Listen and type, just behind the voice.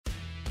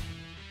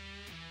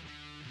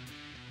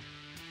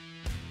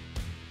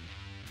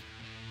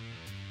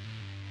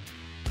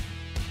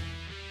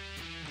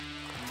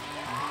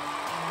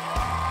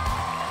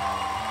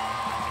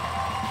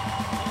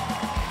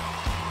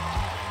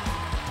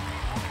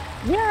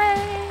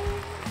Yay!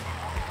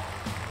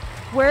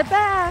 We're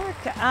back.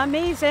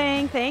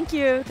 Amazing. Thank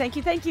you. Thank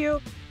you. Thank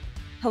you.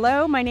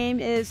 Hello, my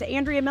name is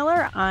Andrea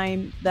Miller.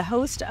 I'm the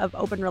host of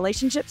Open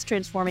Relationships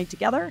Transforming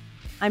Together.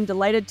 I'm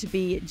delighted to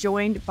be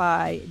joined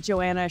by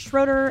Joanna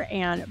Schroeder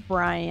and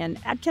Brian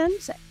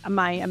Atkins,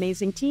 my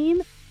amazing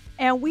team.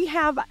 And we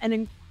have an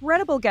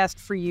incredible guest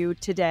for you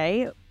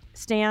today,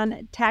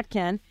 Stan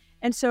Tatkin.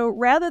 And so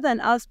rather than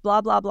us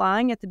blah, blah,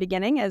 blahing at the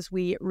beginning, as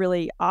we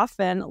really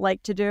often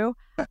like to do,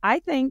 I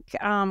think,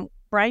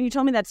 Brian, you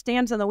told me that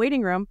Stan's in the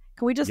waiting room.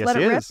 Can we just let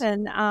it rip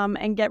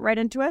and get right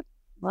into it?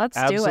 Let's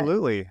do it.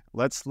 Absolutely.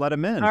 Let's let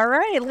him in. All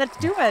right, let's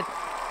do it.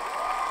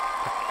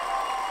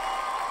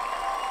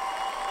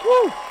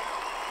 Woo!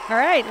 All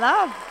right,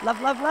 love.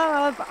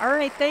 All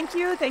right, thank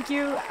you.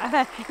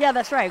 Yeah,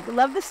 that's right. We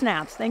love the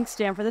snaps. Thanks,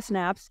 Stan, for the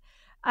snaps.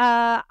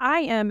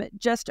 I am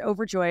just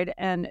overjoyed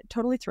and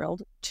totally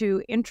thrilled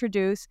to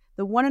introduce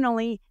the one and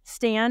only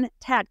Stan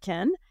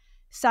Tatkin,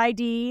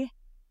 PsyD,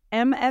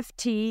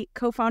 MFT,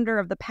 co-founder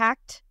of the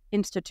PACT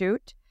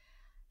Institute.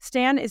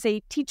 Stan is a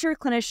teacher,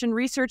 clinician,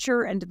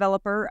 researcher, and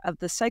developer of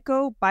the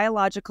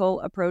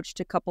psychobiological approach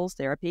to couples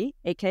therapy,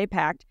 aka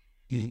PACT.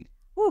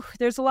 Whew,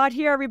 there's a lot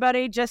here,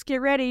 everybody. Just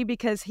get ready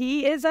because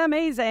he is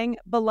amazing,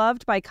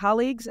 beloved by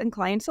colleagues and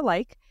clients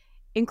alike,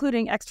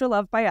 including extra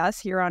love by us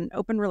here on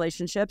Open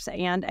Relationships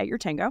and at Your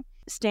Tango.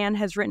 Stan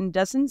has written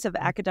dozens of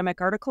academic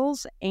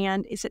articles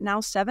and is it now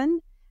 7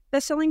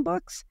 best-selling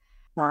books?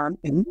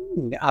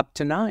 Up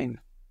to 9.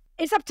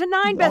 It's up to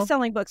 9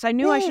 best-selling books. I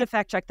knew I should have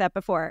fact-checked that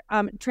before.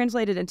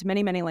 Translated into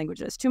many, many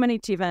languages. Too many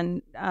to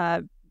even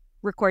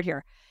record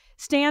here.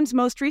 Stan's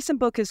most recent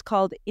book is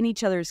called In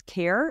Each Other's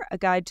Care, A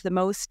Guide to the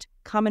Most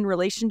Common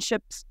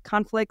Relationships,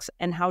 Conflicts,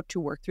 and How to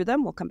Work Through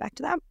Them. We'll come back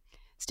to that.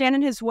 Stan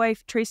and his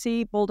wife,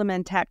 Tracy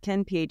Boldeman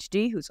Tatkin,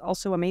 PhD, who's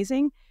also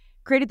amazing,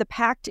 created the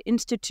PACT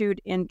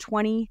Institute in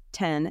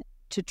 2010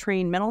 to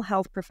train mental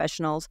health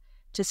professionals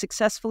to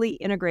successfully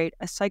integrate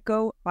a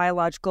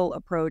psychobiological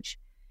approach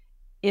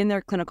in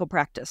their clinical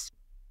practice.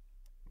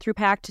 Through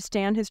PACT,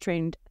 Stan has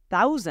trained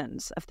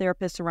thousands of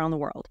therapists around the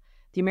world.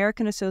 The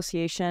American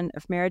Association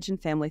of Marriage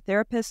and Family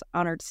Therapists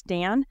honored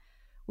Stan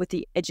with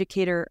the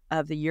Educator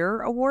of the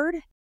Year Award.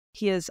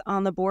 He is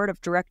on the board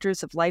of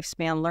directors of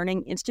Lifespan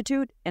Learning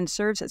Institute and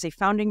serves as a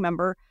founding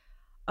member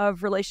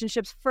of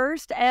Relationships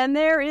First. And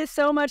there is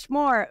so much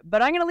more,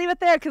 but I'm going to leave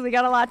it there because we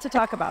got a lot to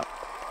talk about.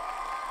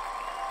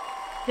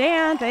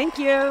 Dan, thank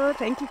you.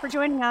 Thank you for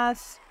joining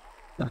us.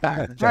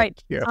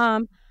 Right.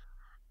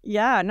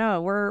 Yeah,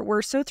 no,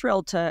 we're so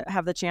thrilled to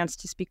have the chance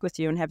to speak with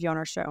you and have you on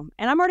our show.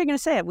 And I'm already going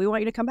to say it. We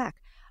want you to come back.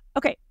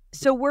 Okay,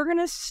 so we're going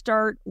to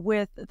start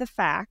with the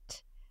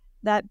fact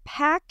that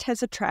PACT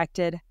has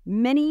attracted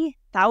many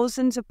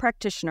thousands of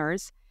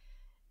practitioners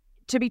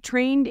to be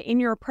trained in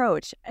your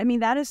approach. I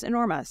mean, that is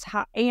enormous.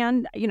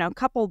 And,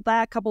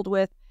 coupled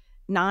with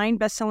 9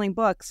 best-selling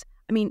books,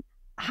 I mean,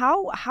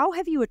 how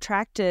have you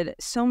attracted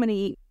so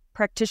many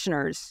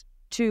practitioners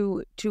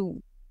to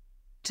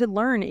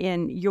learn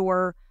in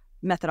your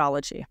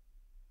methodology?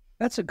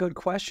 That's a good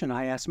question.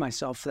 I ask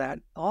myself that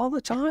all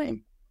the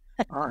time.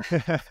 I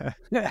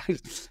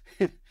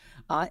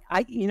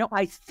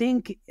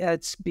think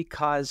it's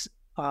because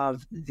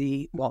of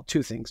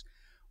 2 things.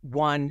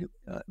 One,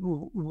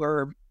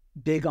 we're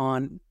big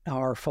on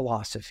our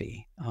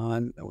philosophy.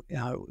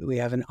 We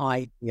have an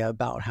idea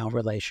about how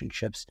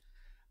relationships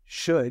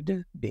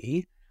should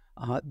be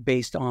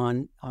based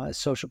on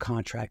social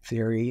contract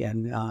theory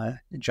and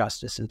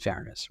justice and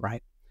fairness,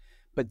 right?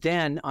 But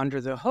then under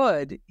the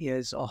hood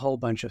is a whole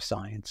bunch of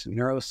science,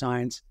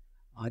 neuroscience,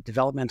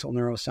 developmental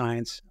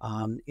neuroscience,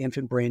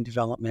 infant brain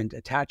development,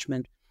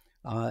 attachment,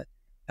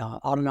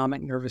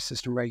 autonomic nervous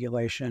system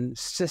regulation,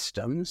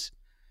 systems,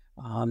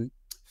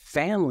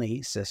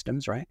 family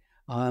systems, right?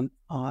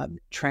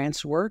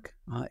 Trance work,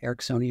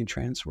 Ericksonian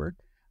trance work.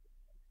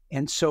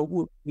 And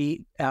so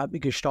we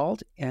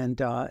Gestalt and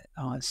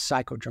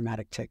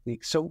psychodramatic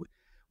techniques. So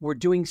we're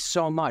doing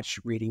so much,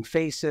 reading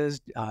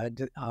faces,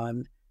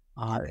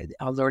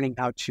 learning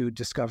how to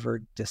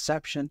discover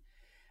deception,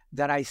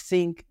 that I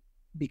think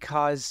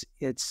because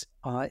it's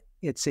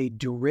a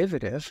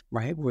derivative,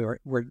 right?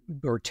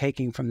 We're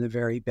taking from the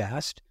very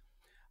best,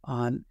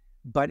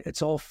 but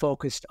it's all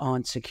focused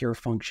on secure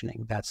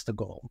functioning. That's the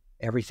goal.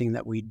 Everything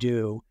that we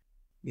do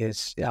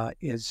is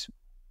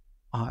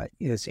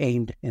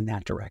aimed in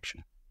that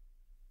direction.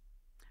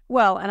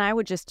 Well, and I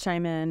would just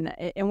chime in,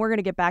 and we're going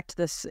to get back to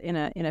this in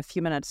a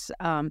few minutes.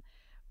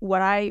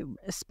 What I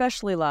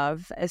especially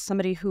love as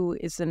somebody who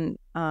is in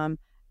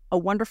a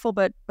wonderful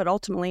but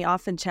ultimately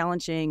often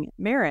challenging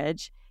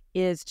marriage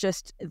is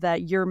just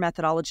that your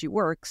methodology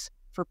works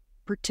for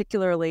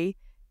particularly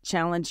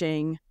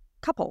challenging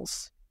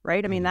couples,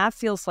 right? I mean, that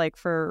feels like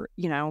for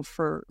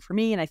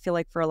me, and I feel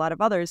like for a lot of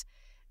others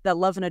that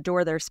love and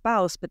adore their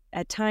spouse, but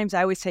at times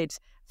I always say it's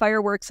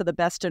fireworks of the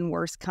best and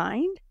worst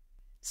kind.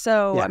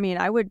 So, yeah. I mean,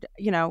 I would,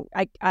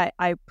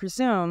 I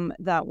presume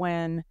that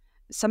when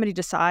somebody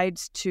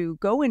decides to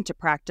go into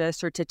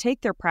practice or to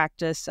take their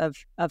practice of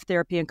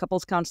therapy and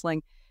couples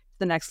counseling to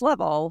the next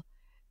level,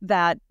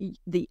 that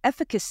the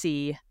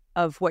efficacy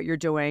of what you're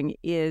doing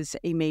is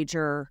a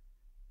major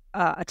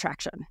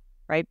attraction,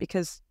 right?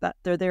 Because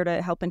they're there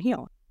to help and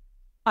heal.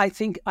 I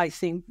think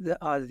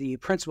the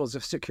principles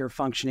of secure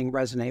functioning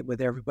resonate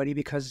with everybody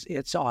because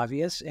it's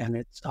obvious and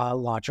it's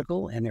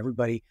logical and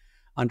everybody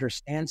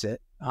understands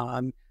it.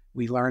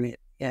 We learn it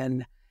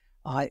in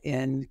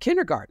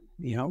kindergarten,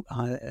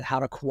 how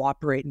to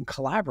cooperate and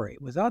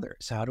collaborate with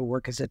others, how to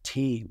work as a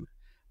team,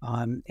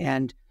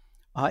 and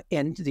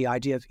the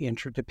idea of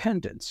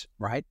interdependence,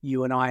 right?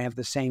 You and I have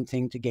the same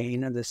thing to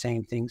gain and the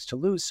same things to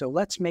lose. So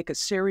let's make a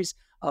series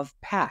of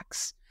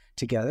pacts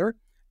together,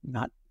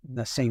 not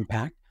the same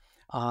pact,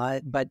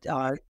 but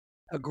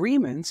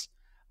agreements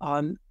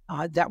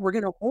that we're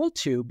going to hold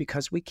to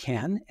because we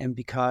can and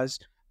because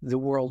the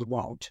world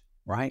won't,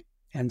 right?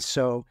 And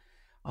so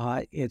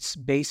it's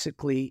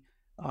basically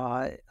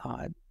a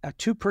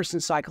two-person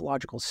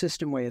psychological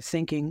system way of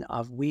thinking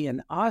of we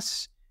and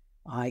us.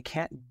 I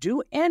can't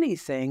do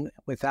anything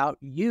without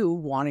you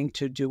wanting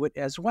to do it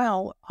as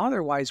well.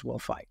 Otherwise, we'll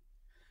fight.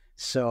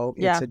 So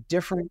it's a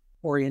different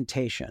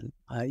orientation.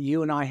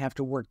 You and I have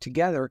to work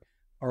together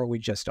or we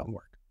just don't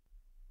work.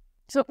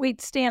 So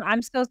wait, Stan,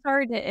 I'm so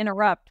sorry to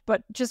interrupt,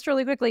 but just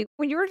really quickly,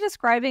 when you were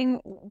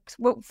describing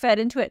what fed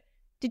into it,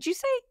 did you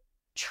say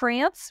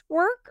trance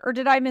work or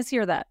did I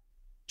mishear that?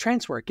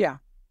 Trance work, yeah.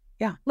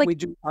 Like, we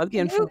do.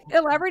 Can you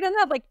elaborate on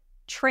that? Like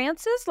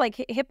trances,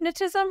 like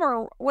hypnotism,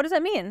 or what does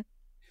that mean?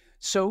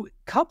 So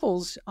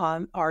couples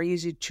are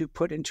easy to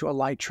put into a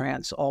light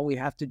trance. All we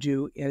have to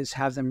do is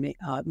have them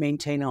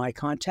maintain eye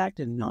contact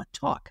and not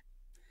talk.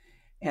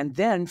 And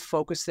then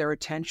focus their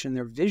attention,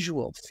 their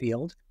visual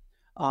field,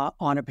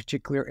 on a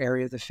particular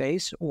area of the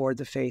face or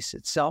the face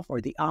itself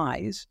or the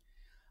eyes.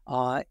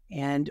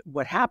 And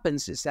what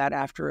happens is that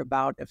after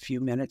about a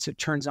few minutes, it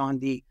turns on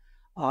the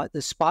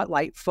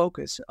spotlight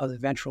focus of the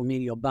ventral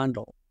medial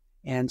bundle.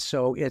 And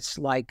so it's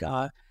like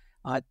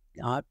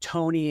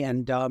Tony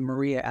and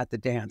Maria at the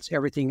dance.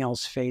 Everything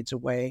else fades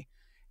away.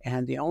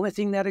 And the only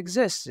thing that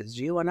exists is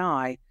you and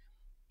I.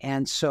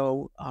 And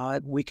so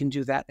we can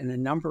do that in a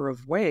number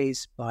of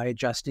ways by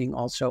adjusting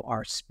also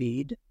our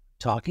speed,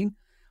 talking,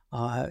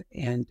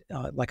 and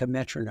like a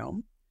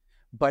metronome.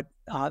 But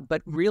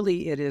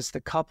really it is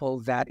the couple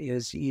that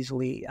is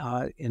easily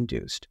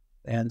induced.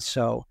 And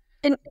so...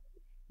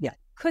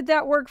 Could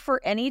that work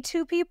for any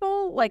two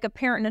people, like a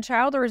parent and a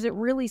child, or is it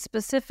really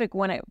specific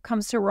when it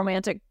comes to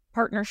romantic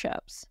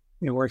partnerships?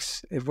 It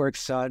works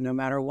no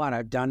matter what.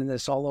 I've done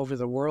this all over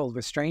the world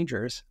with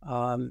strangers.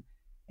 And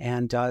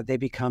they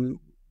become,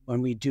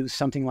 when we do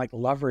something like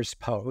lover's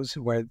pose,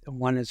 where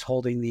one is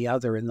holding the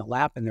other in the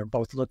lap and they're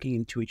both looking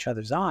into each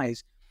other's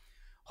eyes,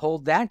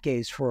 hold that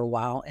gaze for a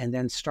while and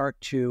then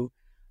start to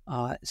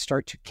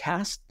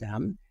cast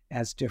them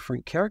as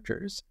different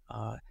characters.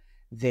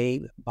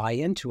 They buy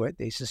into it,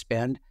 they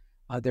suspend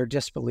their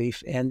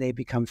disbelief, and they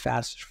become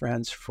fast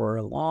friends for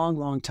a long,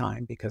 long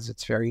time because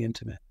it's very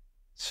intimate.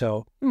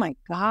 So, oh my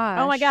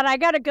God, I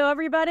gotta go,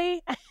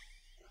 everybody.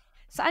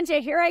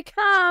 Sanjay, here I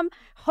come.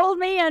 Hold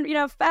me and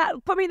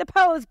put me in the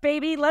pose,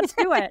 baby. Let's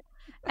do it.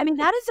 I mean,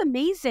 that is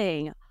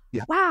amazing.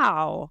 Yeah.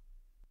 Wow.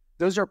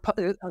 Those are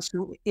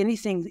so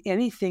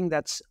anything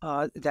that's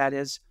that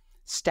is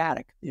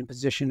static in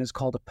position is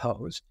called a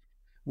pose,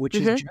 which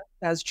is just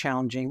as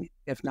challenging,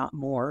 if not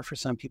more, for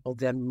some people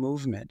than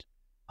movement,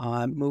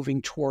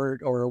 moving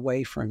toward or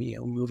away from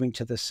you, moving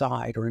to the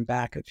side or in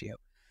back of you.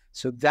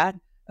 So that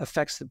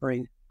affects the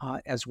brain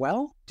as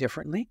well,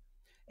 differently.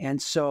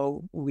 And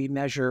so we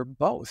measure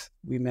both.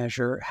 We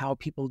measure how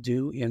people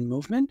do in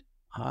movement,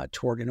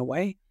 toward and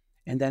away,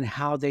 and then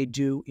how they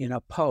do in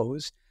a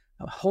pose,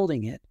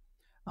 holding it.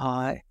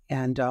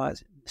 And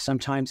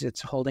sometimes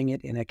it's holding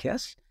it in a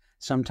kiss.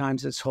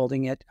 Sometimes it's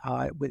holding it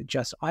with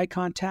just eye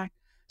contact.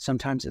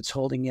 Sometimes it's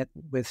holding it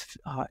with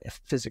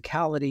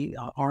physicality,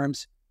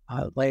 arms,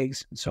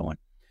 legs, and so on.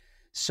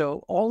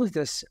 So all of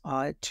this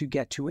to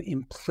get to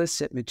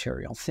implicit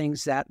material,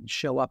 things that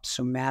show up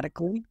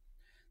somatically,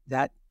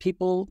 that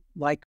people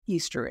like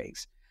Easter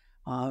eggs.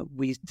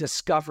 We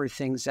discover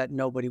things that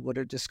nobody would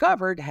have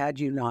discovered had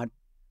you not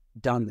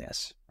done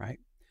this, right?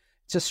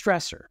 It's a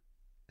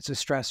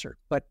stressor.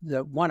 But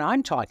the one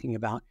I'm talking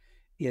about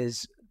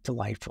is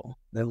delightful.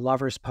 The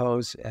lover's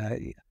pose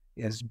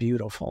is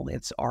beautiful.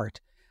 It's art.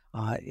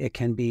 It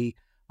can be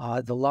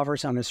the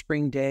lovers on a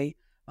spring day,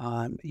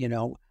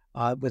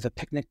 with a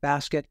picnic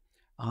basket,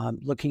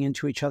 looking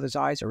into each other's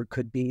eyes, or it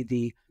could be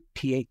the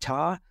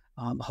pietà,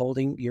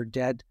 holding your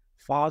dead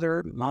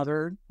father,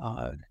 mother,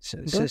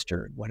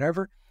 sister,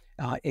 whatever.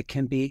 It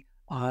can be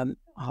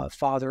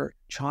father,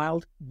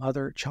 child,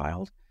 mother,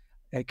 child.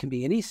 It can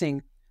be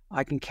anything.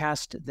 I can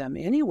cast them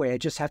anyway. I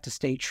just have to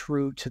stay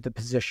true to the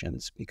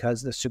positions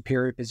because the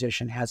superior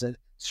position has a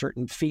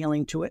certain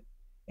feeling to it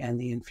and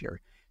the inferior.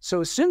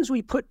 So as soon as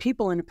we put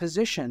people in a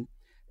position,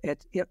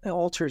 it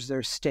alters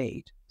their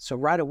state. So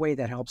right away,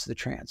 that helps the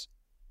trance.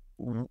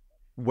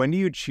 When do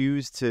you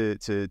choose to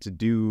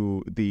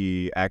do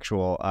the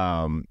actual,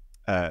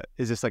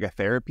 is this like a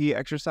therapy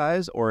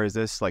exercise or is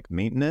this like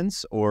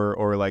maintenance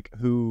or like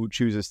who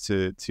chooses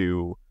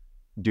to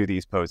do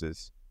these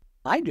poses?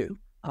 I do.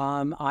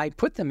 I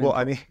put them in. Well,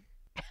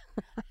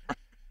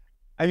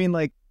 I mean,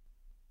 like,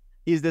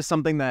 is this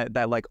something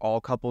that like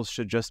all couples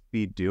should just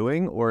be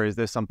doing, or is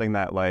this something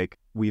that like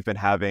we've been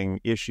having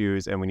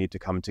issues and we need to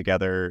come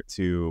together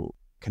to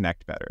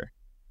connect better?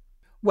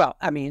 Well,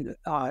 I mean,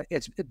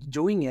 it's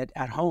doing it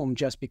at home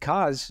just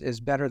because is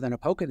better than a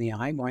poke in the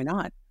eye. Why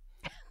not?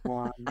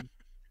 Um,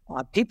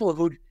 people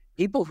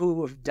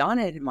who have done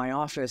it in my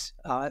office,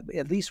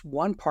 at least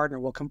one partner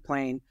will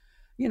complain,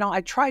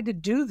 I tried to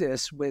do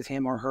this with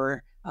him or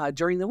her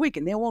during the week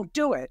and they won't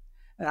do it.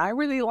 And I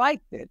really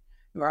liked it,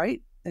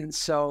 right? And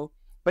so,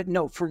 but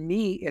no, for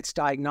me, it's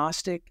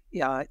diagnostic.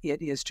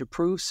 It is to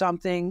prove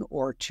something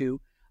or to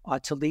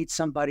lead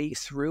somebody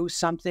through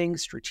something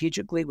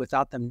strategically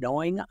without them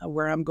knowing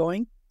where I'm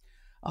going.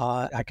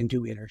 I can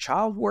do inner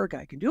child work.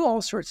 I can do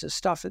all sorts of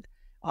stuff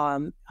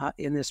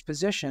in this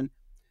position.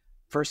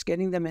 First,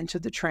 getting them into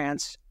the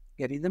trance,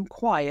 getting them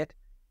quiet,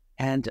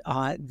 and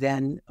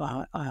then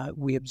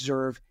we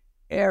observe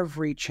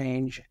every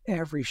change,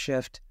 every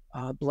shift,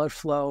 blood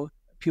flow,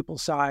 pupil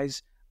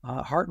size,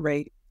 heart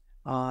rate,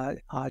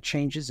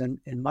 changes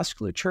in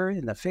musculature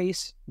in the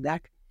face,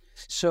 neck.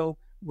 So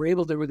we're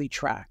able to really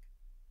track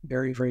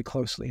very, very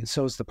closely. And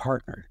so is the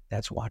partner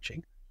that's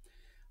watching.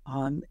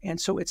 And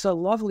so it's a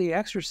lovely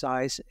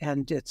exercise,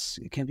 and it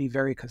can be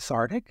very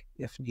cathartic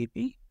if need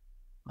be.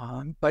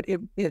 But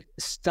it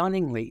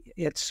stunningly,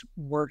 it's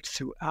worked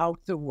throughout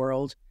the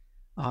world.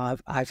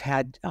 I've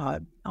had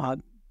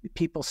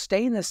people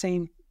stay in the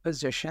same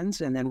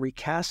positions and then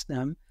recast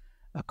them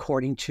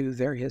according to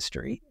their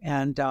history.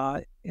 And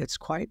it's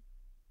quite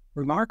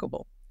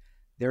remarkable.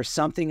 There's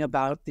something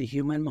about the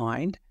human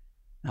mind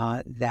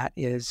that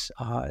is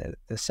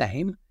the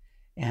same.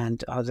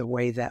 And the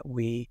way that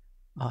we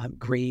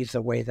grieve,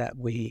 the way that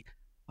we,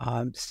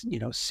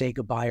 say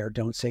goodbye or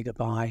don't say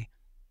goodbye,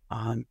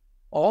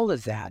 all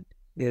of that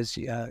is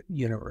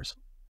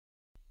universal.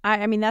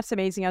 I mean, that's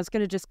amazing. I was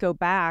going to just go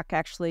back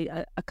actually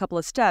a couple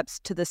of steps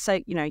to the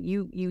site.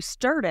 You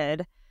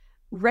started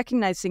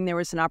recognizing there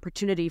was an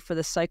opportunity for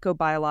the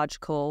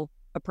psychobiological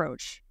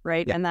approach,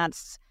 right? Yeah. And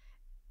that's,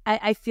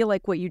 I feel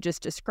like what you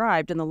just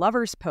described in the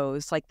lover's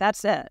pose, like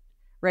that's it,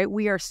 right?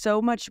 We are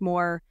so much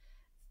more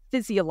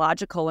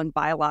physiological and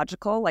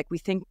biological. Like we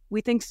think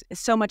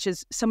so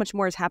much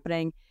more is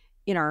happening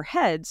in our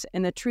heads.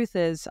 And the truth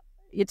is,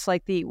 it's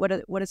like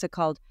what is it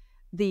called?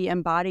 The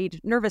embodied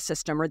nervous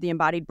system or the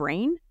embodied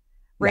brain,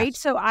 right?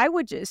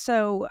 Yes.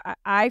 So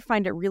I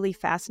find it really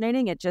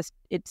fascinating.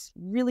 It's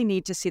really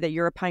neat to see that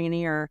you're a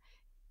pioneer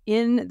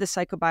in the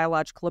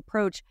psychobiological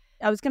approach.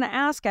 I was going to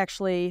ask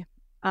actually,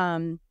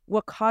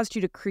 what caused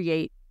you to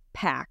create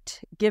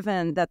PACT,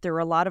 given that there are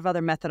a lot of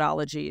other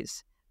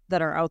methodologies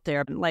that are out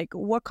there? Like,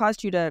 what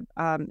caused you to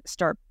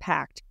start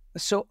PACT?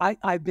 So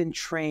I've been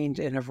trained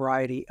in a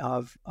variety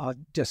of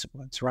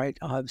disciplines, right?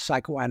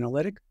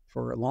 Psychoanalytic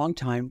for a long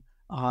time,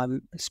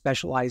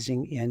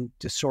 specializing in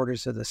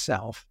disorders of the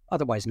self,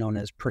 otherwise known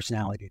as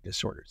personality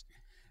disorders.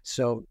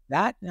 So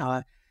that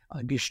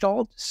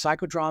Gestalt,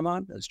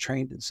 psychodrama, I was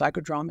trained in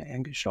psychodrama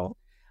and Gestalt,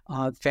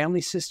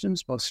 family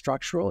systems, both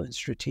structural and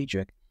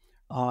strategic.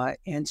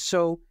 And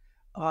so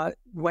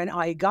when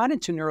I got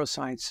into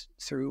neuroscience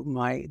through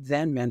my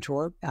then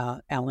mentor,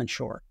 Alan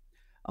Shore,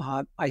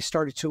 I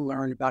started to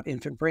learn about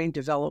infant brain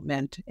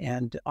development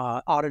and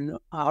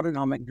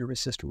autonomic nervous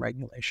system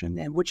regulation,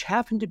 and which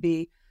happened to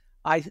be,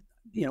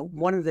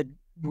 one of the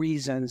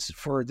reasons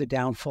for the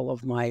downfall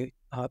of my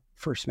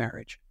first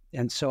marriage.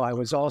 And so I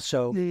was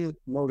also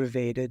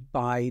motivated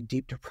by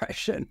deep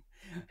depression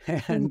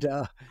and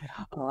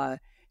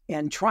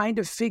trying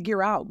to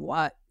figure out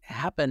what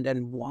happened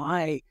and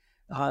why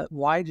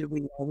did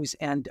we always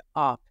end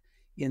up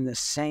in the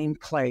same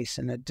place,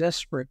 in a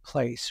disparate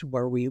place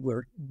where we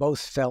both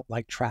felt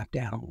like trapped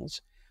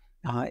animals.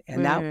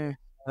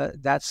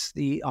 That's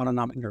the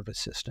autonomic nervous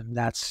system.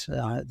 That's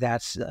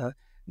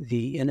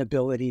the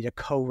inability to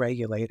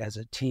co-regulate as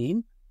a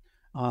team,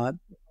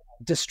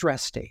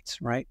 distress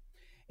states, right?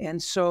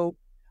 And so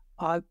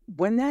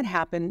when that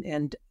happened,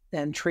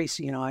 and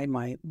Tracy and I,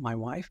 my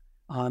wife,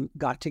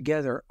 got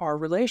together, our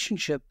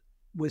relationship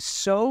was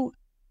so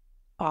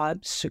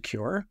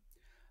secure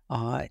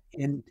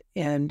and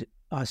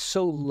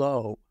so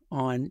low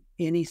on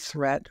any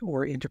threat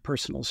or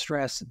interpersonal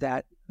stress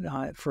that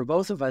for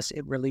both of us,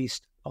 it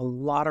released a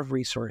lot of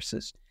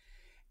resources.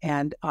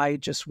 And I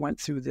just went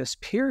through this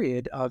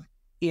period of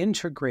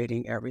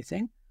integrating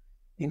everything,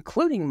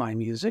 including my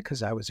music,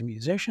 because I was a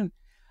musician.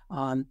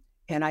 And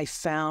I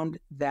found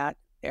that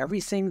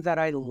everything that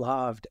I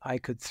loved, I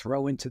could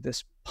throw into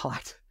this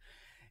pot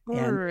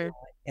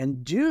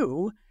and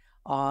do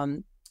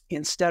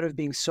instead of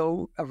being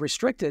so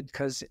restricted,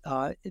 because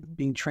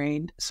being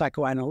trained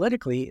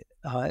psychoanalytically,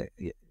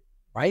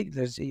 right,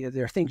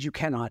 there are things you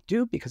cannot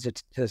do because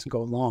it doesn't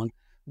go along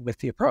with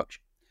the approach.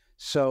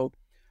 So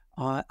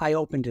I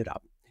opened it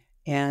up,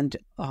 and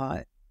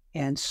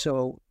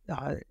so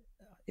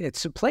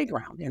it's a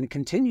playground, and it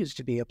continues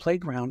to be a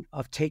playground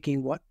of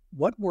taking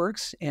what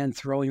works and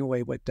throwing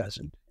away what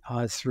doesn't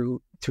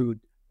through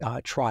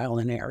trial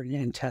and error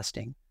and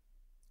testing.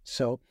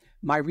 So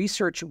my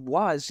research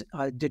was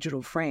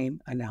digital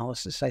frame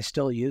analysis. I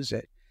still use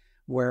it,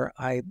 where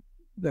I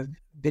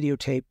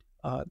videotaped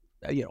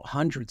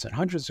hundreds and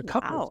hundreds of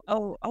couples.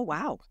 Wow. Oh,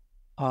 wow.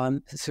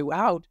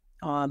 Throughout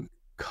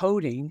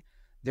coding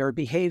their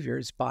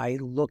behaviors by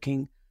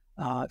looking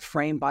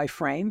frame by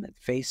frame at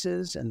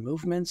faces and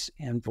movements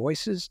and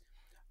voices,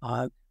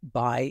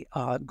 by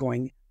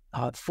going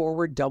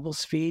forward double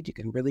speed. You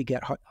can really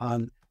get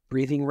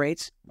breathing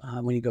rates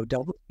when you go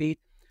double speed,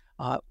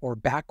 or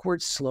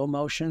backwards slow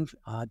motion,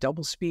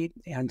 double speed.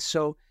 And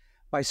so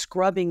by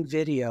scrubbing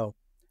video,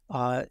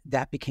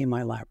 that became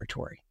my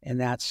laboratory. And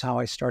that's how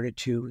I started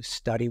to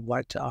study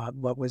what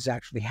was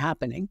actually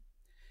happening.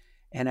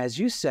 And as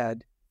you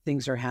said,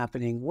 things are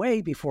happening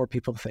way before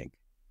people think.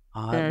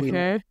 We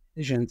make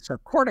decisions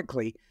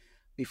subcortically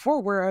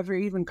before we're ever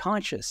even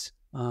conscious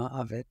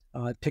of it.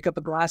 Pick up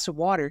a glass of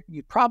water.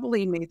 You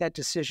probably made that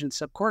decision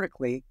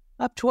subcortically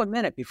up to a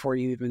minute before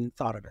you even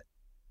thought of it.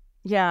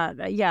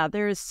 Yeah.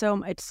 There is so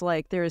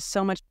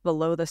much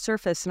below the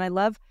surface. And I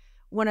love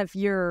one of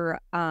your,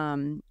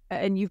 and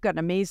you've got an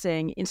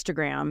amazing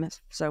Instagram.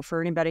 So for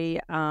anybody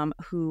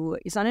who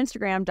is on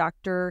Instagram,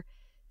 Dr.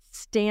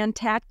 Stan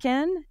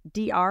Tatkin,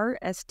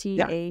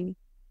 DrStanTatkin,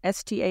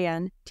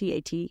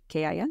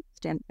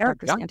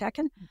 Dr. Stan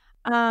Tatkin.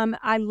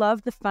 I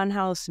love the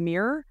funhouse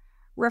mirror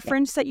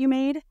reference that you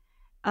made,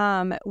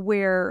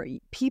 where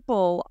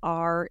people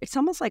are, it's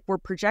almost like we're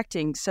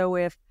projecting. So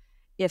if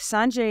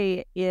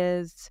Sanjay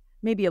is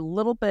maybe a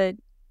little bit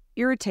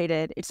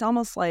irritated, it's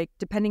almost like,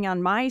 depending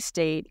on my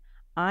state,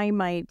 I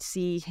might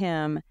see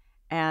him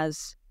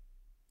as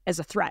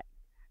a threat,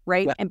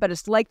 right? Well, But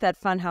it's like that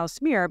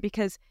funhouse mirror,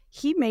 because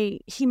he may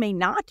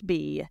not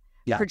be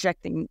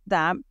projecting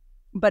that,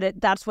 but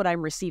that's what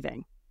I'm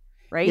receiving,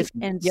 right?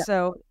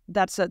 So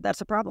that's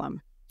a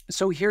problem.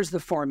 So here's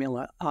the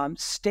formula.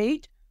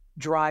 State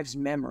drives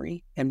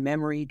memory, and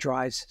memory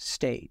drives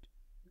state,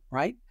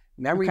 right?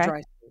 Memory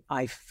drives,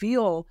 I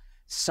feel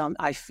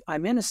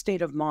I'm in a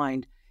state of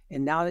mind,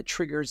 and now that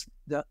triggers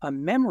a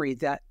memory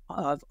that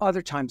of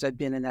other times I've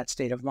been in that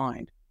state of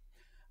mind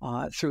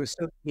through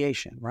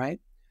association, right?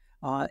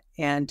 Or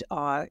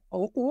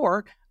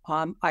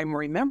I'm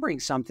remembering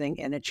something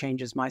and it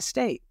changes my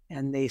state,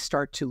 and they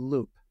start to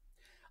loop.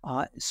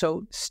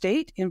 So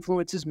state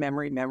influences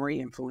memory, memory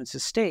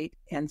influences state,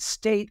 and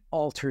state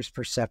alters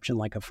perception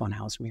like a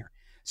funhouse mirror.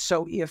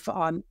 So if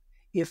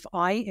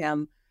I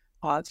am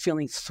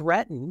feeling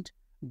threatened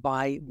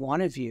by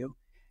one of you,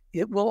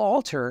 it will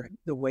alter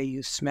the way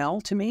you smell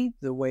to me,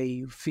 the way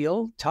you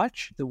feel,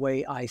 touch, the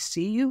way I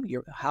see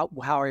you, how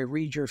I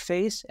read your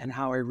face, and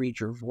how I read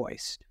your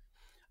voice.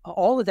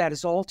 All of that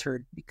is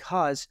altered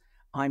because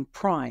I'm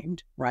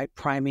primed, right?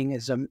 Priming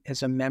is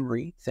a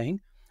memory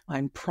thing.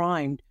 I'm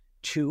primed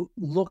to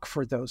look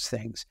for those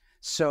things.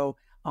 So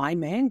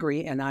I'm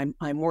angry, and I'm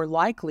more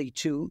likely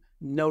to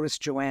notice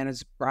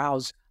Joanna's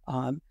brows,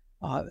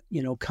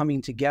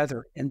 coming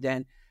together, and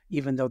then,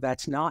 even though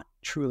that's not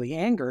truly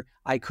anger,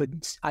 I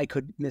could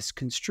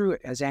misconstrue it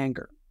as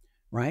anger,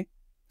 right?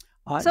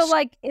 So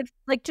if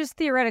just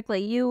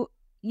theoretically, you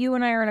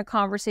and I are in a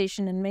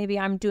conversation, and maybe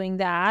I'm doing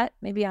that,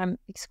 maybe I'm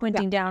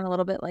squinting down a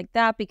little bit like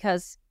that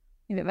because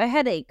maybe I have a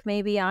headache,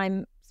 maybe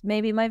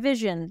my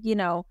vision,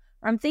 or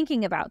I'm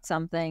thinking about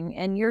something,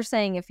 and you're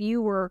saying if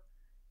you were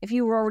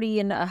already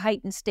in a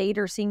heightened state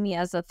or seeing me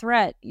as a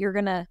threat, you're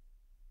gonna,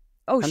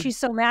 she's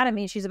so mad at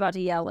me, she's about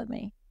to yell at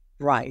me.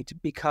 Right,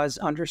 because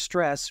under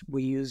stress,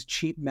 we use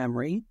cheap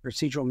memory,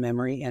 procedural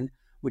memory,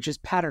 which is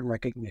pattern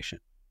recognition.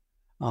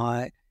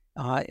 What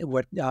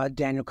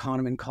Daniel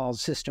Kahneman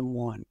calls System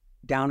 1,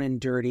 down and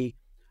dirty.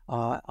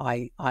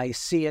 I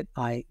see it,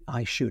 I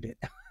shoot it.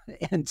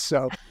 And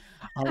so,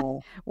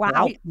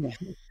 wow.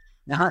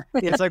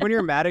 It's like when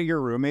you're mad at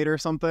your roommate or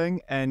something,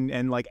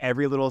 and like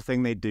every little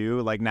thing they do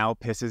like now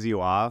pisses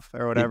you off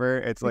or whatever.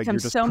 It's like you're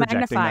just so projecting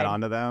magnified. that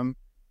onto them.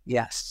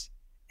 Yes.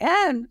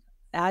 And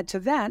add to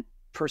that,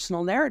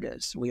 personal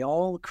narratives. We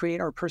all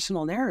create our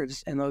personal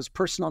narratives, and those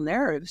personal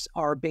narratives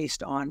are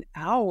based on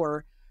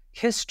our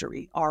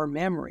history, our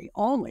memory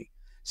only.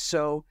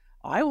 So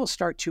I will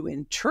start to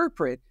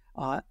interpret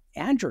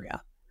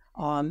Andrea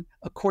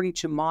according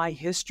to my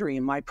history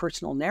and my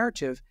personal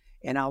narrative,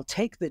 and I'll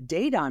take the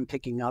data I'm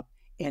picking up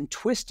and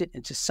twist it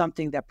into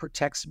something that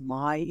protects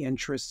my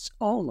interests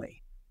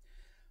only.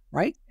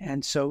 Right?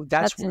 And so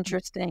that's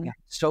interesting.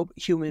 So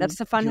human. That's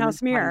the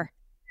funhouse mirror.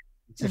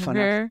 It's the funhouse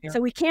mirror. So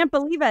we can't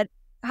believe it.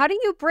 How do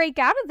you break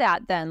out of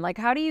that then? Like,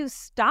 how do you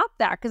stop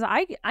that? Because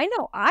I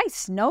know I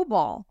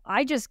snowball.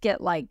 I just get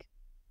like,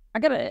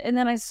 and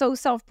then I'm so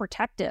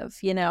self-protective,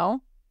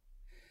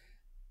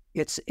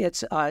 It's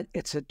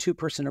a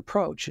two-person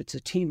approach. It's a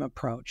team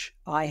approach.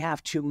 I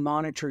have to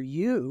monitor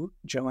you,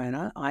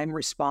 Joanna. I'm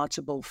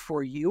responsible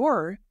for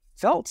your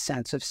felt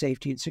sense of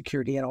safety and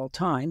security at all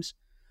times.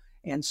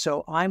 And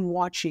so I'm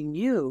watching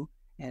you.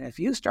 And if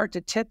you start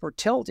to tip or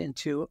tilt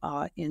into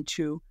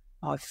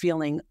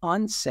feeling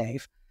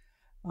unsafe,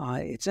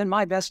 it's in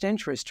my best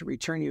interest to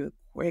return you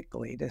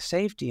quickly to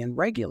safety and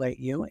regulate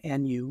you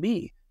and you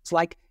me It's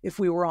like if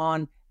we were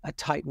on a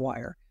tight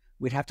wire,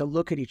 we'd have to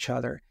look at each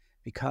other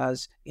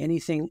because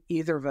anything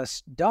either of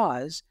us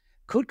does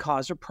could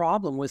cause a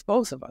problem with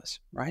both of us,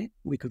 right?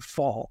 We could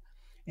fall.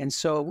 And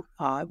so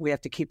we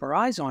have to keep our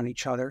eyes on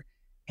each other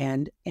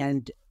and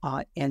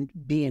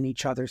be in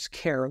each other's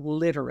care,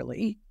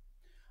 literally,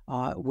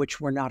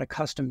 which we're not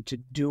accustomed to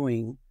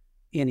doing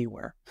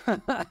anywhere,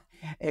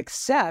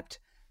 except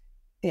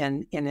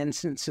in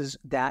instances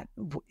that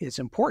is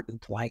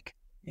important, like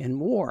in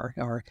war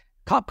or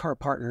cop car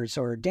partners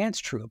or dance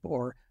troupe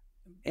or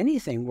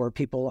anything where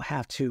people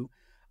have to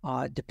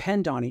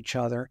depend on each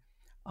other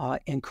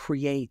and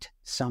create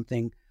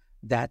something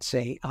that's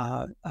a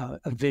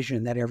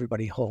vision that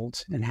everybody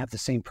holds and have the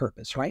same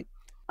purpose, right?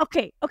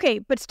 Okay,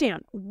 but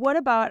Stan, what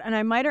about, and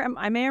I may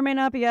or may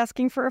not be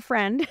asking for a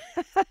friend,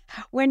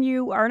 when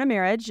you are in a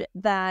marriage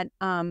that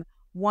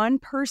one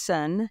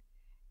person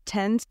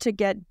tends to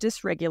get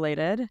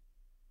dysregulated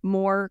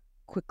more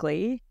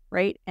quickly,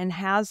 right? And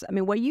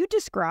what you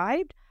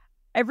described,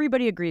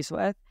 everybody agrees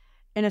with.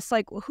 And it's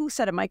like, who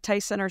said it? Mike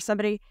Tyson or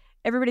somebody?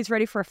 Everybody's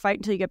ready for a fight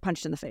until you get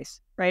punched in the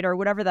face, right? Or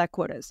whatever that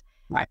quote is.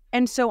 Right.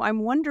 And so I'm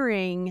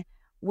wondering,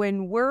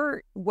 when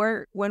we're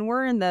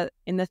in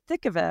the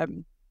thick of it,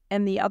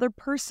 and the other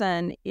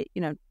person,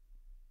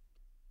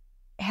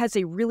 has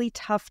a really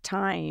tough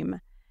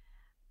time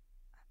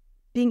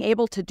being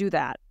able to do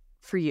that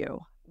for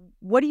you.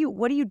 What do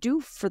you do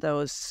for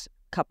those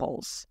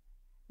couples,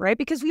 right?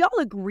 Because we all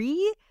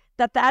agree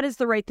that that is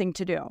the right thing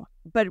to do.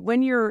 But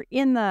when you're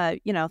in the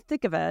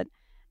thick of it,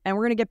 and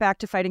we're going to get back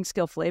to fighting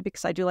skillfully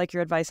because I do like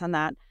your advice on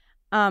that.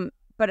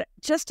 But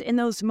just in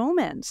those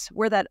moments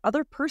where that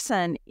other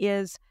person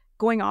is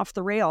going off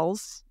the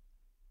rails,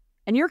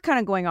 and you're kind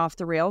of going off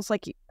the rails,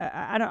 like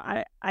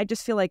I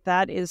just feel like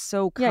that is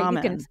so common.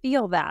 Yeah, you can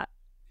feel that.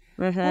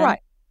 Mm-hmm. Right.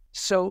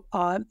 So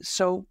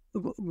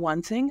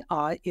one thing,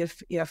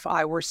 if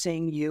I were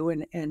seeing you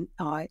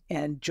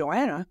and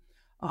Joanna,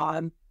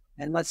 and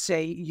let's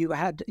say you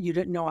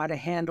didn't know how to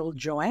handle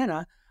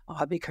Joanna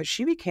because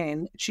she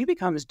becomes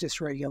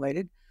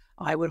dysregulated,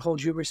 I would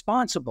hold you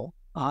responsible,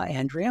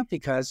 Andrea,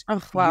 because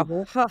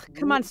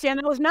come on, Stan,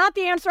 that was not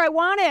the answer I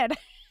wanted.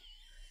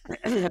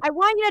 I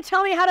want you to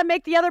tell me how to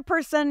make the other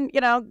person,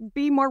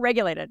 be more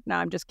regulated. No,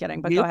 I'm just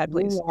kidding. But go ahead,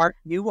 please.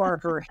 You are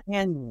her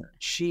handler.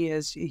 She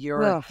is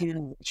your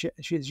handler.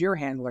 She is your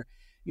handler.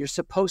 You're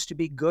supposed to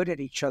be good at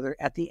each other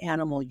at the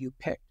animal you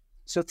picked.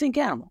 So think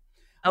animal.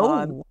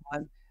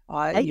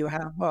 You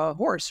have a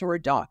horse or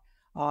a dog.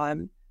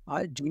 Do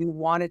you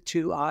want it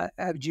to?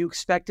 Do you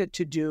expect it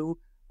to do?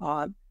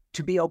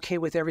 To be okay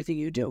with everything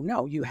you do?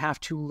 No, you have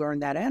to learn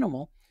that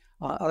animal.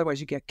 Otherwise,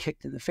 you get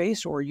kicked in the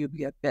face or you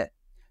get bit.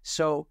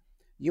 So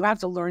you have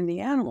to learn the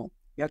animal.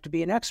 You have to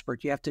be an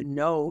expert. You have to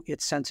know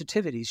its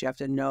sensitivities. You have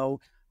to know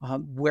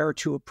where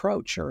to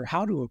approach or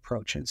how to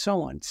approach and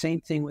so on.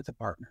 Same thing with a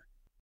partner.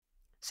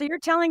 So you're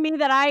telling me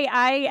that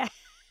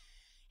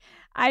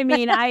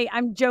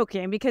I'm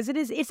joking because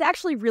it's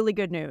actually really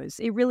good news.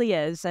 It really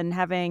is. And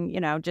having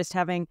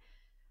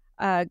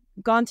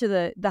gone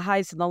through the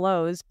highs and the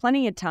lows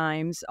plenty of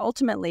times,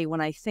 ultimately, when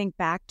I think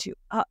back to,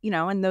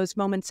 in those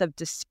moments of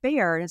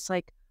despair, it's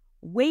like,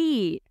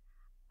 wait,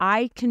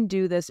 I can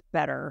do this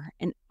better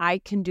and I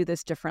can do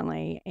this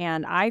differently.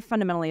 And I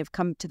fundamentally have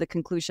come to the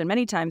conclusion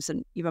many times,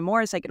 and even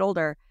more as I get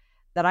older,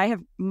 that I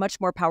have much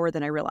more power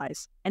than I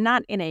realize. And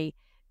not in a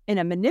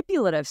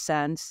manipulative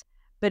sense,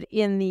 but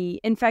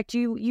in fact,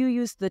 you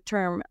use the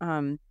term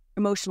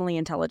emotionally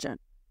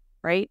intelligent,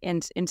 right?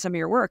 And in some of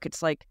your work,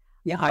 it's like,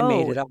 I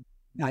made it up.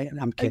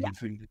 I'm kidding.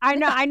 I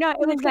know.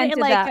 It was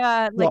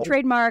like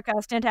trademark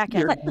Stan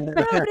Tatkin. No,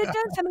 but it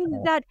does. I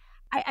mean, that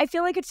I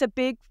feel like it's a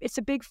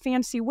big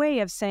fancy way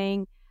of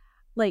saying,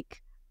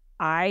 like,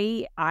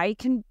 I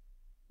can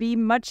be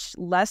much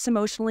less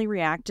emotionally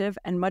reactive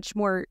and much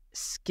more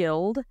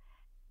skilled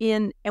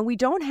and we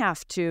don't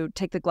have to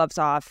take the gloves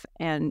off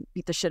and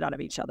beat the shit out of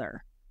each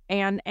other.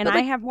 And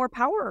I have more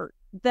power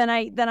than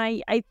I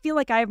feel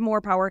like I have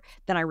more power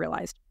than I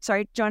realized.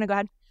 Sorry, Joanna, go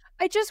ahead.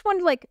 I just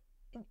wonder,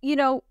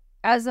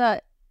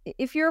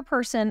 if you're a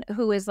person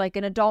who is like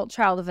an adult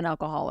child of an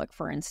alcoholic,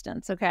 for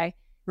instance, okay,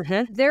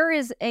 mm-hmm. There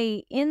is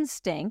a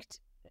instinct,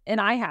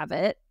 and I have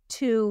it,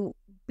 to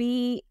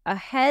be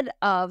ahead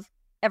of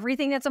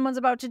everything that someone's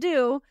about to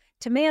do,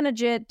 to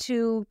manage it,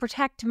 to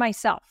protect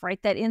myself,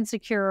 right? That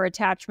insecure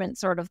attachment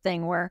sort of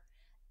thing where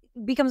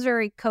it becomes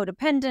very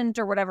codependent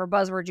or whatever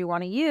buzzword you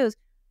want to use.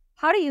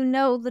 How do you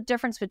know the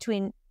difference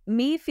between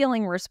me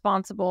feeling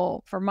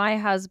responsible for my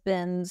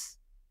husband's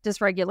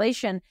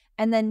dysregulation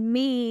and then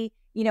me,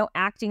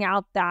 acting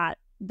out that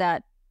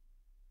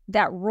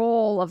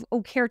role of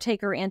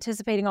caretaker,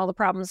 anticipating all the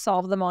problems,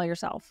 solve them all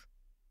yourself?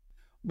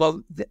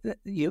 Well,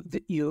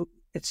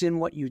 it's in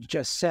what you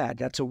just said.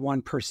 That's a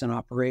one-person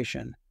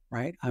operation,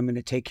 right? I'm going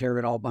to take care of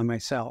it all by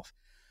myself.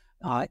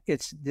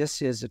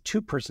 This is a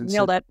two-person.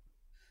 Nailed it.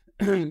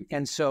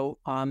 And so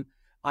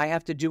I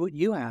have to do it.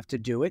 You have to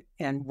do it,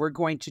 and we're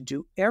going to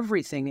do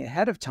everything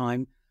ahead of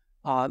time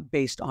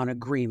based on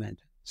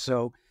agreement.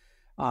 So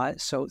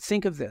So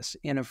think of this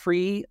in a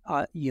free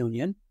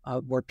union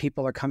where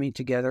people are coming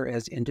together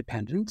as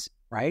independents,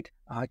 right?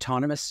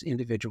 Autonomous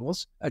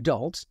individuals,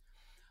 adults.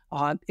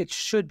 It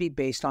should be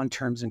based on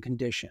terms and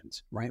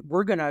conditions, right?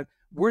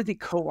 We're the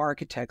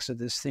co-architects of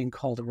this thing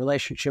called a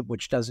relationship,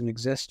 which doesn't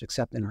exist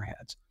except in our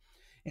heads.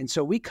 And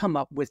so we come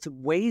up with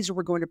ways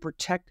we're going to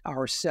protect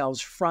ourselves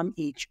from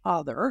each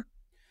other.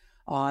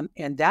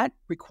 And that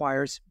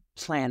requires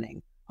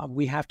planning.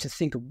 We have to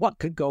think of what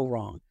could go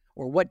wrong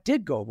or what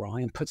did go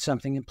wrong and put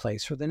something in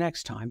place for the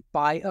next time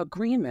by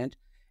agreement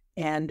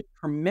and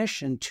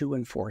permission to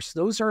enforce.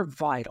 Those are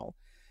vital.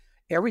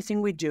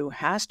 Everything we do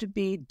has to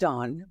be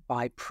done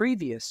by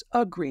previous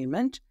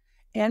agreement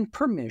and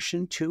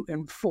permission to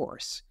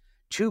enforce.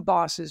 2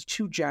 bosses,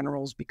 2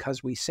 generals,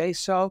 because we say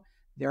so.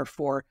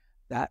 Therefore,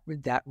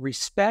 that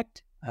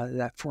respect,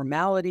 that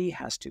formality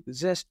has to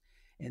exist.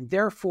 And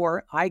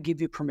therefore, I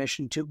give you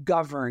permission to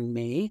govern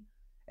me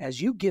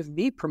as you give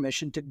me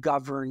permission to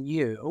govern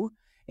you.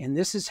 And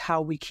this is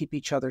how we keep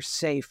each other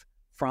safe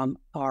from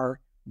our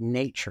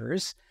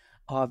natures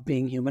of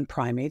being human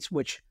primates,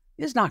 which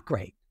is not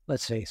great.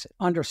 Let's face it,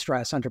 under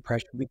stress, under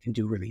pressure, we can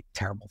do really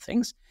terrible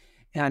things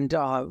and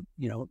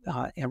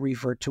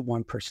revert to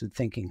one person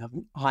thinking of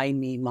I,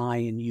 me, my,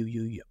 and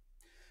you.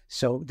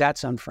 So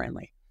that's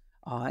unfriendly.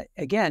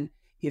 Again,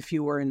 if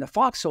you were in the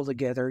foxhole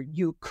together,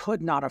 you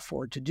could not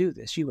afford to do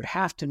this. You would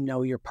have to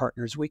know your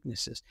partner's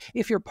weaknesses.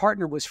 If your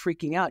partner was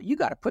freaking out, you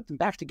got to put them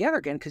back together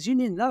again because you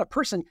need another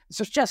person.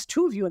 So it's just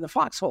 2 of you in the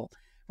foxhole,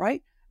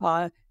 right?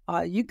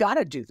 You got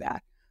to do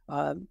that.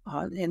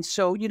 And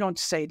so you don't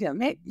say to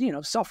them, hey,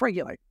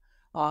 self-regulate.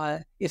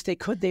 If they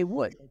could, they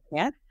would. They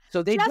can't.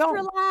 So they just don't.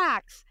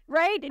 relax,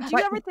 right? Do you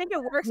ever think it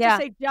works to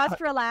say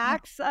just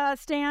relax,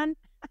 Stan?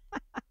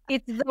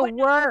 It's the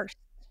worst.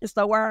 It's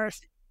the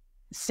worst.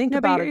 Think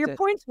about it. Your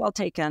point's well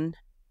taken.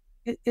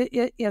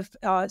 If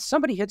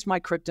somebody hits my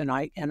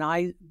kryptonite and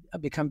I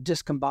become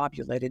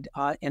discombobulated,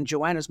 and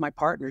Joanna's my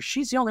partner,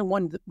 she's the only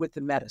one with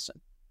the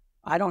medicine.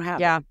 I don't have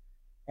it.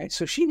 Right?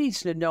 So she needs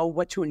to know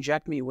what to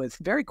inject me with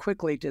very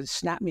quickly to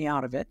snap me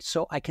out of it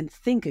so I can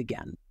think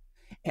again.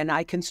 And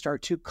I can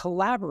start to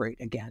collaborate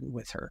again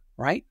with her,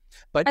 right?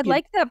 But I'd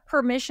like the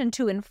permission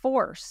to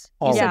enforce.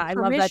 I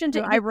love that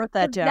too. I wrote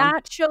that down.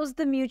 That shows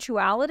the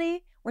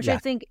mutuality, which I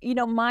think,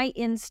 my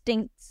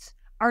instincts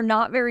are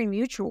not very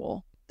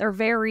mutual. They're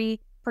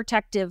very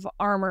protective,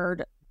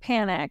 armored,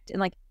 panicked. And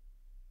like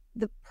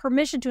the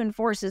permission to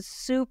enforce is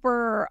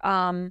super,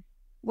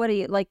 what do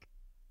you, like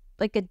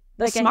a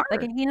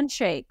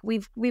handshake.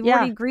 We've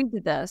already agreed to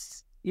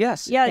this.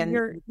 Yes. Yeah,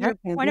 your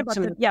point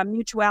about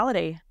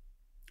mutuality.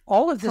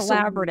 All of this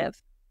collaborative.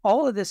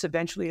 All of this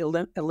eventually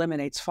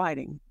eliminates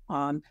fighting.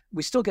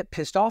 We still get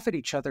pissed off at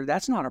each other.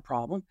 That's not a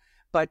problem.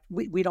 But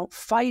we don't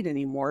fight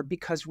anymore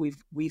because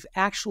we've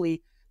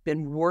actually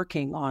been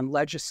working on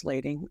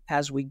legislating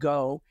as we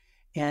go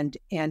and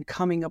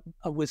coming up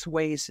with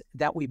ways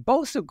that we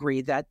both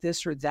agree that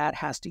this or that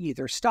has to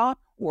either stop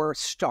or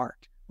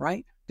start,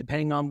 right?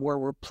 Depending on where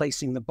we're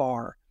placing the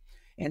bar.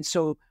 And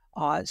so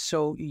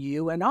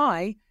you and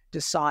I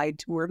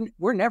decide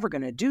we're never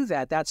going to do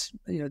that.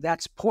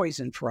 That's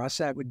poison for us.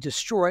 That would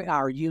destroy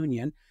our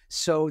union.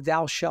 So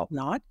thou shalt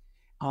not.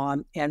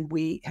 And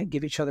we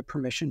give each other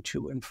permission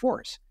to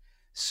enforce.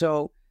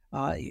 So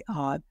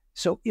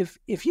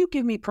if you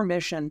give me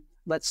permission,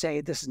 let's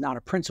say this is not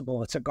a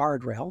principle, it's a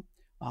guardrail,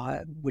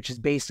 which is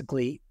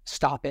basically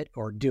stop it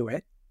or do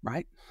it,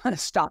 right?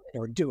 Stop it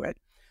or do it.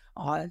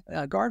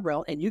 A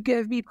guardrail, and you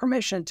give me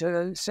permission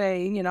to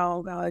say,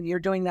 you're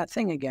doing that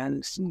thing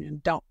again.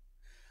 Don't.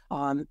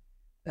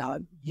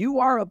 You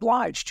are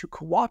obliged to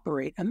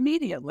cooperate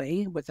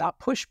immediately without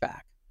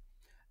pushback.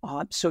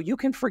 So you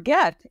can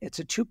forget. It's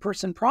a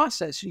 2-person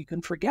process. You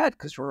can forget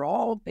because we're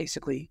all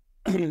basically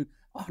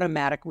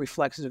automatic,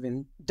 reflexive,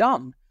 and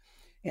dumb.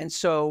 And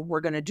so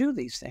we're going to do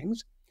these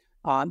things.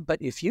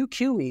 But if you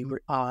cue me,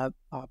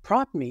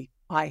 prompt me,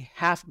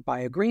 by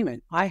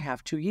agreement, I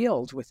have to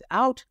yield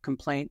without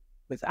complaint,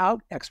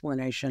 without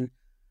explanation.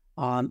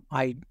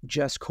 I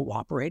just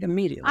cooperate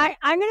immediately.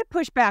 I'm going to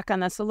push back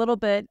on this a little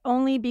bit,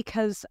 only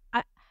because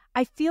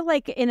I feel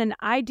like in an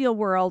ideal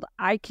world,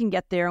 I can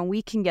get there and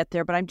we can get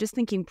there. But I'm just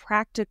thinking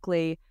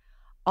practically,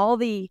 all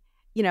the,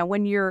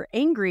 when you're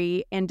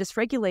angry and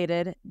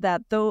dysregulated,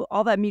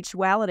 all that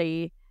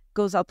mutuality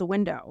goes out the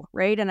window,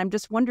 right? And I'm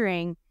just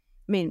wondering,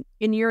 in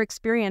your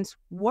experience,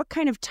 what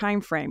kind of time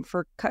frame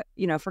for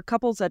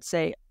couples that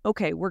say,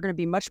 okay, we're going to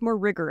be much more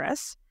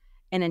rigorous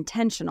and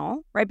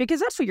intentional, right? Because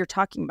that's what you're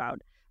talking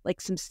about. Like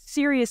some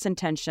serious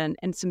intention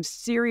and some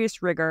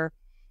serious rigor.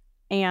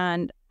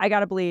 And I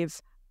got to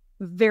believe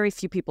very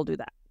few people do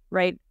that,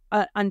 right?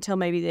 Until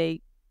maybe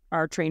they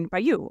are trained by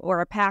you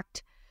or a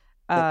packed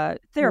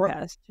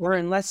therapist. Or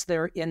unless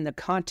they're in the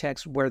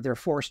context where they're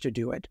forced to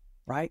do it,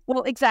 right?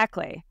 Well,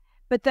 exactly.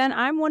 But then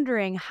I'm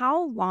wondering,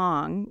 how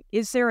long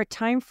is there a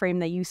time frame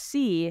that you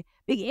see?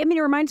 It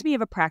reminds me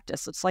of a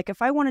practice. It's like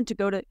if I wanted to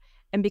go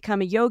and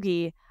become a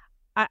yogi,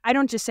 I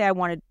don't just say I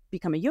want to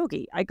become a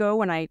yogi. I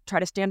go and I try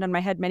to stand on my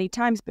head many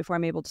times before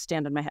I'm able to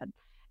stand on my head.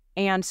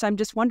 And so I'm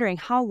just wondering,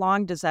 how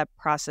long does that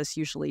process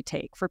usually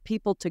take for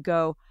people to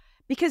go?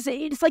 Because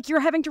it's like you're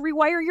having to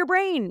rewire your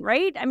brain,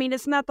 right? I mean,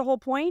 isn't that the whole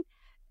point?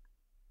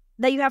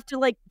 That you have to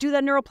like do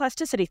that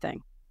neuroplasticity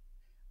thing.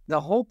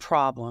 The whole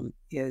problem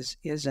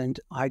isn't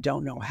I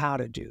don't know how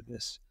to do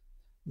this.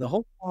 The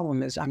whole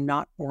problem is I'm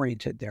not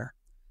oriented there.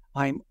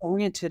 I'm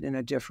oriented in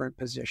a different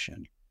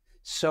position.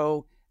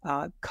 So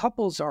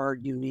couples are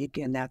unique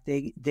in that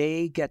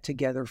they get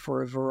together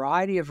for a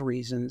variety of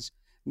reasons,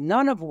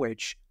 none of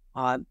which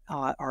are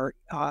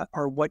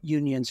what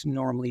unions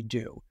normally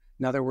do.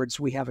 In other words,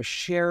 we have a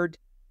shared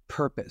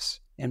purpose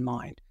in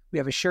mind. We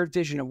have a shared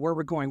vision of where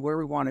we're going, where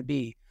we want to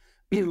be.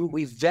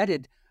 We've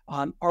vetted,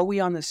 are we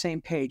on the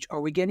same page?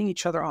 Are we getting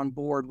each other on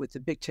board with the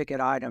big ticket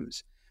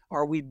items?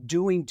 Are we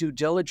doing due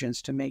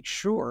diligence to make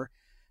sure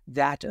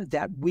that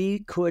we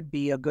could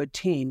be a good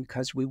team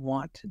because we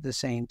want the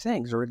same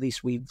things, or at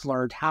least we've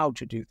learned how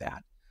to do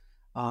that?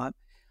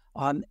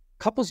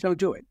 Couples don't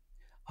do it.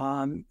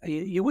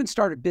 You wouldn't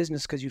start a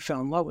business because you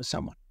fell in love with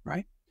someone,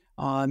 right?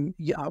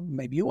 Yeah,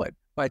 maybe you would,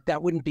 but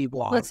that wouldn't be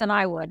why. Listen,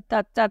 I would.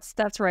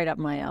 That's right up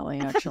my alley,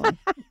 actually.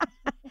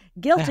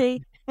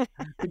 Guilty.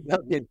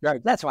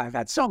 That's why I've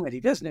had so many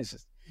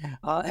businesses.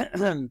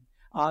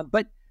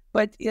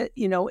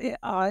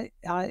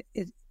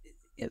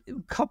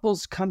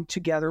 Couples come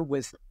together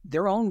with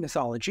their own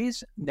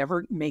mythologies,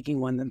 never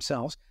making one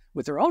themselves,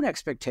 with their own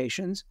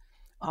expectations,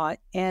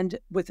 and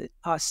with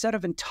a set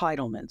of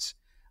entitlements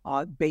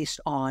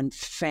based on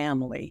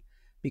family,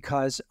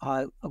 because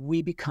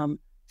we become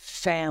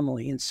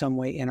family in some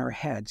way in our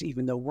heads,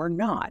 even though we're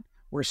not.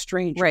 We're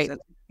strangers. Right.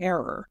 That's an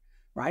error,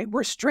 right?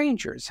 We're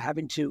strangers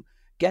having to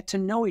get to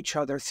know each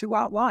other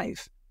throughout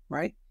life,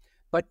 right?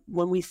 But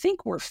when we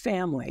think we're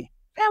family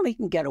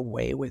can get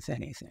away with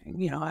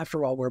anything.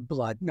 After all, we're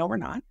blood. No, we're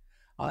not.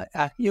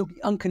 You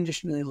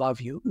unconditionally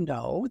love you.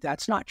 No,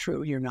 that's not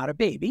true. You're not a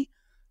baby,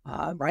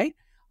 right?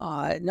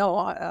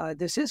 No,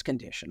 this is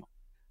conditional.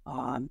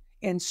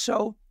 And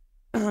so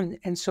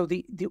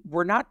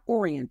we're not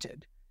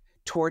oriented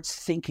towards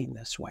thinking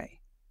this way.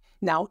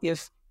 Now,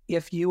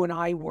 if you and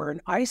I were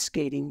an ice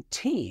skating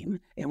team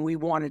and we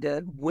wanted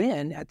to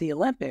win at the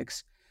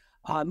Olympics,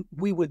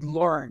 we would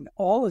learn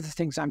all of the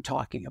things I'm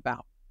talking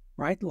about,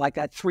 right? Like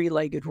that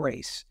three-legged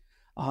race.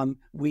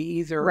 We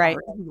either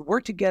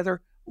work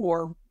together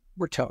or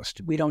we're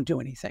toast. We don't do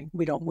anything.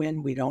 We don't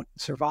win. We don't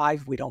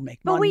survive. We don't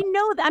make money. But we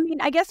know that. I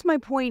mean, I guess my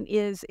point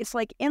is, it's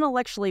like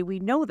intellectually we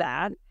know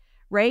that,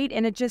 right?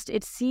 And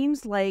it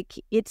seems like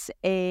it's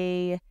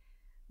a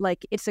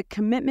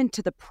commitment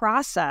to the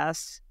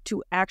process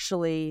to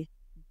actually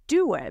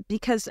do it.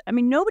 Because, I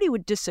mean, nobody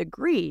would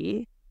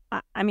disagree.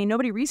 I mean,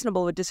 nobody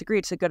reasonable would disagree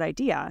it's a good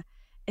idea.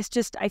 It's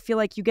just, I feel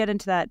like you get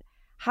into that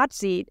hot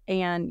seat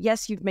and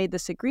yes, you've made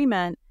this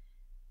agreement,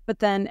 but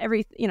then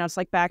it's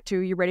like back to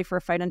you're ready for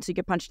a fight until you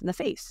get punched in the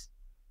face.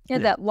 Yeah,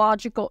 that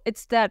logical,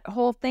 it's that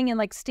whole thing. And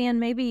like, Stan,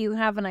 maybe you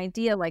have an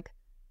idea, like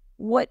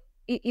what,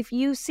 if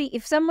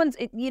someone's,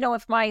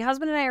 if my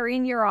husband and I are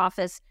in your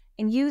office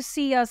and you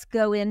see us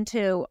go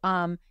into,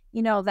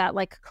 that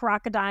like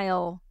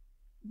crocodile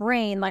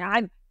brain, like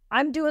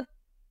I'm doing,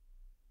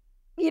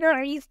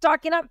 he's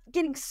talking up,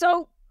 getting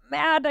so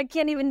mad. I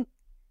can't even,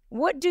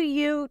 what do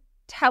you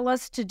tell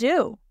us to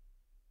do?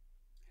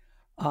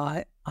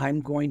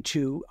 I'm going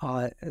to,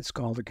 it's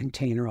called a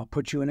container. I'll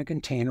put you in a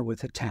container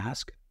with a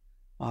task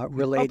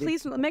related. Oh,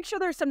 please make sure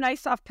there's some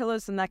nice soft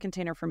pillows in that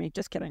container for me.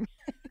 Just kidding.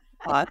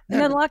 And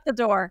then lock the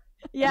door.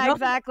 Yeah,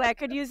 exactly. I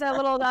could use that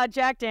little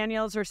Jack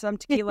Daniels or some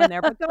tequila in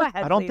there, but go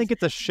ahead. I don't please. think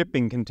it's a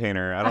shipping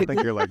container. I don't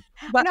think you're like.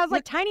 But I was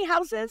like, tiny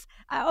houses?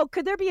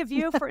 Could there be a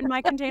view in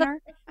my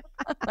container?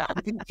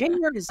 The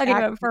container is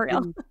for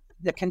real.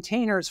 The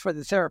container is for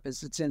the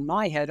therapist. It's in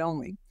my head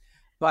only.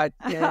 But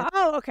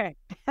okay.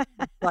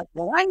 But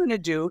what I'm going to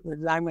do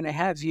is I'm going to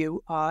have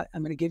you. I'm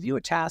going to give you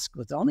a task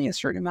with only a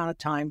certain amount of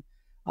time.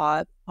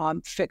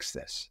 Fix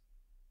this,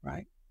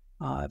 right?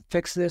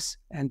 Fix this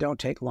and don't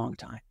take a long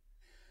time.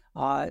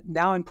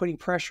 Now I'm putting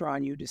pressure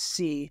on you to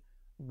see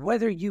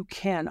whether you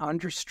can,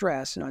 under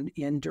stress and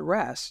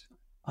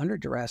under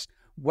duress,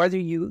 whether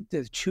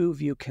the two of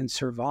you can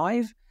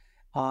survive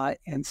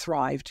and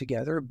thrive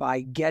together by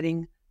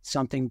getting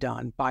something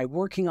done, by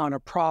working on a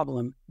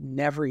problem,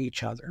 never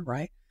each other,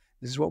 right?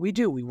 This is what we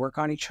do. We work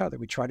on each other.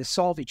 We try to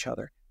solve each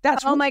other.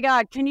 My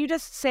God. Can you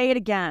just say it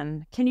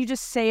again? The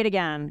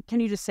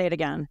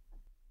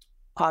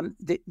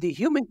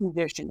human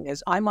condition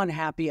is I'm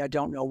unhappy. I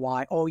don't know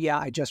why. Oh yeah,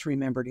 I just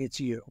remembered it's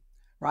you,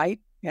 right?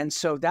 And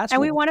so that's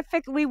we want to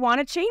fix. We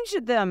want to change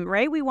them,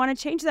 right? We want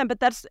to change them, but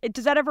does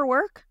that ever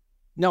work?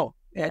 No,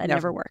 it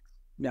never works.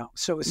 No.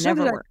 So as soon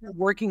as I'm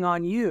working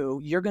on you,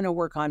 you're going to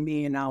work on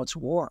me, and now it's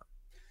war.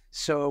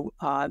 So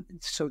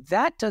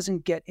that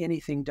doesn't get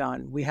anything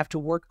done. We have to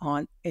work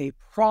on a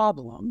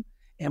problem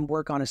and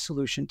work on a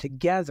solution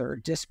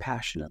together,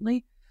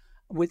 dispassionately,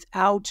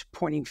 without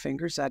pointing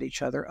fingers at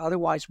each other.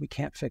 Otherwise, we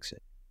can't fix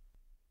it.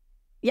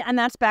 Yeah, and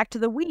that's back to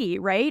the we,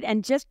 right?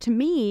 And just to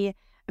me,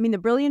 I mean, the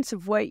brilliance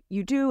of what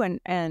you do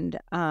and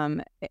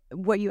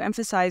what you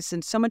emphasize,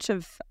 and so much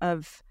of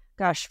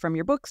gosh, from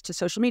your books to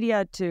social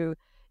media to,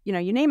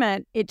 you name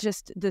it, it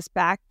just this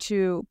back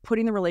to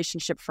putting the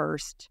relationship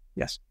first.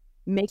 Yes.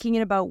 Making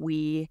it about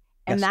we.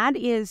 And Yes. that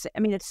is,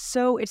 I mean, it's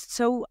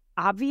so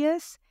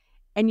obvious,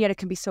 and yet it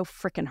can be so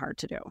freaking hard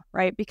to do,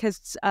 right?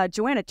 Because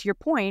Joanna, to your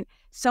point,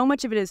 so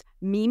much of it is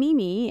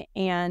me,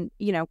 and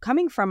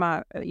coming from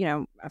a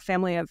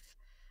family of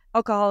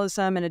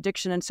alcoholism and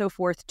addiction and so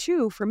forth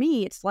too. For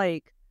me, it's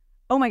like,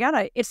 oh my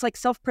God, it's like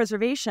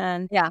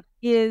self-preservation. Yeah.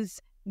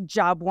 Is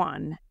job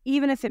one,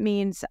 even if it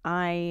means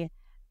I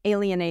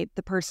alienate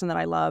the person that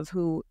I love,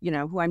 who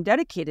I'm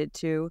dedicated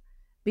to,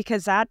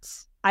 because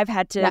I've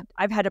had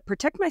to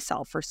protect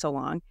myself for so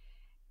long.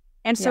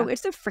 And so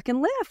it's a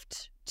freaking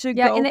lift to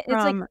go and it's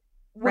from, like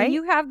when right?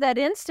 you have that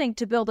instinct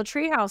to build a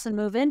treehouse and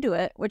move into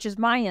it, which is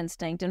my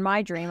instinct and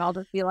my dream. I'll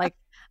just be like,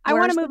 I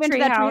want "Where's to the move into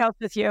that treehouse?" treehouse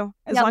with you.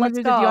 As Yeah, long as let's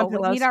it's with you on go. We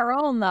pillows. need our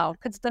own though,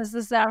 because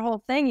this that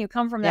whole thing. You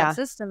come from that Yeah.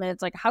 system, and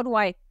it's like, how do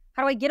I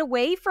get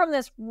away from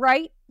this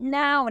right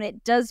now? And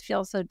it does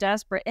feel so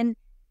desperate. And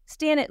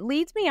Stan, it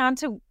leads me on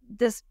to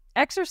this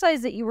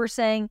exercise that you were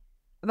saying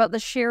about the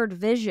shared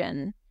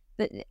vision.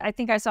 That I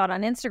think I saw it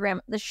on Instagram.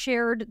 The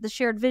shared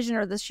vision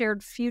or the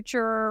shared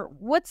future.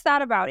 What's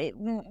that about? It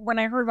when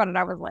I heard about it,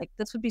 I was like,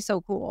 this would be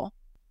so cool.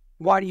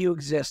 Why do you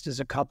exist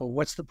as a couple?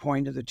 What's the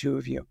point of the two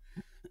of you?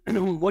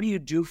 What do you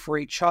do for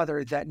each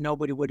other that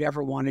nobody would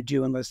ever want to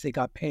do unless they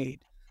got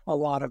paid a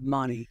lot of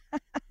money?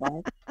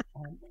 Right?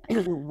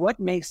 What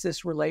makes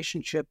this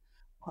relationship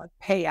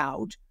pay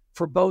out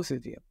for both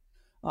of you?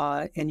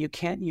 And you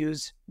can't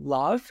use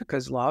love,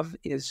 because love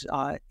is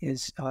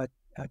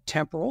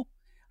temporal,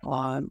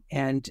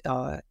 and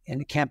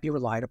it can't be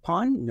relied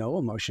upon. No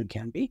emotion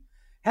can be. It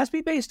has to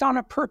be based on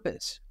a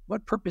purpose.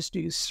 What purpose do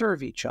you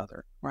serve each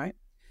other, right?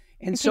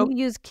 And so, can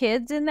you use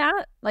kids in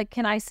that? Like,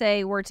 can I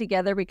say we're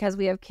together because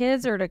we have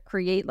kids, or to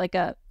create like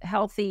a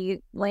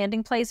healthy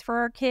landing place for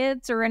our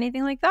kids, or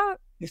anything like that?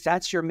 if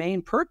that's your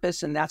main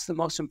purpose and that's the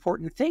most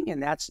important thing,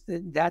 and that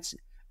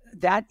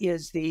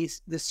is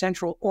the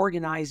central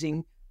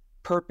organizing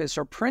purpose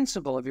or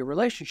principle of your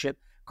relationship,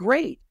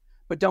 great.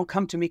 But don't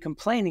come to me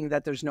complaining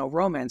that there's no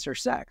romance or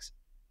sex.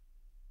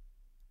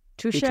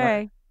 Touche.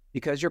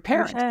 Because you're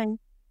parents. Touche.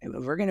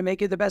 We're going to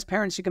make you the best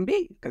parents you can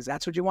be, because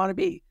that's what you want to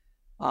be.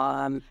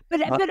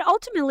 But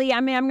ultimately,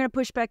 I mean, I'm going to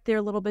push back there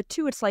a little bit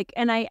too. It's like,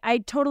 and I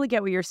totally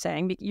get what you're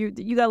saying. You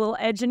got a little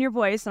edge in your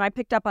voice, and I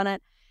picked up on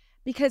it,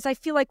 because I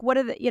feel like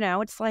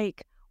it's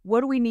like, what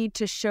do we need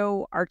to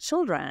show our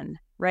children,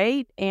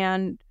 right?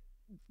 And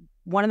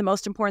one of the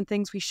most important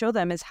things we show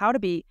them is how to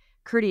be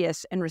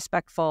courteous and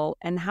respectful,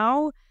 and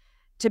how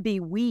to be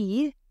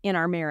we in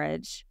our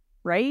marriage,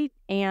 right?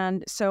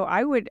 And so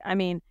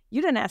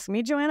you didn't ask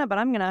me, Joanna, but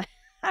I'm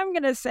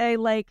gonna say,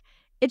 like,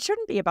 it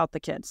shouldn't be about the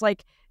kids.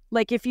 Like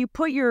if you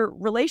put your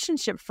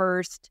relationship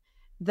first,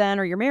 then,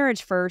 or your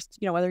marriage first,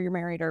 whether you're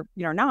married or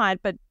not,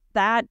 but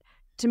that,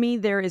 to me,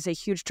 there is a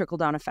huge trickle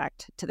down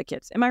effect to the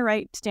kids. Am I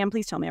right, Stan?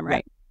 Please tell me I'm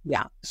right.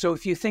 Yeah. So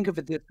if you think of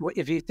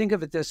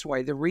it this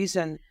way, the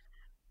reason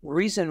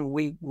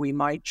we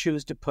might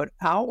choose to put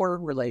our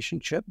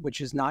relationship,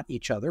 which is not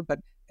each other, but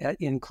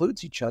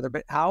includes each other,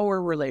 but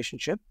our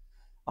relationship,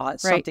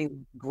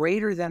 something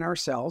greater than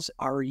ourselves,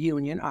 our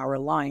union, our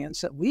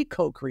alliance that we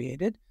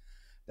co-created,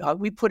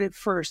 we put it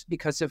first,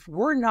 because if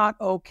we're not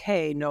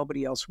okay,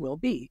 nobody else will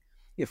be.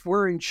 If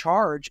we're in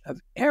charge of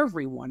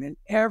everyone and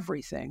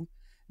everything,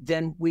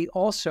 then we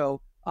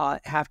also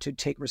have to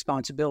take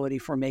responsibility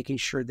for making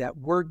sure that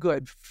we're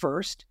good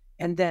first,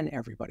 and then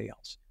everybody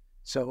else.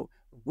 So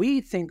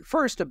we think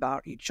first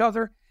about each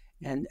other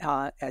and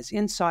as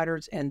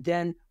insiders, and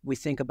then we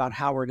think about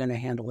how we're going to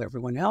handle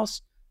everyone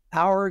else.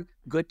 Our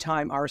good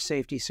time, our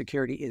safety,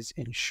 security is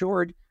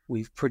ensured.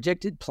 We've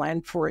predicted,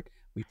 planned for it.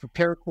 We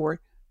prepared for it.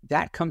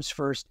 That comes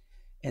first.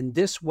 And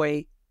this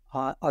way,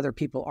 other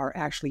people are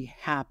actually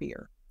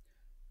happier.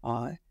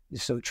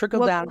 So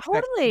trickle down.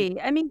 Totally.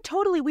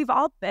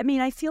 Totally.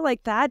 I feel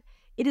like that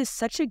it is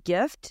such a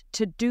gift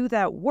to do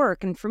that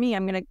work. And for me,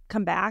 I'm going to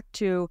come back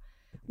to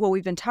what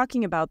we've been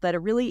talking about, that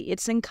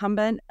it's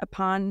incumbent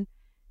upon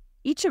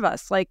each of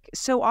us. Like,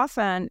 so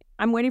often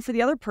I'm waiting for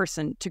the other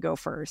person to go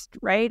first,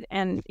 right?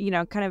 And,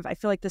 I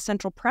feel like the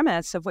central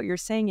premise of what you're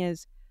saying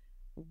is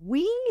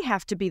we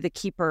have to be the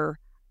keeper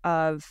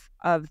of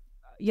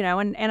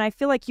and I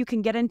feel like you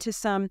can get into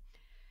some,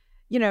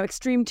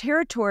 extreme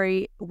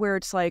territory where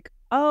it's like,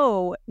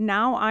 oh,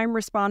 now I'm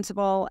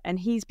responsible and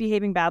he's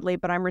behaving badly,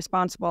 but I'm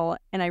responsible.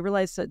 And I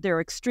realize that there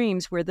are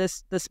extremes where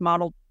this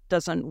model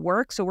doesn't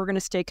work. So we're going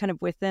to stay kind of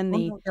within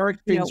there are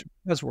extremes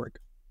does work.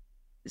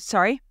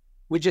 Sorry?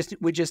 We just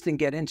didn't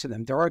get into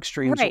them. There are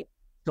extremes. Right.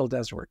 Still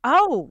does work.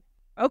 Oh,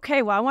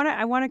 okay. Well,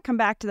 I want to come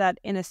back to that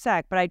in a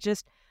sec, but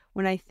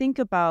when I think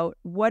about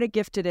what a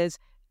gift it is,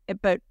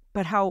 but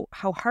how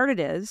hard it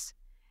is,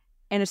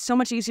 and it's so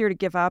much easier to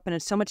give up, and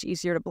it's so much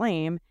easier to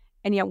blame.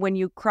 And yet when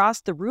you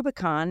cross the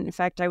Rubicon, in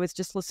fact, I was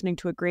just listening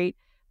to a great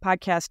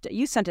podcast.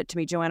 You sent it to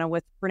me, Joanna,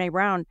 with Brene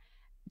Brown,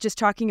 just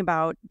talking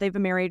about they've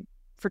been married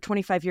for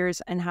 25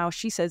 years and how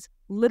she says,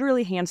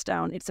 literally hands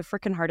down, it's the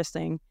freaking hardest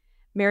thing.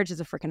 Marriage is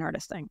the freaking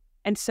hardest thing.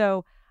 And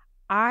so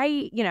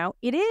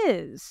it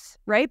is,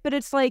 right? But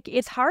it's like,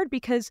 it's hard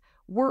because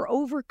we're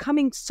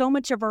overcoming so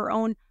much of our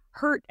own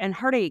hurt and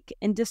heartache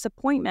and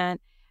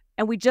disappointment,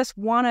 and we just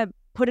want to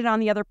put it on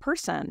the other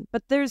person.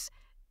 But there's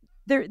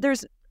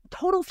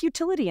total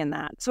futility in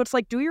that. So it's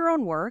like, do your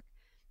own work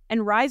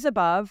and rise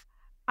above,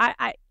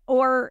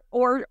 or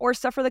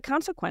suffer the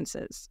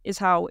consequences, is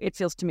how it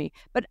feels to me.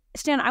 But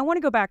Stan, I want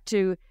to go back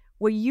to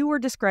what you were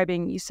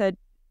describing. You said,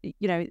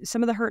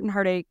 some of the hurt and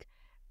heartache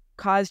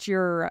caused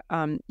your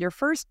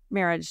first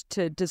marriage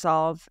to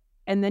dissolve,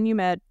 and then you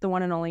met the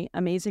one and only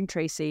amazing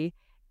Tracy,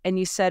 and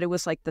you said it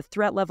was like the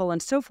threat level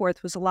and so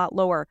forth was a lot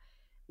lower.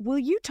 Will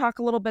you talk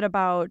a little bit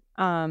about,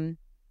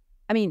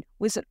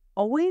 was it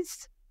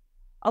always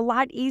a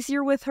lot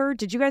easier with her?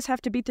 Did you guys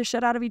have to beat the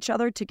shit out of each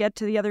other to get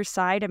to the other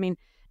side? I mean,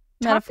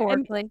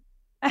 metaphorically.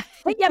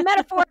 Yeah,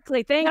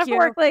 metaphorically. Thank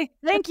metaphorically. you.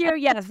 Thank you.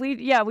 Yes,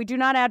 we do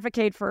not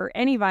advocate for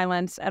any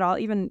violence at all,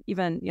 even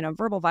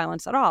verbal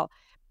violence at all.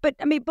 But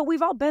but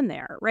we've all been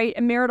there, right?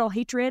 And marital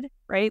hatred,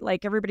 right?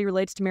 Like everybody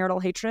relates to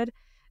marital hatred.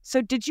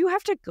 So did you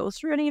have to go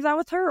through any of that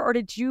with her, or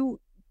did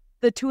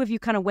the two of you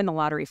kind of win the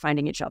lottery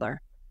finding each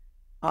other?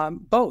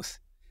 Both.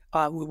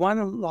 We won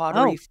the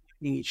lottery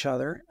finding each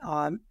other,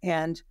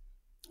 and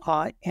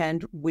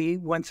we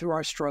went through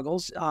our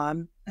struggles.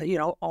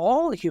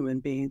 All human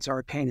beings are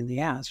a pain in the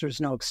ass. There's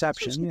no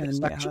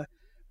exception.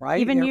 Right?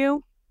 Even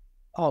you?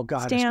 Oh,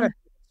 God. Stan,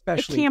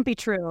 especially, it can't be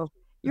true.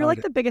 You're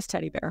like the biggest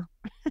teddy bear.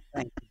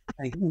 Thank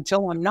you.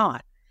 Until I'm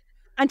not.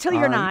 Until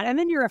you're not. And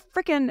then you're a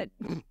freaking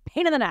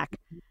pain in the neck.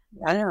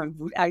 I know.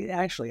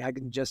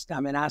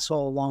 I'm an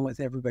asshole along with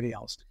everybody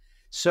else.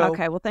 So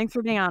okay, well, thanks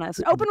for being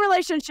honest. Open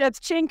relationships.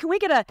 Ching, can we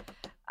get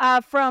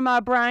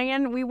from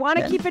Brian? We want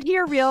to keep it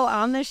here real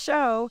on this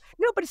show.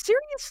 No, but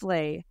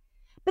seriously.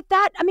 But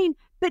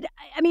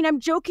I'm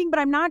joking, but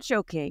I'm not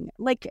joking.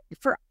 Like,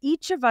 for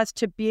each of us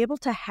to be able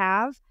to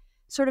have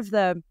sort of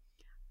the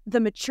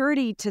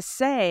maturity to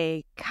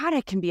say, God,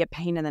 it can be a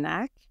pain in the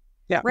neck.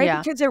 Yeah. Right?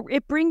 Yeah. Because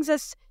it brings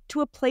us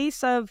to a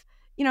place of,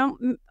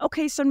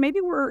 okay, so maybe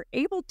we're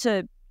able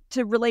to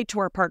relate to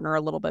our partner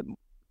a little bit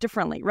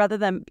differently rather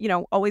than,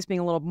 always being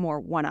a little more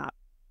one-up.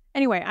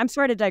 Anyway, I'm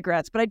sorry to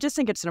digress, but I just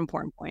think it's an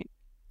important point.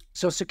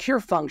 So secure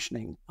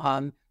functioning,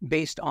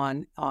 based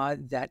on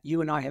that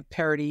you and I have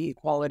parity,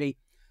 equality,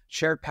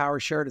 shared power,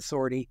 shared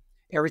authority.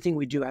 Everything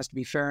we do has to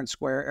be fair and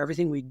square.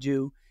 Everything we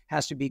do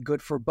has to be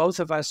good for both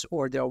of us,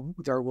 or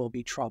there will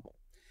be trouble.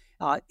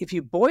 If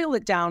you boil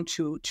it down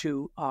to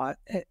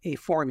a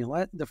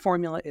formula, the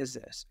formula is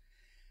this: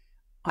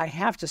 I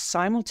have to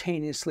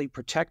simultaneously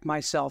protect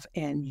myself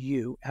and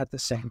you at the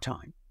same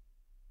time.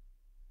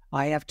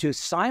 I have to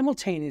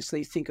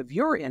simultaneously think of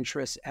your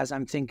interests as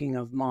I'm thinking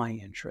of my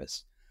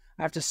interests.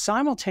 I have to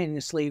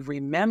simultaneously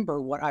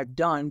remember what I've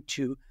done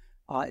to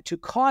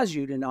cause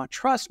you to not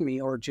trust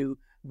me or to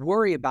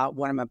worry about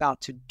what I'm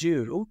about to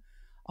do,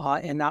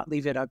 and not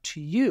leave it up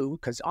to you,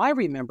 because I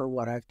remember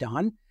what I've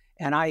done.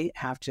 And I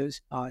have to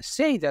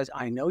say that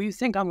I know you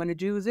think I'm going to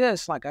do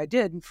this like I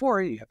did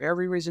before. You have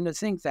every reason to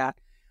think that.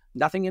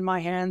 Nothing in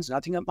my hands,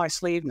 nothing up my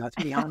sleeve,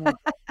 nothing behind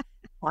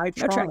my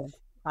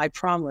I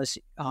promise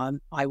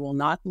I will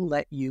not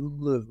let you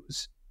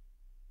lose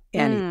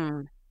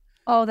anything.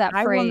 Oh, that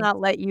phrase. I will not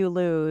let you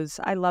lose.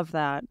 I love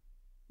that.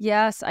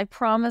 Yes, I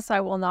promise I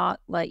will not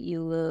let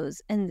you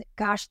lose. And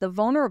gosh, the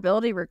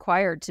vulnerability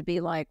required to be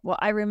like, well,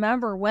 I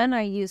remember when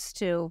I used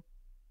to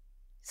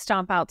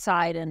stomp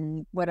outside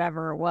and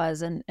whatever it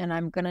was, and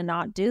I'm going to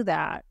not do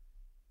that.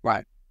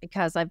 Right.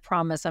 Because I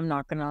promise I'm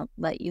not going to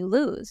let you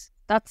lose.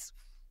 That's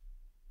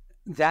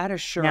that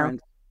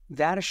assurance. Yeah.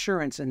 That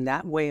assurance and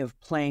that way of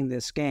playing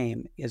this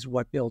game is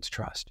what builds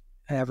trust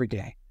every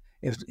day.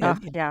 It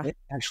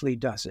actually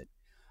does it.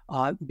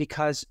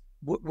 Because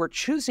we're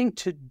choosing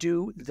to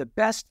do the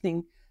best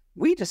thing.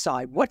 We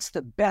decide what's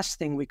the best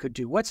thing we could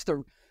do. What's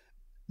the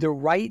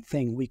right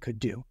thing we could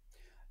do.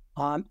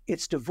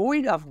 It's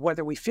devoid of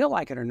whether we feel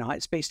like it or not.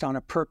 It's based on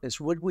a purpose.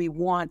 Would we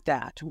want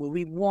that? Would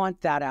we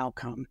want that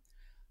outcome?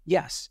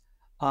 Yes.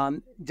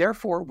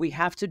 Therefore, we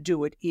have to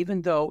do it,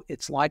 even though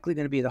it's likely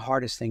going to be the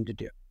hardest thing to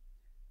do.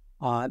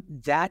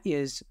 That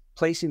is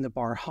placing the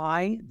bar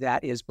high.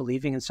 That is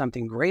believing in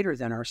something greater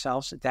than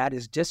ourselves. That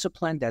is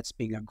discipline. That's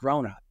being a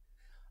grown-up.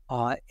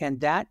 And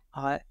that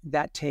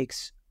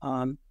takes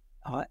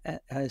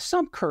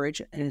some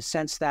courage, in a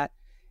sense that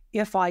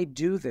if I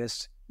do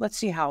this, let's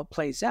see how it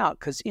plays out,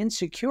 because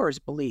insecures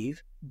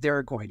believe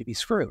they're going to be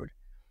screwed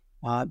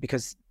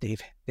because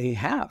they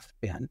have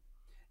been.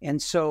 And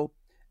so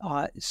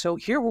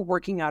here we're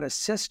working out a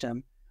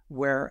system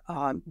where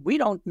we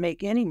don't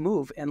make any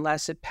move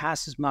unless it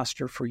passes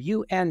muster for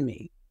you and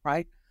me,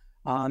 right?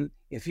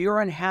 If you're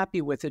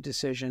unhappy with a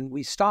decision,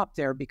 we stop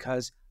there,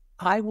 because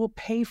I will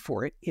pay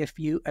for it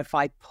if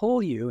I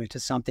pull you into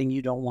something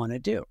you don't want to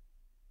do.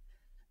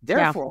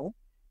 Therefore,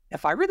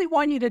 if I really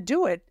want you to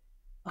do it,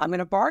 I'm going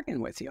to bargain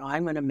with you.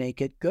 I'm going to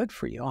make it good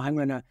for you. I'm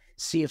going to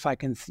see if I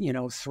can,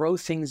 throw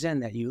things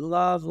in that you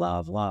love,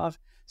 love, love.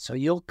 So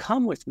you'll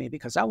come with me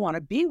because I want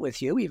to be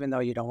with you, even though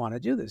you don't want to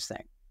do this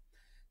thing.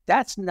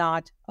 that's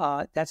not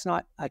a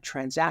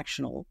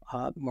transactional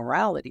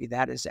morality.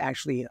 That is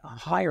actually a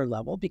higher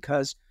level,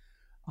 because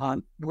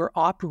we're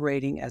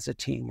operating as a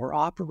team. We're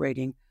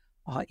operating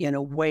in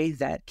a way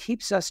that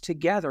keeps us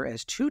together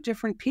as two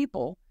different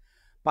people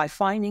by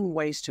finding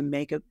ways to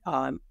make it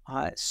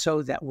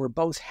so that we're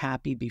both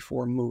happy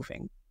before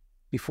moving,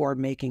 before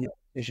making a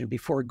decision,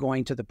 before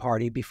going to the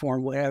party, before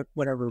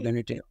whatever we're going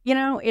to do. You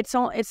know, it's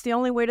the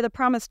only way to the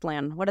promised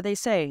land. What do they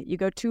say? You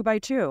go 2 by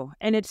 2,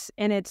 and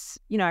it's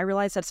you know, I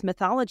realize that's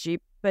mythology,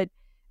 but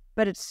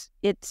it's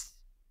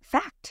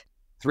fact.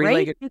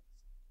 Three-legged. Right?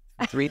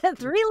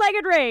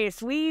 Three-legged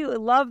race. We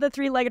love the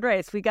three-legged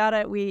race. We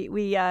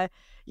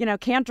you know,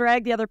 can't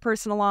drag the other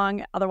person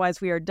along.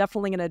 Otherwise, we are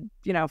definitely going to,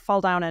 you know, fall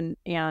down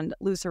and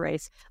lose a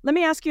race. Let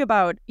me ask you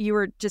about, you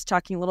were just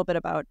talking a little bit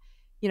about,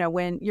 you know,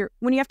 when you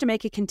have to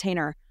make a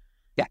container.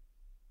 Yeah.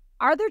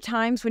 Are there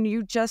times when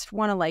you just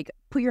want to like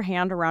put your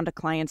hand around a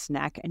client's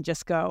neck and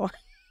just go,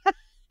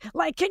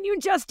 like, can you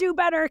just do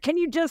better? Can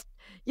you just,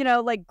 you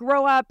know, like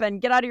grow up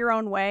and get out of your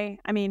own way?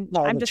 I mean,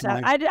 I just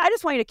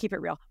want you to keep it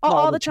real.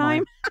 All the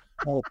time.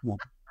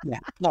 Yeah,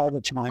 all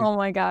the time. Oh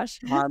my gosh.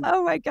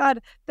 Oh my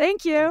God.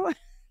 Thank you.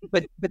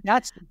 But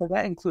that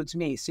includes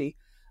me. See.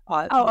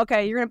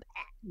 Okay. You're gonna.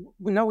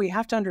 No, we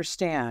have to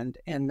understand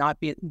and not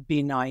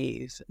be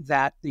naive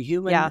that the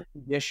human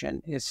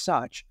condition is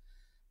such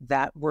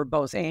that we're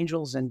both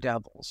angels and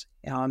devils.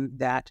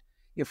 That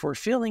if we're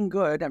feeling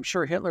good, I'm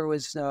sure Hitler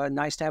was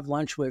nice to have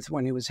lunch with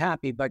when he was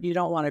happy, but you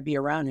don't want to be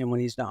around him when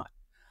he's not,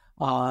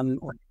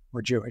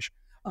 or Jewish,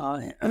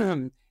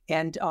 and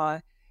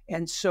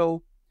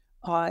so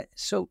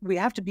we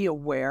have to be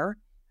aware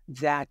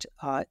that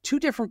two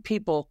different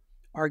people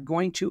are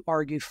going to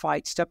argue,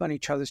 fight, step on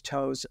each other's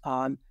toes,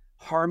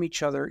 harm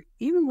each other,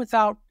 even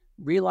without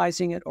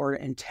realizing it or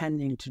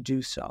intending to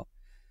do so.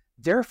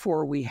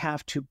 Therefore, we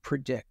have to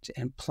predict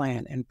and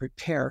plan and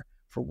prepare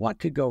for what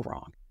could go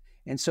wrong.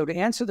 And so to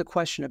answer the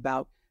question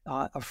about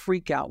a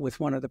freak out with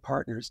one of the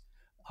partners,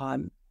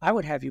 I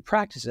would have you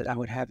practice it. I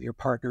would have your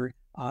partner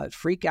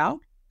freak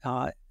out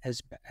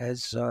as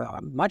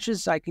much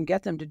as I can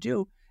get them to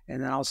do.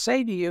 And then I'll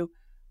say to you,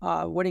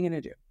 what are you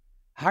going to do?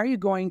 How are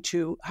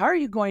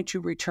you going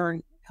to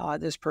return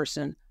this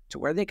person to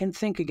where they can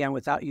think again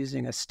without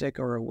using a stick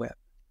or a whip?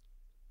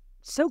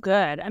 So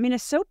good. I mean,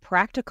 it's so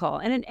practical,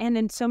 and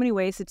in so many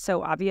ways, it's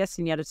so obvious,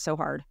 and yet it's so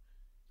hard,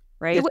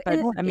 right?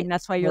 I mean,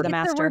 that's why you're the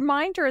master. It's a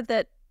reminder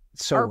that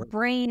our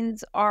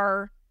brains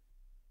are,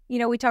 you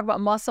know, we talk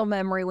about muscle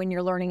memory when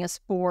you're learning a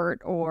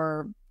sport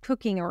or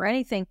cooking or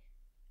anything.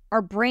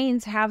 Our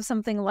brains have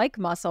something like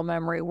muscle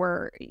memory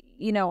where,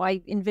 you know,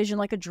 I envision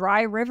like a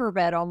dry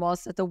riverbed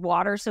almost, that the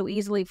water so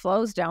easily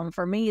flows down.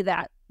 For me,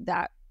 that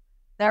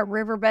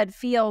riverbed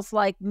feels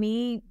like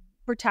me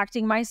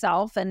protecting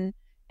myself, and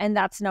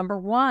that's number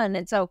one.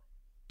 And so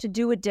to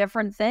do a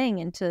different thing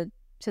and to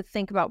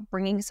think about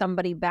bringing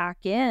somebody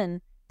back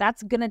in,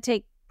 that's going to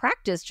take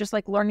practice, just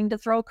like learning to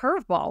throw a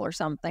curveball or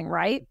something,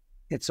 right?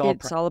 It's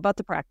all about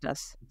the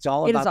practice. It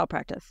is all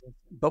practice.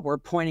 But we're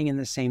pointing in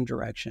the same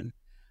direction.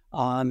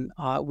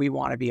 We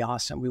want to be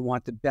awesome. We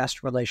want the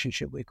best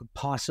relationship we could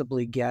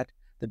possibly get,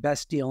 the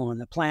best deal on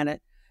the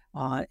planet.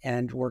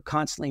 And we're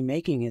constantly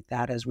making it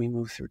that as we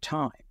move through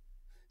time.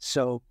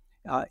 So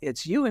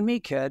it's you and me,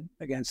 kid,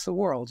 against the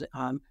world.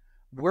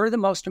 We're the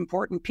most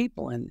important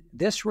people in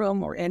this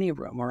room or any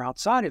room or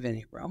outside of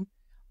any room.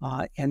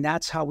 And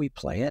that's how we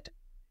play it.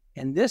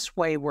 And this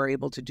way, we're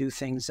able to do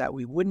things that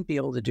we wouldn't be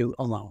able to do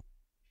alone.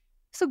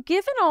 So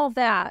given all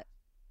that,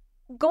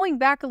 going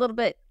back a little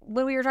bit,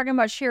 when we were talking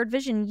about shared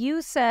vision,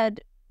 you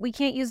said we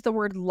can't use the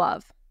word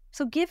love.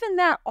 So given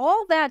that,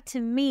 all that to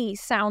me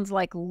sounds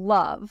like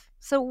love.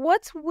 So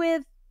what's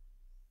with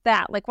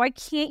that? Like, why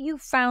can't you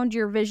found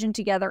your vision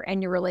together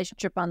and your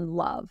relationship on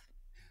love?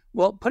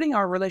 Well, putting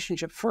our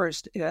relationship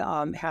first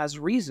has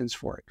reasons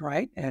for it,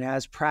 right? It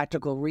has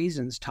practical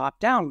reasons,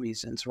 top-down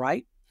reasons,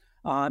 right?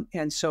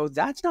 And so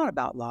that's not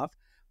about love.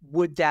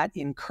 Would that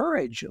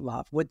encourage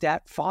love? Would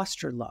that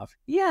foster love?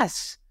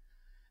 Yes.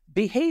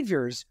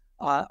 Behaviors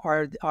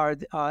are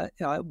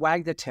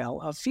wag the tail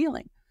of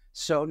feeling.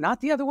 So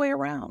not the other way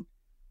around.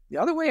 The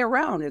other way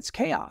around, it's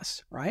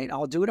chaos, right?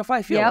 I'll do it if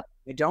I feel it.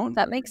 I don't.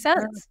 That makes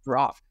sense. We're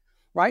off,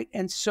 right?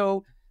 And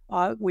so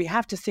we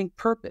have to think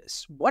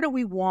purpose. What do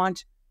we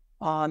want?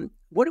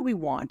 What do we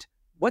want?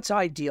 What's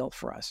ideal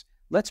for us?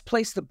 Let's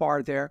place the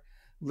bar there.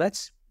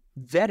 Let's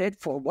vet it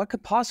for what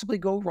could possibly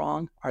go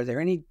wrong. Are there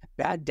any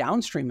bad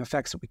downstream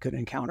effects that we could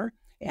encounter?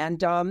 And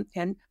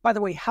by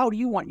the way, how do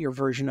you want your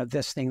version of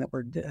this thing that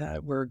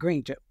we're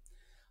agreeing to?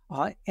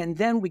 And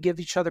then we give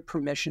each other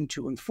permission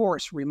to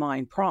enforce,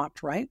 remind,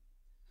 prompt, right?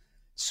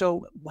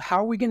 So how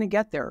are we going to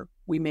get there?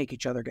 We make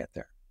each other get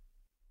there.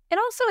 And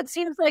also, it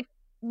seems like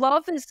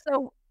love is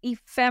so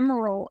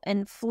ephemeral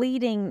and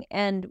fleeting,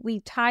 and we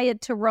tie it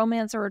to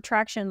romance or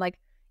attraction. Like,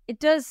 it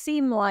does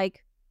seem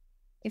like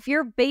if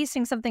you're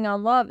basing something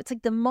on love, it's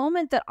like the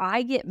moment that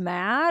I get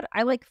mad,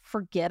 I like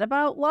forget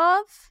about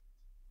love.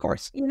 Of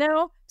course. You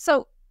know?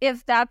 So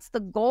if that's the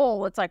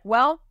goal, it's like,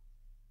 well,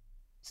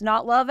 it's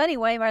not love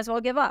anyway. Might as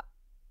well give up.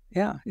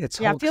 Yeah, it's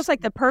Yeah, it feels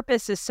like the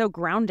purpose is so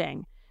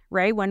grounding,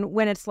 right?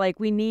 When it's like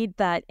we need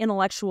that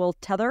intellectual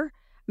tether.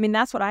 I mean,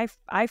 that's what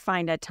I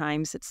find at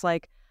times. It's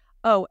like,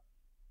 oh,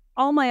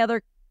 all my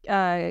other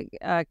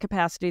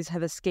capacities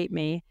have escaped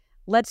me.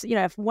 Let's,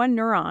 if one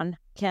neuron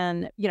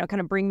can, kind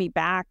of bring me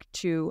back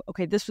to,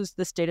 okay, this was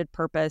the stated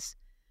purpose.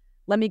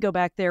 Let me go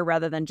back there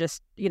rather than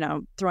just,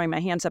 throwing my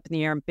hands up in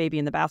the air and baby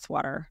in the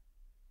bathwater,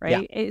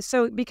 right? Yeah.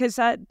 So because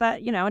that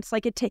it's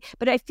like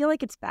but I feel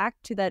like it's back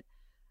to that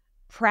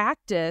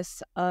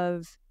practice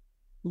of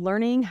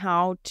learning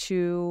how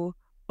to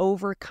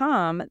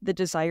overcome the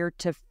desire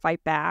to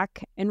fight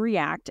back and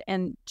react.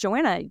 And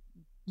Joanna,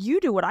 you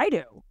do what I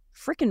do,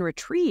 freaking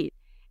retreat.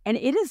 And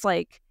it is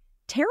like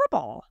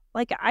terrible.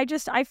 Like I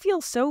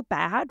feel so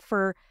bad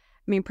for,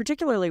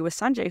 particularly with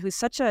Sanjay, who's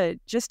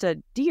just a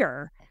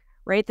dear,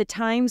 right? The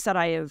times that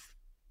I have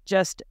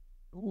just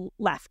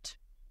left,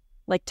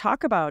 like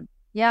talk about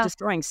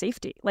destroying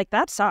safety. Like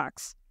that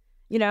sucks,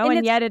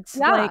 and yet it's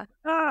like,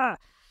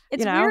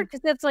 it's weird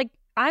because it's like,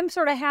 I'm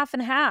sort of half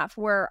and half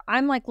where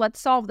I'm like, let's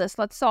solve this,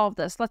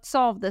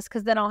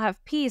 because then I'll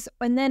have peace.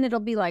 And then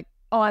it'll be like,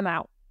 oh, I'm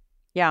out.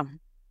 Yeah.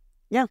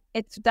 Yeah.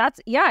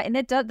 And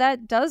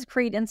that does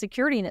create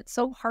insecurity, and it's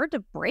so hard to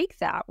break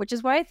that, which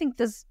is why I think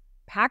this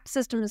pact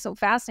system is so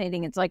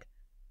fascinating. It's like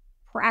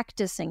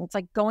practicing. It's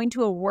like going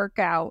to a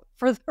workout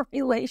for the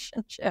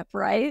relationship,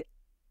 right?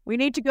 We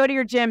need to go to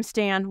your gym,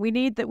 Stan. We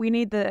need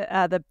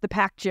the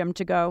pact gym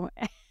to go,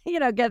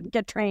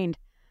 get trained.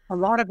 A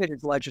lot of it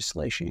is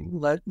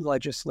legislating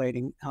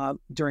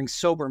during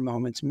sober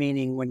moments,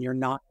 meaning when you're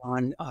not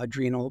on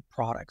adrenal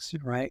products,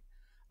 right?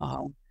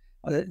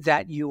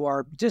 That you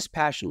are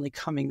dispassionately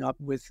coming up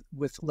with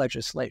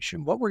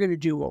legislation, what we're going to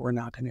do, what we're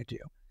not going to do.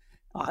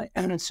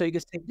 And so you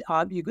could say,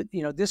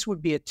 this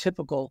would be a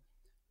typical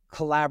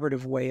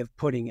collaborative way of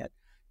putting it.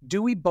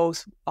 Do we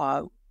both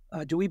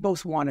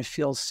want to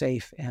feel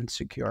safe and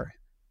secure?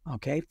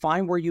 Okay,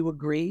 find where you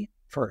agree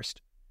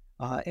first,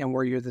 and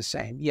where you're the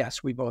same.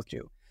 Yes, we both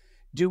do.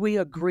 Do we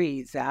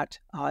agree that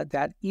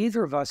that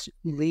either of us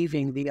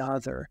leaving the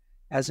other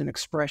as an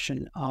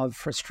expression of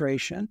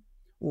frustration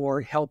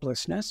or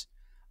helplessness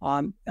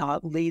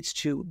leads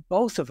to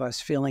both of us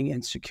feeling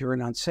insecure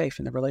and unsafe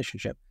in the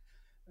relationship?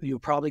 You'll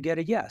probably get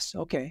a yes.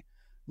 Okay,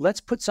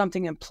 let's put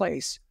something in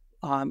place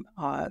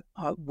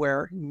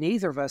where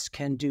neither of us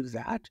can do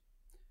that.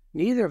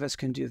 Neither of us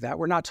can do that.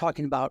 We're not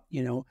talking about,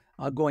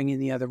 going in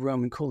the other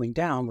room and cooling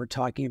down. We're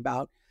talking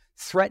about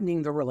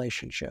threatening the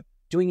relationship,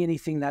 doing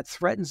anything that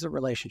threatens the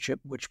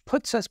relationship, which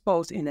puts us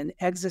both in an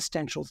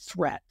existential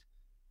threat,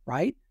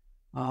 right?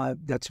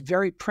 That's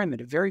very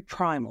primitive, very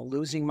primal.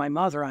 Losing my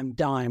mother, I'm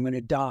dying, I'm going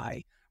to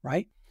die,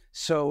 right?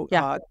 So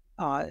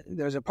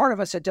there's a part of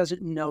us that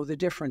doesn't know the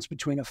difference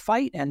between a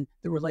fight and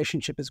the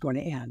relationship is going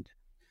to end.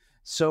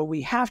 So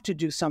we have to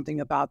do something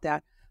about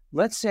that.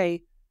 Let's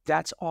say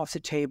that's off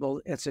the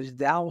table. It says,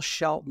 thou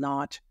shalt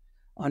not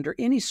under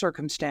any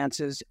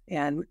circumstances,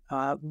 and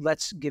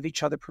let's give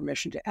each other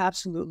permission to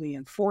absolutely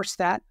enforce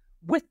that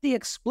with the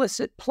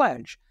explicit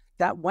pledge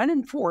that when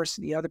enforced,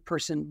 the other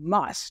person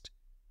must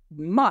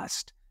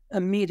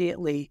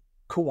immediately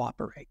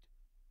cooperate,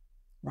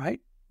 right?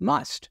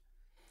 Must.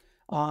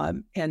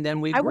 And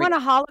then I want a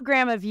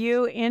hologram of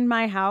you in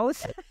my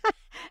house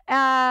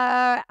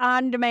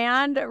on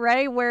demand,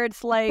 right? Where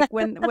it's like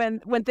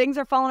when things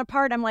are falling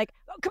apart, I'm like,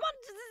 oh, come on,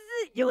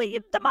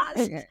 you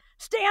must.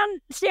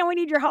 Stan, we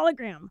need your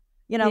hologram.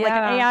 Like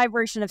an AI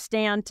version of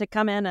Stan to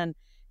come in and,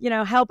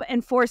 help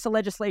enforce the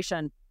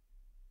legislation.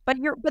 But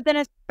then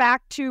it's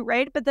back to,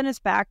 right? But then it's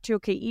back to,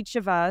 okay, each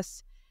of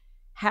us,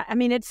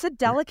 it's a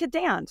delicate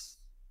dance,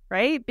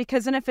 right?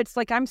 Because then if it's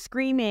like I'm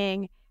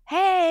screaming,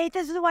 hey,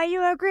 this is what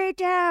you agreed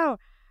to,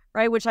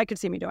 right? Which I could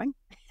see me doing.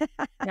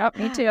 Yep,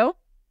 me too.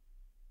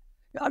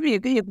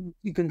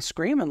 You can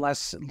scream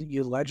unless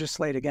you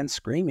legislate against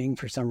screaming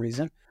for some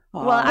reason.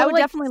 Well, I would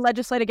definitely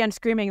legislate against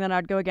screaming, then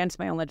I'd go against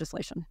my own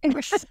legislation.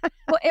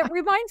 Well, it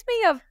reminds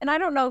me of, and I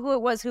don't know who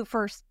it was who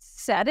first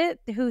said it,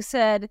 who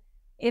said,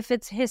 if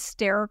it's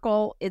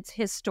hysterical, it's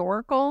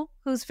historical.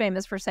 Who's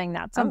famous for saying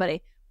that?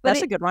 Somebody. But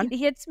that's a good one. It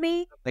hits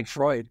me. Like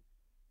Freud.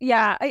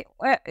 Yeah,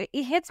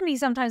 it hits me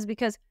sometimes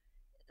because,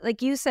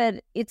 like you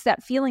said, it's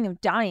that feeling of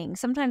dying.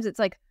 Sometimes it's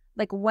like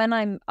when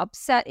I'm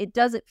upset, it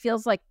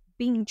feels like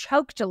being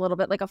choked a little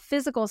bit, like a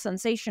physical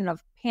sensation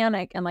of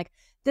panic and like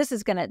this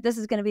is gonna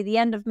be the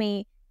end of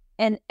me.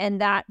 And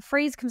that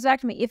phrase comes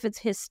back to me. If it's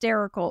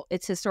hysterical,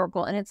 it's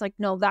historical. And it's like,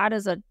 no,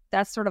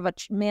 that's sort of a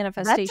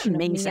manifestation of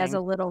me as a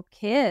little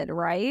kid,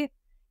 right?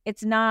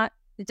 It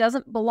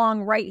doesn't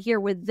belong right here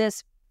with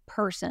this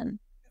person.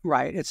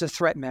 Right. It's a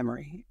threat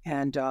memory.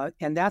 And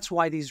that's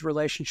why these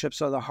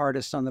relationships are the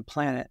hardest on the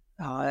planet,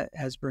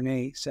 as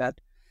Brene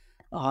said,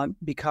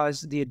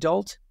 because the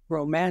adult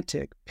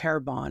romantic pair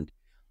bond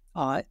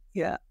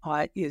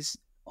is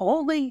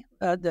only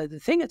the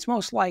thing it's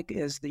most like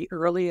is the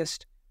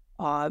earliest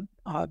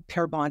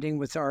pair bonding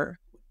with our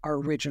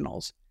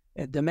originals.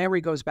 The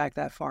memory goes back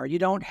that far. You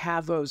don't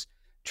have those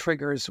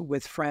triggers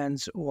with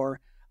friends or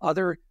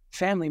other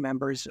family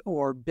members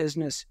or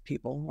business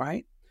people,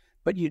 right?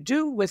 but you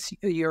do with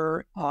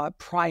your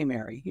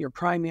primary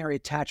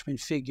attachment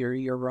figure,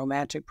 your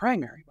romantic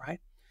primary, right?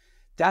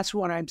 That's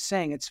what I'm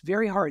saying. It's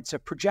very hard. It's a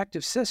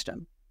projective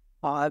system.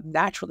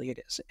 Naturally, it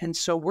is, and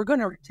so we're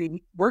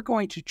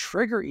going to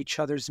trigger each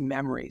other's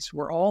memories.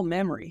 We're all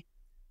memory.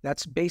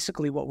 That's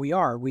basically what we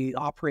are. We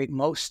operate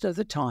most of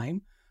the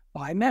time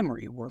by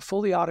memory. We're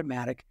fully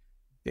automatic.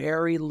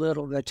 Very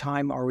little of the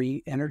time are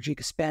we energy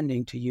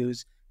expending to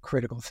use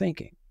critical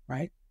thinking,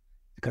 right?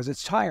 Because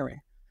it's tiring.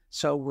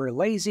 So we're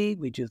lazy.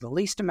 We do the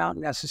least amount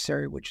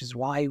necessary, which is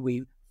why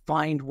we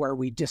find where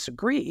we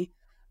disagree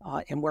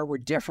and where we're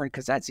different,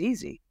 because that's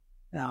easy.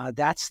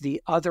 That's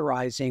the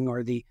otherizing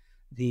or the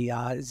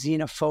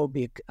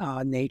xenophobic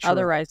nature.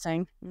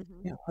 Otherizing.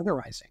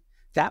 Otherizing.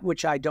 That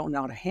which I don't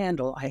know how to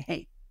handle, I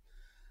hate.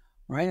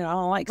 Right? I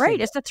don't like. Right.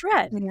 It's a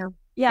threat.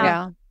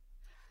 Yeah.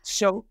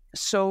 So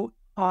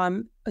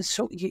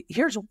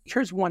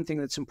here's one thing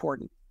that's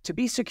important. To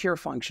be secure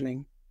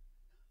functioning,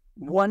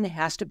 one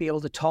has to be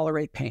able to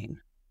tolerate pain,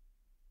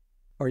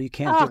 or you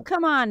can't. Oh,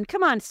 come on,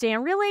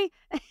 Stan. Really?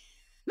 I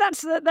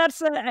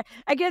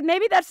guess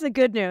maybe that's the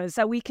good news,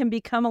 that we can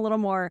become a little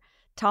more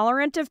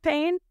tolerant of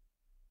pain.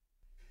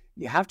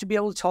 You have to be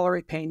able to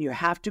tolerate pain. You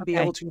have to be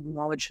able to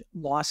acknowledge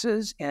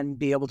losses and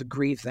be able to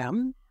grieve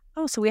them.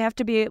 Oh, so we have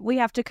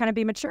to kind of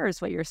be mature,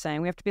 is what you're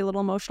saying. We have to be a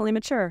little emotionally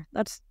mature.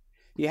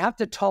 You have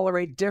to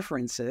tolerate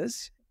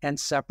differences and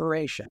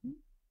separation,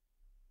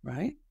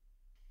 right?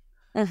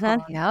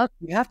 Yeah.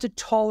 You have to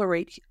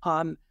tolerate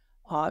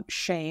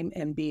shame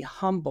and be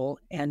humble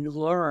and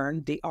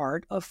learn the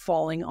art of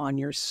falling on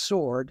your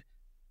sword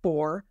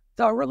for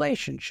the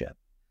relationship,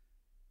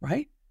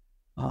 right?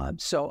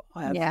 So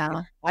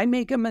I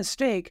make a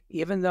mistake,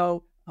 even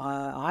though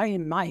I,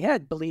 in my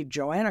head, believe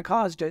Joanna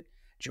caused it.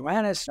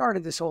 Joanna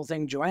started this whole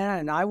thing. Joanna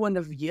and I wouldn't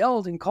have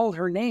yelled and called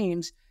her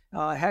names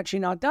had she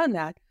not done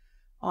that.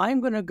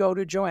 I'm going to go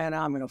to Joanna.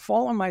 I'm going to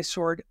fall on my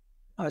sword,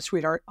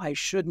 sweetheart. I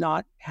should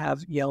not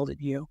have yelled at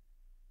you.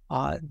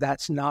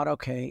 That's not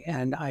okay.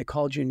 And I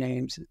called you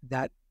names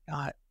that,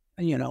 I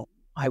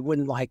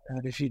wouldn't like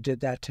that if you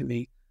did that to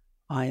me.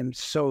 I am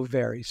so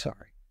very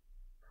sorry.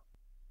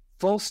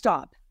 Full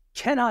stop.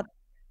 Cannot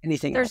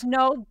anything There's else.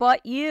 no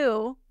but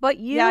you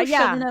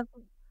shouldn't have.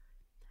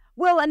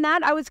 Well, and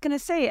that I was going to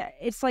say,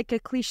 it's like a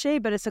cliche,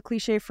 but it's a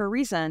cliche for a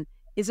reason.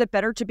 Is it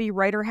better to be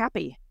right or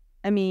happy?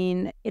 I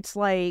mean, it's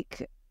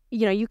like,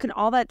 you can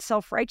all that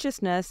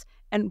self-righteousness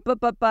and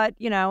but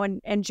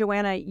and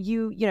Joanna,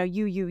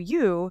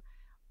 you,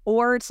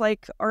 or it's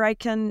like, or I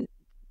can,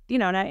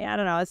 and I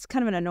don't know, it's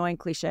kind of an annoying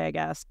cliche, I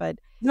guess, but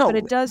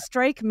it does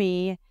strike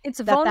me. It's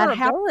a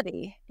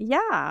vulnerability.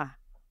 Yeah.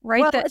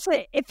 Right. Well,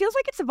 it feels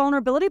like it's a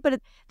vulnerability, but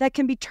that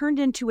can be turned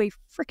into a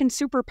freaking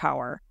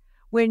superpower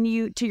when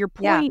to your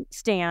point,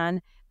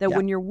 Stan, that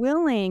when you're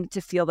willing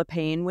to feel the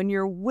pain, when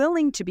you're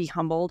willing to be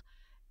humbled,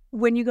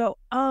 when you go,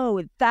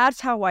 oh,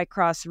 that's how I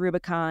cross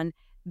Rubicon.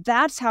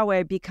 That's how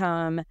I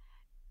become,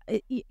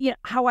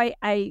 how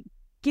I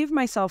give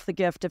myself the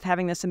gift of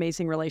having this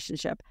amazing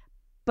relationship.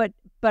 But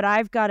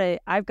I've got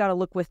to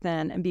look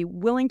within and be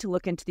willing to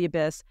look into the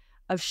abyss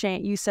of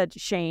shame. You said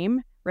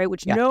shame, right?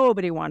 Which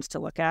nobody wants to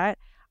look at.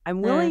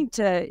 I'm willing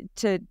to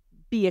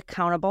be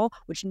accountable,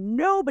 which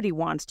nobody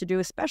wants to do,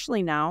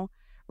 especially now,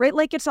 right?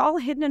 Like it's all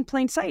hidden in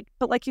plain sight.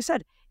 But like you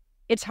said,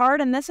 it's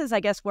hard. And this is, I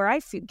guess, where I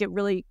get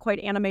really quite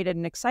animated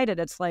and excited.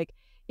 It's like,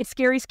 it's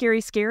scary,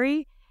 scary,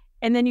 scary.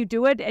 And then you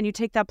do it and you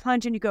take that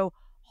plunge and you go,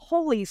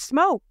 holy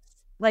smokes.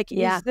 Like,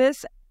 is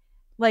this,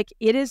 like,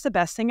 it is the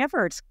best thing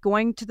ever. It's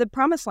going to the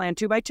promised land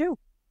 2 by 2.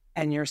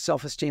 And your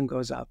self-esteem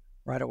goes up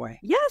right away.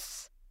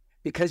 Yes.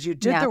 Because you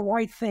did the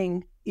right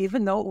thing,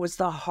 even though it was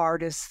the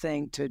hardest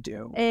thing to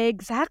do.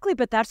 Exactly.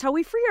 But that's how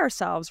we free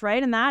ourselves,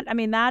 right? And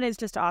that is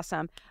just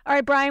awesome. All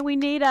right, Brian, we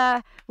need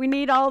all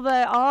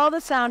the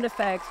sound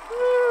effects.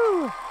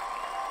 Woo!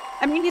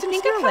 I mean, you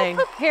think of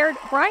how prepared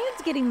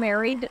Brian's getting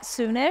married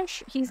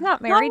soonish. He's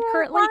not married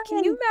currently. Brian.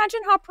 Can you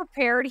imagine how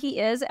prepared he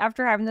is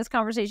after having this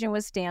conversation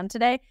with Stan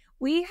today?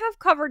 We have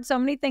covered so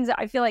many things that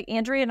I feel like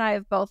Andrea and I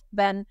have both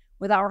been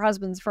with our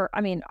husbands for,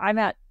 I'm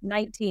at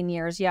 19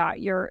 years. Yeah,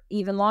 you're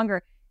even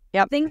longer.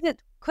 Yep. Things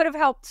that could have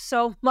helped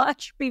so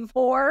much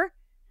before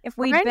if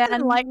we'd been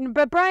enlightened.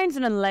 But Brian's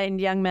an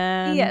enlightened young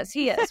man.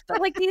 He is.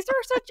 But like, these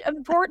are such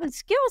important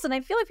skills, and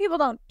I feel like people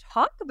don't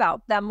talk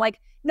about them. Like,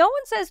 no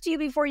one says to you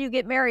before you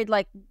get married,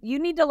 like, you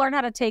need to learn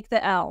how to take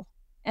the L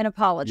and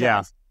apologize.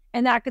 Yeah.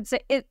 And that could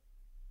say it.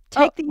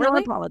 Take the L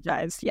and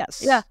apologize.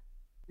 Yes. Yeah.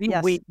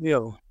 Yes. We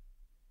do.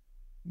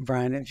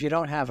 Brian, if you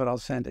don't have it, I'll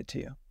send it to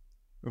you.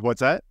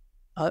 What's that?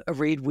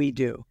 Read We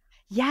Do.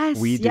 Yes.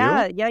 We Do?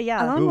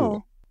 Yeah.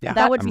 Ooh. Yeah.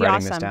 That would I'm be writing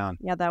awesome. this down.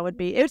 Yeah, that would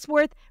be. It's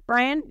worth,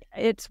 Brian,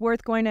 it's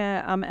worth going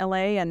to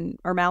LA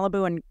or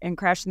Malibu and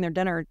crashing their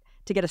dinner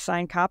to get a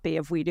signed copy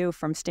of We Do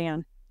from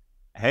Stan.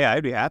 Hey,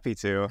 I'd be happy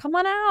to. Come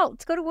on out.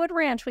 Let's go to Wood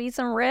Ranch. We eat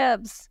some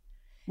ribs.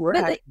 We're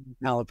actually in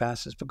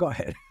Calabasas, but go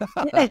ahead.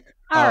 All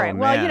right.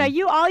 Well,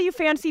 man. all you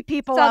fancy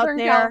people Southern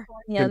out there,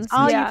 Californians.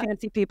 all you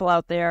fancy people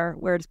out there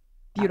where it's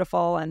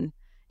beautiful and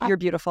you're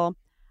beautiful.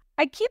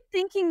 I keep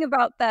thinking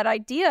about that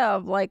idea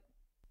of like,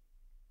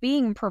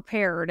 being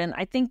prepared. And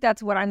I think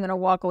that's what I'm going to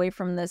walk away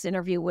from this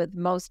interview with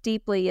most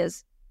deeply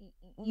is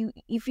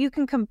if you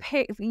can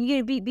compare, if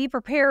you be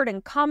prepared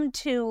and come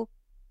to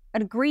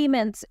an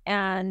agreement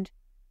and,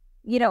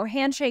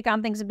 handshake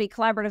on things and be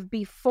collaborative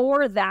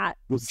before that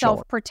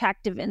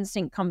self-protective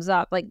instinct comes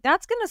up. Like,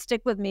 that's going to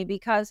stick with me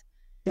because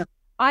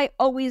I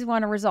always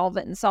want to resolve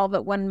it and solve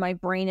it when my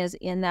brain is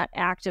in that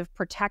active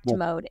protect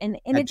mode. And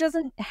it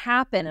doesn't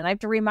happen. And I have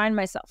to remind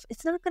myself,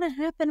 it's not going to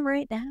happen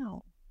right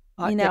now.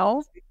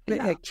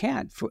 It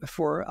can't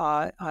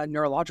for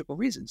neurological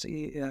reasons.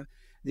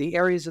 The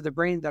areas of the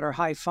brain that are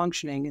high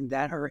functioning and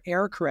that are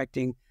error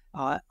correcting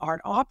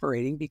aren't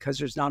operating because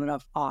there's not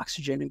enough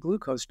oxygen and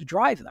glucose to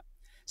drive them.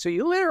 So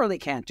you literally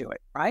can't do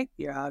it, right?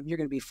 You're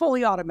going to be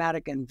fully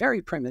automatic and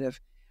very primitive,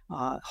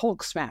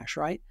 Hulk smash,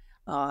 right?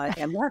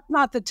 And that's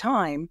not the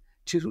time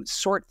to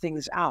sort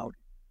things out.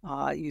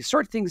 You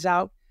sort things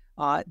out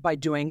by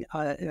doing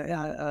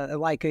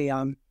like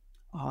a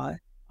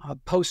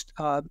post.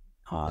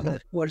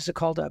 What is it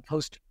called?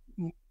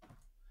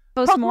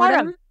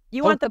 Postmortem.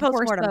 You want the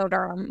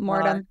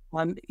postmortem.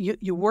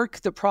 You work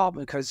the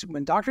problem because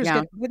when doctors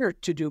get together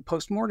to do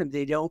postmortem,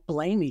 they don't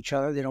blame each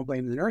other. They don't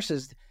blame the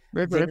nurses.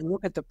 They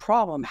look at the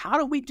problem. How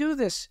do we do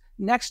this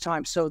next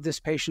time so this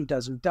patient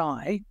doesn't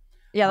die?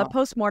 Yeah, the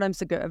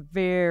postmortem's a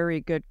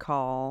very good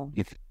call.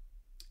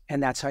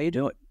 And that's how you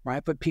do it,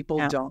 right? But people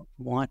don't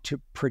want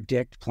to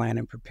predict, plan,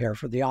 and prepare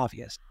for the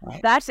obvious,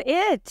 right? That's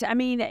it. I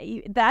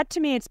mean, that to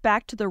me, it's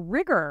back to the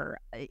rigor.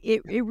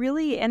 It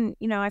really, and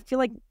I feel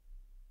like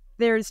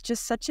there's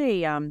just such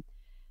a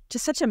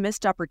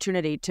missed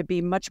opportunity to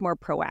be much more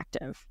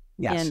proactive.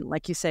 Yes. And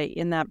like you say,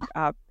 in that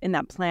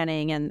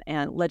planning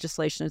and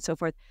legislation and so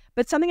forth.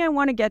 But something I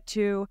want to get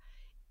to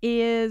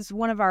is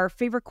one of our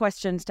favorite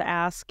questions to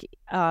ask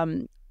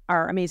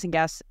our amazing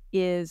guests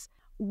is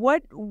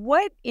what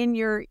in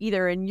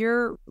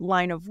your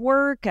line of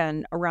work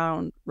and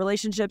around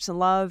relationships and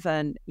love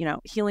and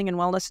healing and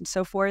wellness and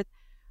so forth,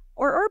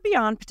 or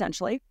beyond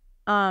potentially,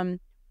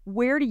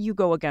 where do you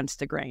go against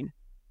the grain?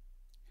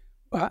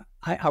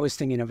 I was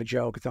thinking of a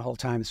joke the whole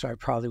time, so I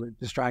probably was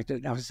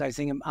distracted. I was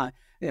thinking,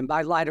 in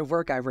my line of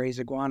work, I raise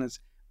iguanas,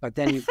 but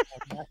then you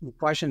ask me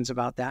questions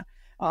about that.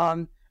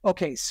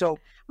 Okay, so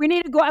we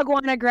need a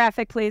iguana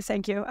graphic, please.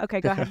 Thank you.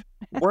 Okay, go ahead.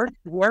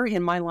 Where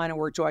in my line of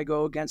work do I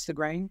go against the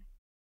grain?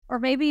 Or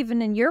maybe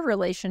even in your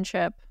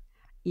relationship?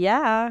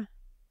 Yeah.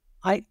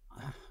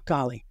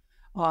 Golly.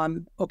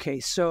 Okay,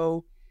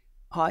 so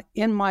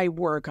in my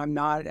work, I'm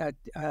not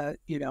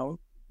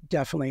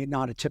definitely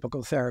not a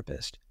typical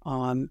therapist.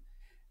 And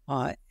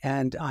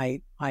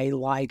I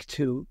like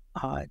to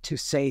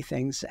say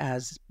things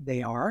as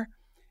they are.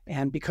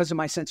 And because of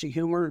my sense of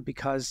humor,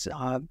 because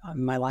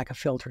my lack of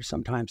filter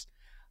sometimes,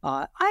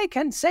 I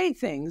can say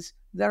things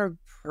that are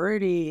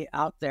pretty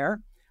out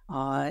there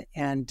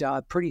and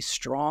pretty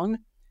strong.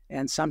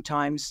 And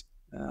sometimes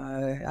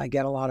I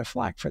get a lot of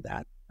flack for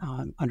that,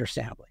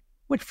 understandably,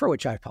 for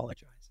which I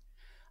apologize.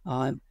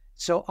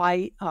 So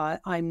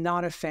I'm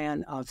not a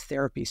fan of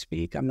therapy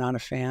speak. I'm not a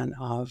fan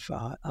of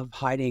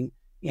hiding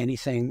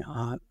anything.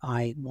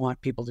 I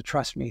want people to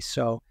trust me.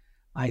 So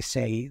I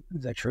say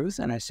the truth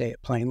and I say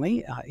it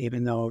plainly,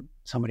 even though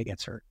somebody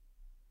gets hurt.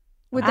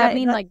 Would that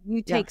mean like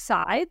you take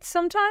sides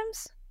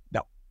sometimes?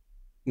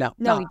 No,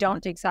 you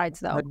don't take sides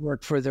though. I'd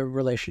work for the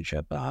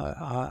relationship.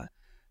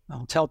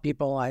 I'll tell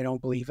people I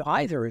don't believe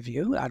either of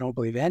you. I don't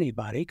believe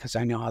anybody because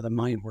I know how the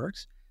mind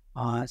works.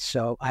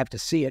 So I have to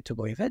see it to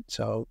believe it.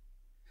 So,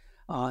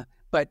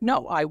 but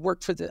no, I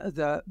work for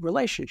the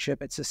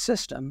relationship. It's a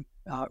system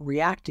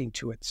reacting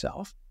to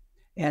itself.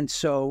 And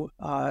so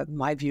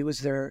my view is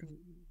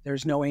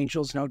there's no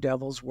angels, no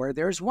devils. Where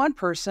there's one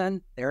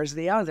person, there's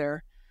the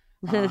other.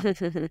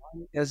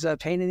 There's a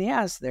pain in the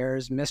ass.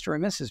 There's Mr.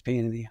 and Mrs.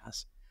 Pain in the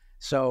ass.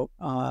 So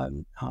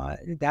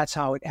that's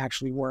how it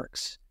actually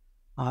works.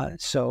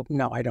 So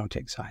no, I don't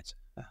take sides.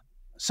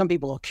 Some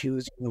people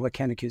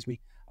can accuse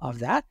me of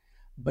that,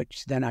 but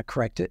then I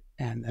correct it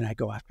and then I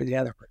go after the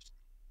other person.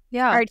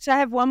 Yeah. All right. So I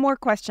have one more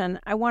question.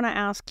 I want to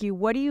ask you,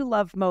 what do you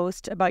love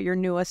most about your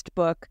newest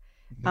book,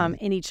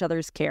 In Each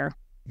Other's Care?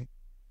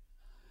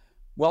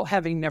 Well,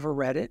 having never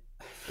read it.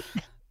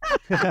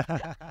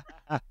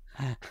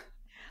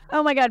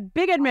 Oh my God.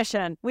 Big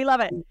admission. We love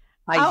it.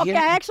 I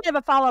actually have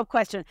a follow-up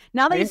question.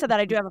 Now that you said that,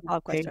 I do have a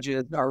follow-up question.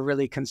 Pages are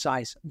really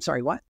concise. I'm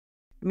sorry, what?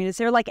 I mean, is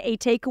there like a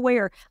takeaway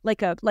or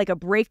like a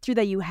breakthrough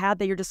that you had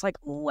that you're just like,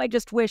 oh, I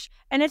just wish?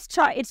 And it's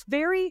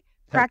very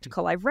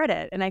practical. I've read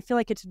it, and I feel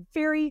like it's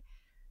very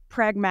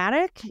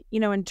pragmatic,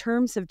 in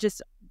terms of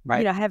just,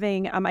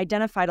 having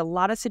identified a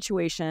lot of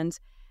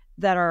situations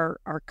that are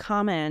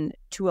common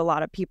to a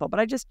lot of people. But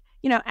I just,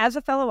 as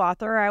a fellow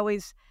author,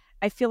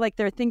 I feel like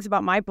there are things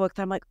about my book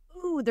that I'm like,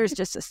 ooh, there's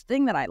just this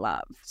thing that I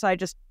love. So I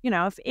just,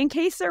 if in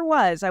case there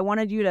was, I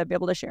wanted you to be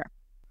able to share.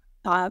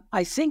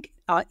 I think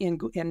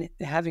in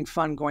having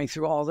fun going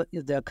through all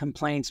the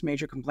complaints,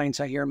 major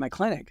complaints I hear in my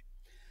clinic,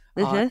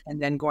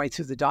 and then going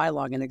through the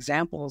dialogue and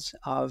examples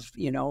of,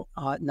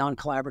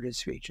 non-collaborative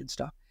speech and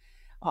stuff,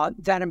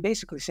 that I'm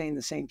basically saying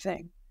the same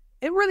thing.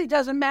 It really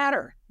doesn't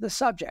matter, the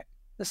subject.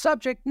 The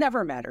subject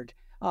never mattered.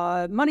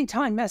 Money,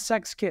 time, mess,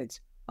 sex, kids.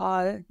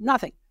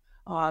 Nothing.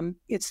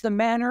 It's the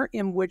manner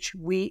in which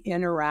we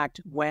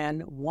interact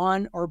when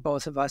one or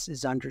both of us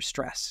is under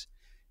stress.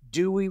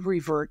 Do we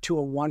revert to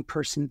a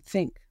one-person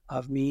think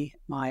of me,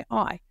 my,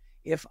 I?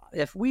 If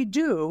we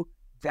do,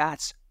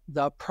 that's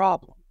the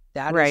problem.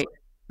 That is a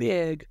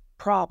big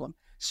problem.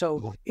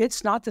 So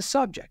it's not the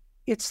subject.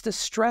 It's the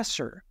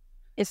stressor.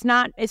 It's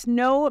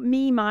no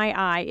me, my,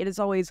 I. It is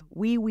always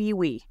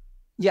we.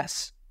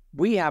 Yes,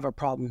 we have a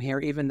problem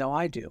here, even though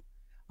I do.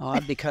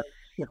 Because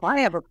if I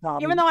have a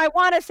problem... Even though I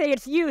want to say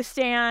it's you,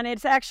 Stan,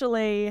 it's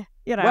actually,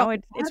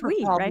 it's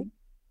we, right?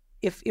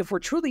 If we're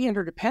truly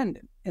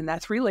interdependent in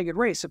that three-legged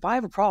race, if I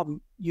have a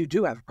problem, you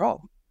do have a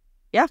problem.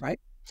 Yeah. Right?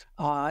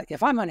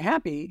 If I'm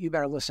unhappy, you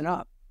better listen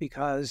up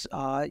because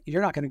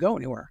you're not going to go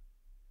anywhere.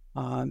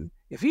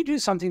 If you do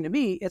something to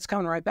me, it's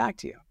coming right back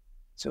to you.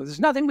 So there's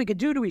nothing we could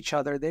do to each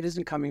other that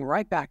isn't coming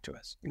right back to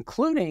us,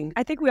 including...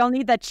 I think we all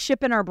need that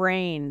chip in our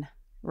brain,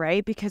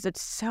 right? Because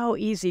it's so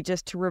easy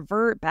just to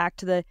revert back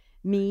to the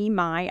me,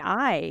 my,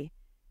 I,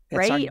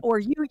 right? Or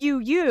you,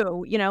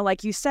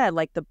 like you said,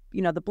 like the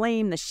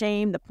blame, the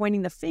shame, the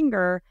pointing the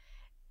finger.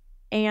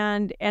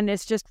 And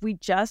it's just, we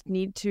just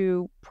need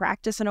to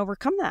practice and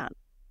overcome that.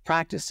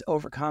 Practice,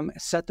 overcome,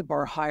 set the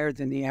bar higher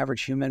than the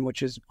average human,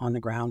 which is on the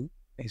ground,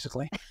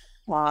 basically.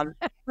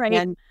 Right.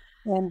 And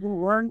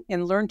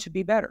learn to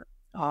be better.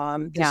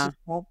 This is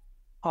all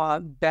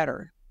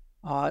better.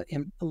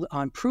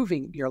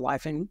 Improving your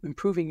life and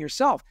improving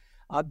yourself,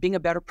 being a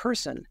better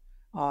person,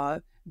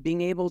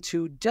 being able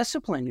to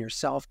discipline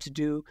yourself to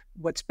do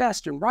what's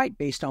best and right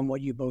based on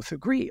what you both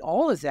agree.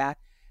 All of that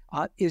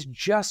is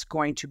just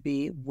going to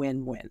be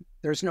win-win.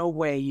 There's no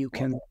way you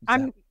can...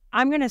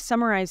 I'm going to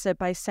summarize it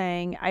by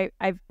saying,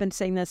 I've been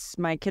saying this,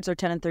 my kids are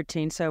 10 and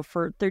 13, so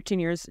for 13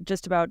 years,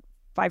 just about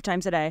 5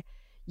 times a day,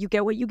 you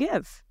get what you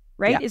give,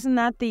 right? Yeah. Isn't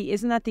that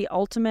the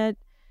ultimate,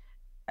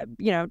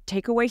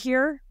 takeaway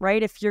here,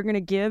 right? If you're going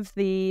to give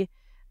the,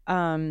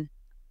 in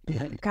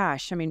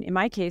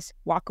my case,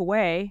 walk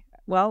away,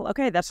 well,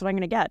 okay, that's what I'm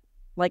going to get.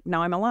 Like,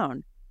 now I'm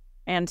alone.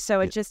 And so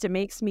it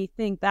makes me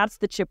think that's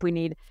the chip we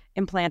need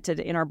implanted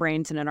in our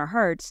brains and in our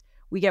hearts.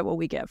 We get what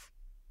we give,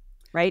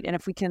 right? And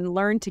if we can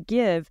learn to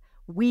give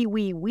we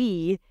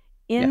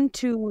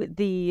into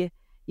the,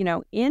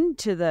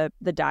 into the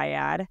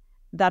dyad,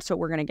 that's what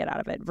we're going to get out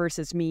of it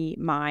versus me,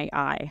 my,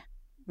 I.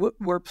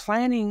 We're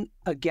planning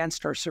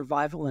against our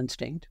survival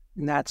instinct,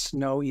 and that's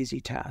no easy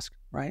task,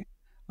 right?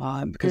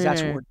 Because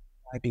that's what we're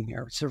describing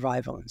here,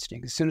 survival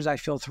instinct. As soon as I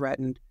feel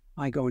threatened,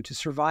 I go into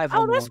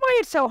survival mode. That's why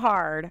it's so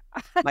hard.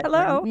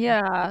 Hello?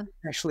 Yeah.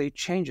 Actually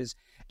changes.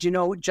 Do you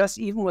know, just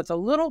even with a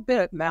little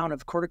bit amount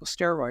of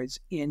corticosteroids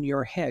in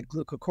your head,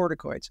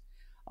 glucocorticoids,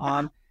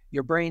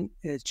 your brain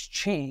is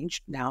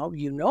changed. Now,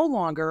 you no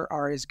longer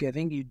are as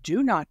giving. You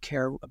do not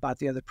care about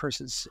the other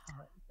person's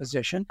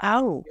position.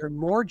 Oh. You're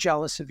more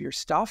jealous of your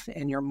stuff,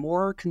 and you're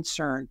more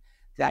concerned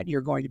that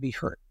you're going to be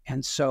hurt.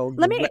 And so...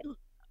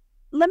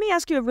 Let me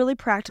ask you a really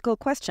practical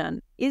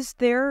question. Is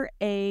there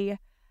a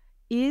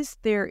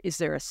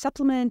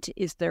supplement?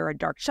 Is there a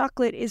dark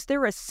chocolate? Is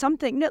there a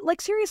something? No, like,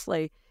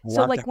 seriously.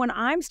 So like when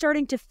I'm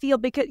starting to feel,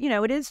 because,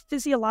 it is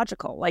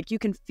physiological, like you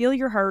can feel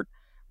your heart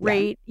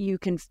rate, you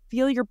can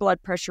feel your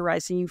blood pressure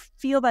rising, you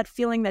feel that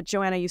feeling that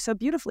Joanna, you so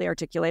beautifully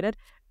articulated,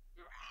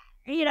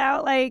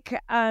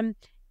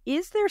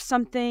 is there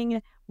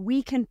something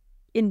we can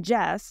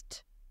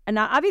ingest? And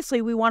now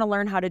obviously we want to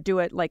learn how to do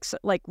it, like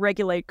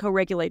regulate,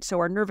 co-regulate, so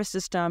our nervous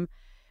system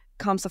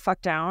calms the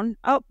fuck down.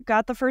 Oh,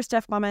 got the first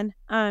F-bomb in.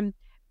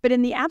 But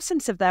in the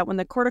absence of that, when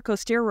the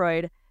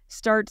corticosteroid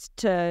starts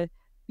to,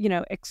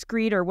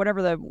 excrete or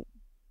whatever the,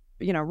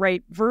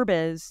 right verb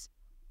is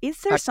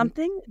there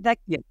something that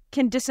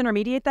can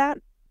disintermediate that?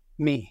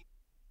 Me,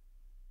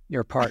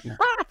 your partner.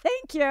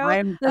 Thank you.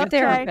 I'm the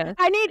therapist.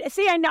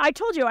 I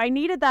told you I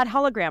needed that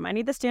hologram. I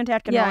need the Stan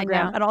Tatkin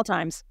hologram at all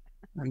times.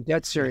 I'm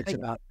dead serious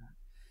about that.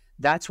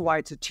 That's why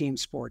it's a team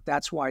sport.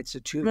 That's why it's a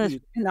two. You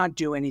cannot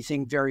do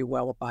anything very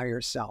well by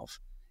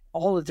yourself.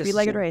 All of this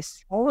three-legged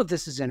race. All of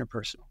this is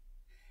interpersonal.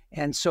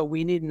 And so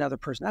we need another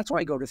person. That's why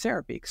I go to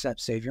therapy,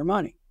 except save your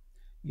money.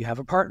 You have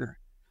a partner.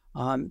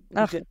 You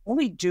can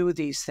only do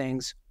these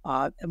things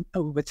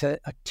with a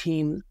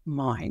team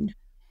mind.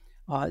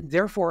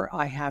 Therefore,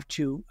 I have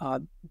to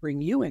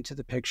bring you into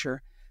the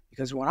picture,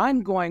 because when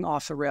I'm going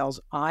off the rails,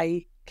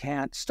 I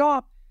can't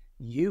stop.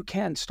 You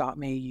can stop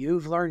me.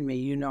 You've learned me.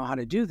 You know how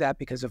to do that,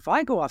 because if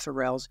I go off the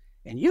rails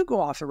and you go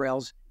off the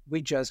rails,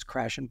 we just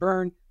crash and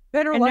burn.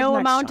 Better and no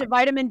amount time. Of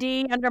vitamin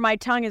D under my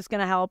tongue is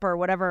going to help, or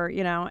whatever,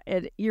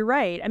 you're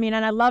right. I mean,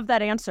 and I love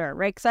that answer,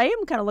 right? Because I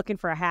am kind of looking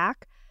for a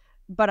hack,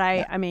 but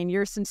I mean,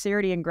 your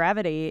sincerity and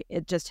gravity,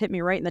 it just hit me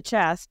right in the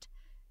chest.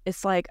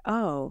 It's like,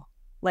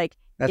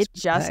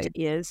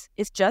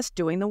 it's just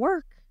doing the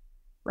work,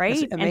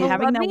 right? And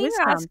having that wisdom. Let me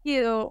ask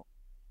you,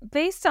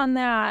 based on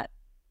that,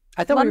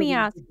 I thought we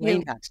were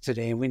doing hacks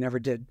today, and we never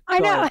did. I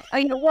know.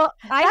 Well,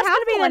 I have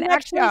to be the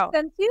next show.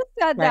 Since you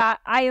said that,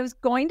 I was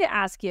going to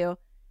ask you,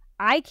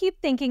 I keep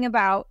thinking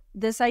about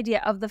this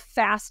idea of the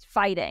fast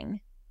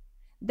fighting,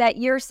 that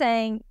you're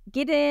saying,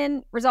 get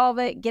in, resolve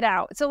it, get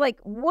out. So like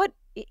what,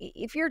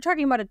 if you're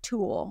talking about a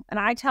tool and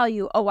I tell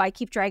you, oh, I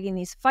keep dragging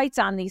these fights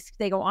on,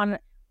 they go on,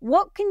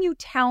 what can you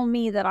tell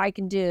me that I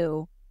can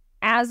do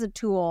as a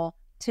tool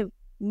to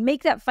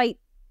make that fight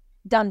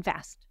done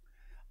fast?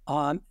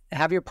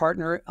 Have your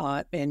partner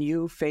and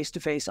you face to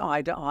face,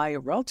 eye to eye, a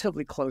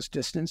relatively close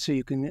distance, so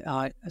you can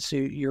so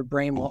your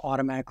brain will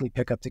automatically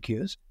pick up the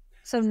cues.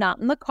 So not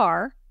in the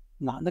car.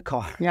 Not in the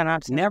car. Yeah,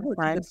 not never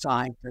to the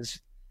side, because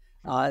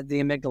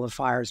the amygdala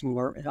fires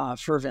more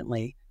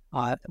fervently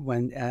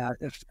when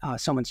if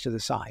someone's to the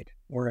side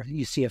or if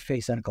you see a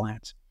face at a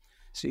glance.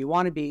 So you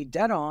want to be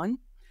dead on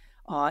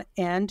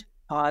and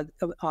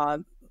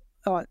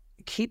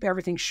keep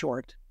everything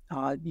short.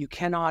 You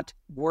cannot,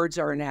 words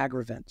are an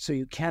aggravant, so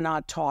you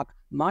cannot talk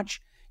much.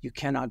 You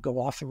cannot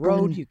go off the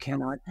road. You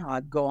cannot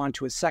go on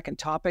to a second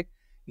topic.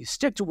 You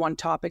stick to one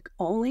topic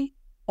only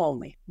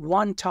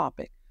one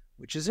topic,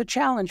 which is a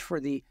challenge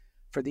for the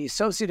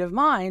associative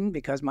mind,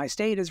 because my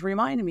state is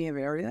reminding me of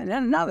area. And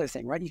then another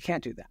thing, right? You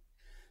can't do that.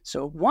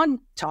 So one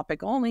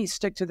topic only,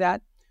 stick to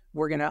that.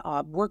 We're going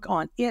to work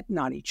on it,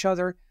 not each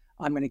other.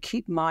 I'm going to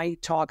keep my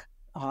talk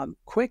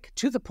quick,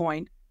 to the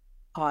point,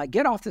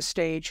 get off the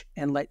stage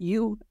and let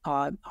you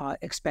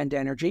expend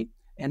energy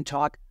and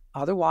talk.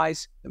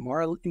 Otherwise, the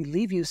more I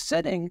leave you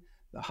sitting,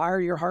 the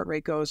higher your heart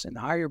rate goes and the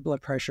higher your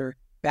blood pressure.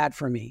 Bad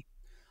for me.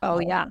 Oh,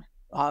 yeah.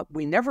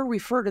 We never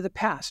refer to the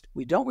past.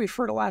 We don't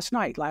refer to last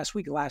night, last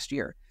week, last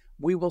year.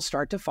 We will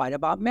start to fight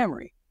about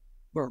memory.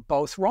 We're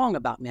both wrong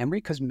about memory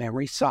because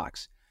memory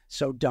sucks.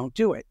 So don't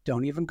do it.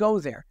 Don't even go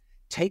there.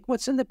 Take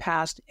what's in the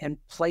past and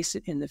place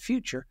it in the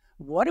future.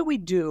 What do we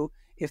do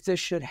if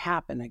this should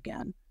happen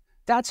again?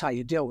 That's how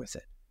you deal with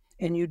it.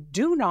 And you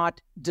do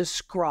not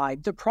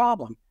describe the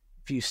problem.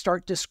 If you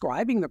start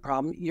describing the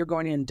problem, you're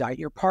going to indict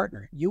your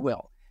partner. You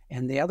will.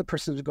 And the other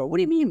person will go, what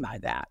do you mean by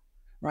that?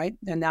 Right?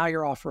 And now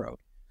you're off road.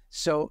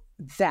 So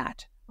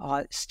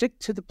stick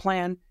to the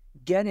plan,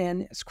 get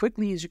in as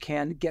quickly as you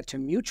can, get to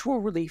mutual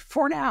relief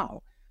for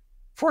now,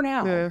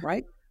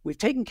 right? We've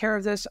taken care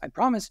of this. I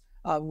promise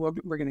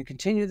we're going to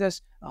continue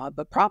this,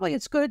 but probably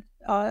it's good,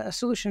 a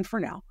solution for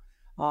now.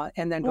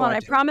 And then go on. I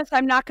promise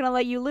I'm not going to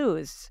let you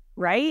lose,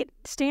 right,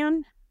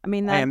 Stan? I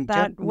mean,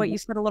 that what you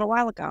said a little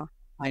while ago.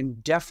 I'm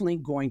definitely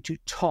going to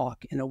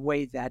talk in a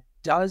way that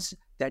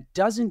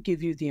doesn't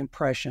give you the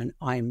impression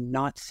I'm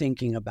not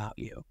thinking about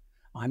you.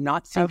 I'm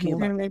not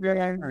thinking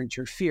about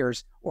your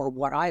fears or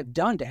what I've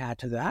done to add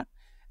to that.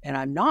 And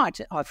I'm not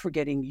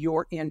forgetting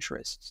your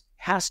interests.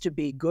 Has to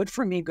be good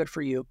for me, good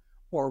for you,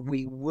 or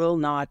we will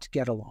not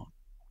get along.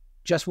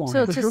 Just won't.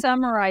 So to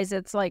summarize,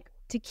 it's like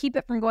to keep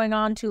it from going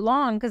on too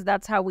long, because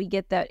that's how we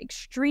get that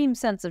extreme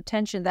sense of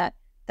tension,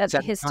 that's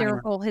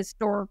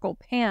historical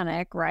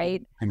panic,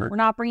 right? We're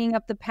not bringing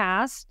up the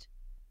past.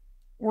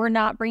 We're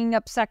not bringing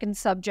up second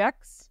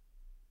subjects.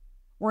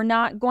 We're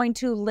not going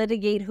to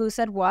litigate who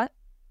said what.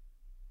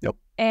 Yep.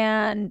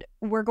 And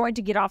we're going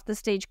to get off the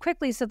stage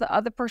quickly so the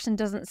other person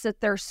doesn't sit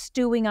there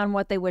stewing on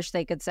what they wish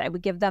they could say. We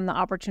give them the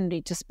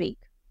opportunity to speak.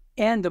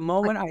 And the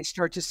moment I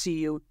start to see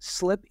you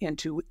slip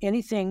into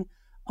anything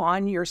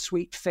on your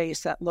sweet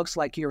face that looks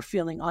like you're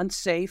feeling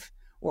unsafe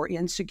or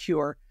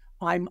insecure,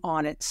 I'm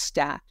on it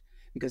stat.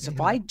 Because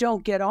if I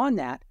don't get on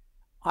that,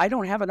 I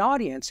don't have an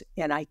audience,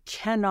 and I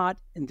cannot,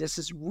 and this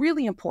is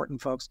really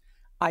important, folks,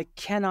 I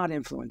cannot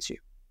influence you.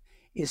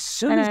 As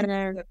soon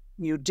as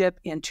you dip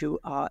into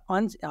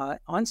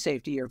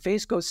unsafety, your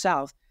face goes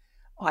south,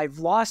 I've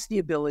lost the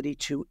ability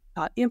to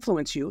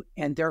influence you,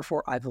 and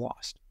therefore I've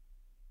lost.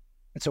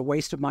 It's a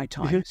waste of my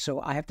time.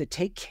 So I have to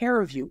take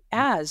care of you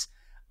as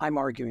I'm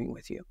arguing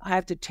with you. I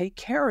have to take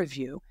care of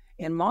you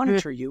and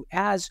monitor you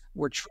as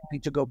we're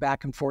trying to go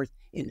back and forth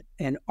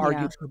and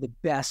argue for the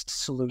best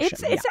solution.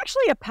 It's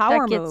actually a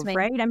power move,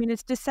 right? I mean,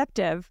 it's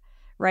deceptive,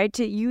 right?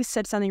 You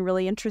said something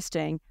really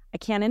interesting. I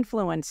can't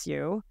influence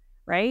you,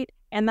 right?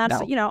 And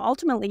that's,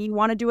 ultimately you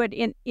want to do it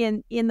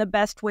in the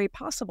best way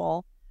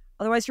possible.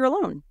 Otherwise you're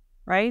alone,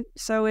 right?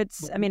 So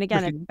it's, I mean,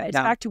 again, it's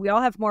back to, we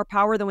all have more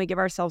power than we give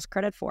ourselves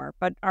credit for,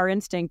 but our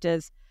instinct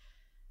is,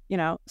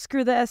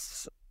 screw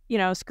this,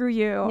 screw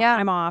you,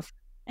 I'm off.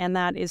 And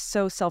that is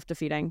so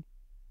self-defeating.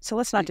 So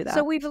let's not do that.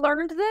 So we've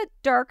learned that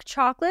dark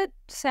chocolate,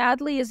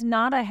 sadly, is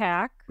not a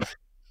hack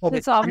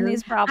to solving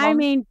these problems. I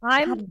mean,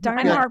 I'm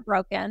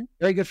heartbroken.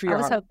 Very good for your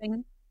heart. I was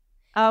hoping.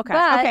 Okay.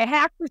 Okay.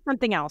 Hack for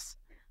something else.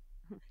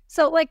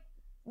 So, like,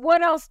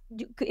 what else?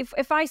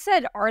 If I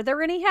said, are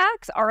there any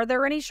hacks? Are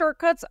there any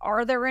shortcuts?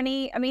 Are there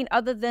any? I mean,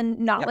 other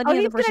than not letting the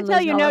other person tell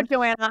you no,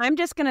 Joanna. I'm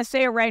just going to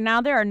say it right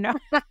now. There are no.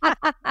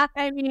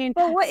 I mean,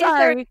 but what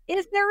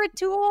is there a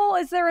tool?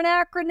 Is there an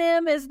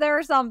acronym? Is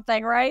there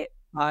something? Right?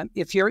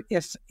 If you're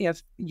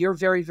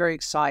very, very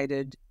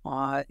excited,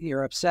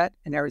 you're upset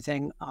and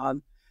everything,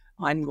 I'm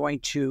going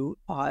to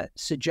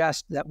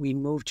suggest that we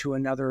move to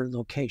another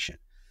location.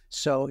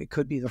 So it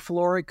could be the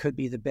floor, it could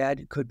be the bed,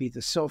 it could be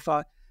the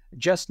sofa,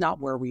 just not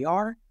where we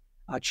are.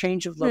 A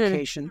change of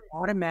location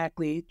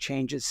automatically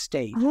changes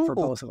state for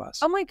both of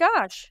us. Oh my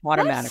gosh.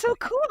 Automatically. That's so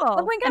cool.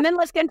 Oh my gosh. And then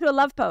let's get into a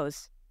love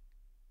pose.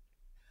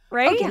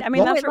 right? Okay. I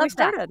mean, Well, that's I where we love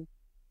that. started.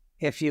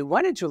 if you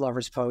went into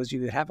lover's pose,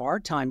 you would have a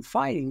hard time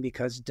fighting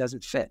because it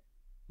doesn't fit,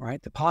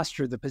 right? The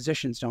posture, the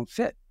positions don't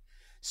fit.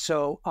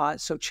 So,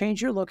 so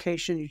change your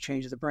location, you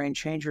change the brain,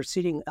 change your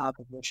seating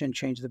position,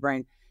 change the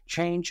brain,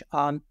 change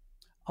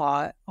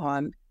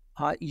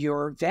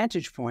your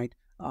vantage point.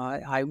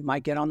 I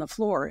might get on the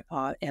floor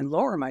and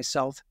lower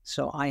myself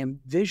so I am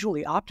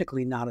visually,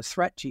 optically not a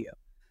threat to you.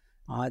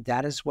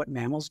 That is what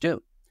mammals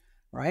do,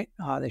 right?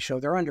 They show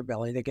their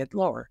underbelly, they get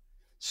lower.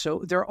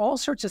 So there are all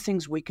sorts of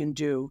things we can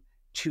do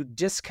to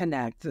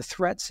disconnect the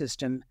threat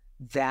system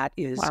that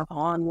is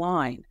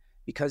online.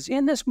 Because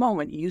in this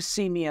moment, you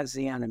see me as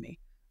the enemy.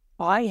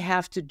 I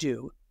have to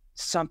do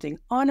something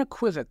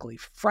unequivocally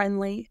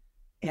friendly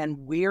and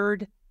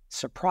weird,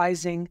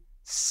 surprising,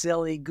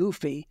 silly,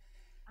 goofy.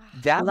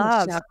 That will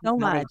Love snap so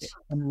me out of much. it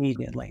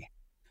immediately.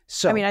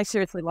 So I mean, I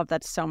seriously love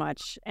that so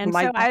much. And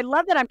My- so I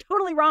love that I'm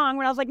totally wrong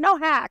when I was like, no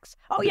hacks.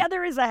 Oh, yeah,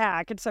 there is a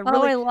hack. It's a Oh,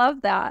 really, I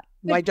love that.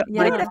 my, da- Dude,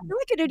 my, I feel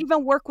like it'd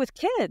even work with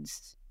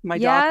kids. my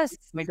Yes.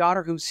 my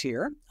daughter who's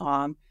here,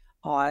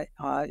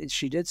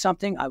 she did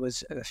something. I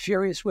was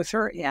furious with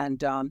her,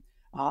 and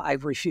I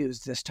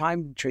refused this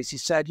time. Tracy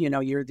said,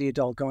 you're the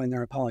adult, go in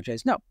there and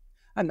apologize. No,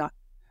 I'm not.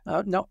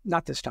 No,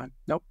 not this time.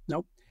 Nope.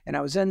 And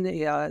I was in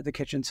the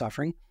kitchen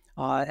suffering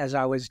as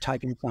I was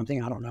typing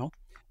something, I don't know.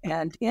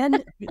 And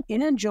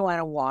in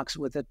Joanna walks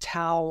with a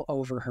towel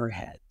over her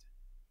head.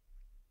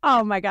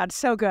 Oh my God,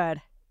 so good.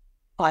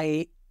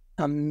 I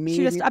She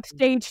immediately, just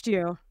upstaged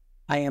you.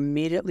 I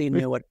immediately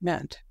knew what it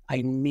meant. I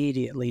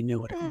immediately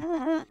knew what it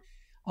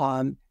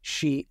meant.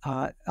 She's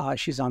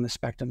on the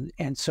spectrum,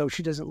 and so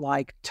she doesn't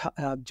like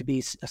to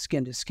be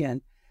skin to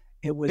skin.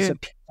 It was a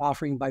peace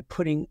offering by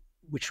putting,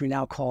 which we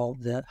now call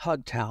the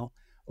hug towel,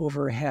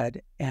 over her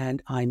head,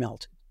 and I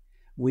melted.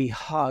 We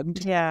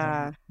hugged,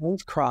 Yeah.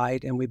 both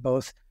cried, and we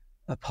both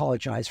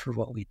apologized for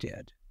what we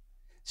did.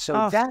 So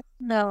Oh, that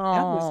was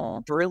a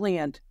No.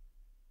 brilliant,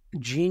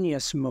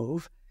 genius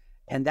move,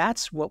 and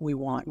that's what we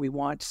want. We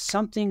want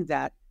something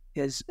that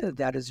is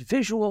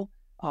visual,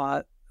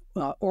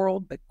 oral,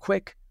 but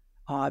quick.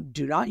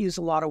 Do not use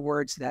a lot of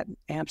words that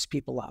amps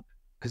people up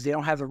because they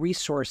don't have the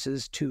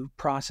resources to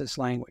process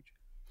language.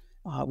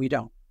 We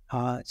don't.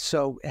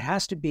 So it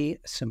has to be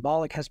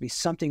symbolic, has to be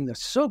something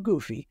that's so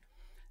goofy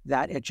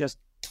that it just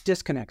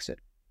disconnects it.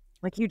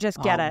 like you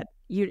just get it.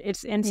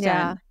 It's instant.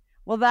 Yeah.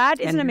 Well, that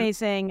is an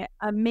And-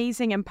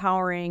 amazing,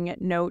 empowering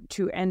note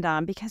to end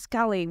on because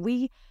golly,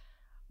 we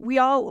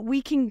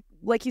can,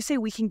 like you say,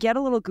 we can get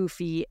a little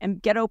goofy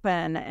and get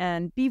open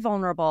and be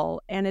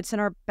vulnerable, and it's in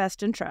our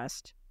best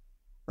interest,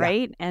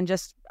 right? And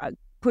just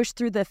push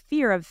through the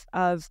fear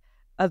of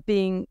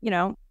being,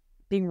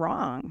 being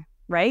wrong,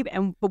 right?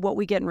 But what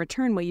we get in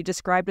return, what you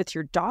described with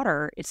your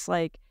daughter, it's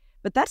like,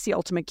 but that's the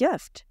ultimate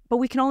gift. But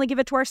we can only give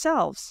it to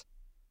ourselves.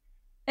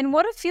 And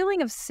what a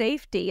feeling of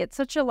safety. It's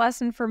such a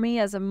lesson for me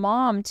as a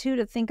mom, too,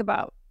 to think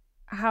about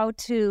how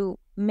to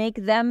make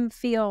them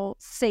feel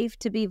safe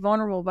to be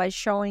vulnerable by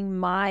showing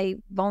my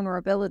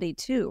vulnerability,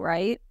 too,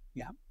 right?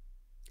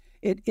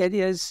 It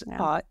is.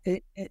 Yeah.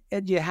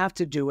 You have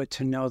to do it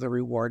to know the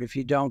reward. If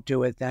you don't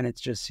do it, then it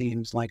just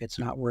seems like it's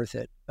not worth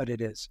it. But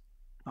it is.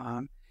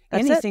 That's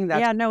Anything it. that's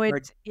Yeah, no,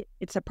 hard-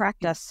 it's a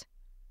practice.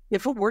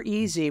 if it were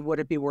easy, would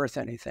it be worth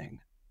anything?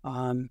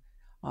 I'm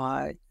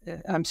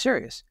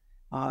serious.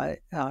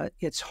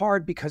 It's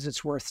hard because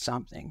it's worth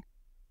something.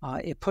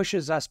 It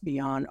pushes us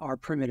beyond our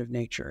primitive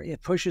nature.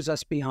 It pushes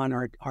us beyond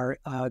our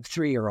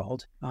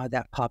 3-year-old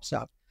that pops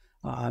up,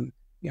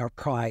 our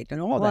pride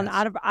and all Well, that.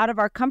 and out of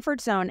our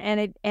comfort zone,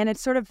 and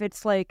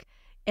it's like,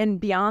 and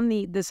beyond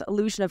this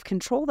illusion of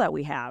control that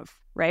we have,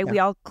 right? Yeah. We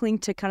all cling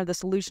to kind of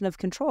this illusion of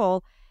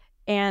control,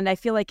 and I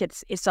feel like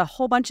it's a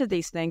whole bunch of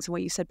these things. And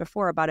what you said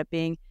before about it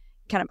being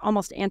kind of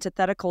almost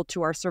antithetical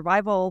to our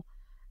survival,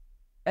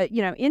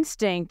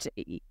 instinct.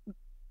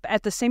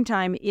 At the same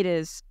time, it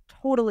is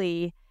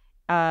totally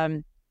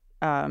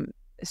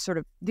sort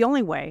of the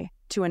only way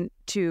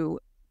to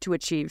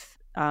achieve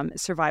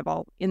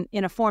survival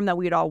in a form that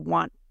we'd all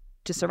want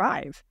to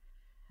survive,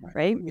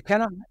 right? You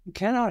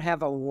cannot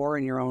have a war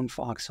in your own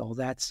foxhole.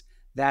 That's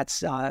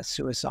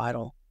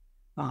suicidal.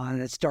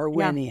 That's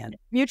Darwinian.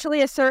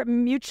 Mutually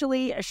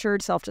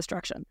assured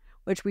self-destruction,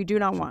 which we do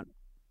not want.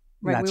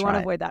 Right, That's we want to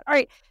right. avoid that. All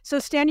right, so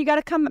Stan, you got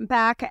to come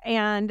back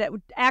and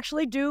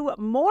actually do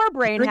more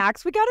brain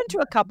hacks. We got into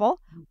a couple.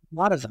 A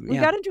lot of them. We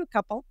got into a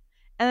couple,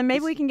 and then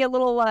maybe we can get a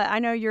little. I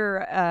know you're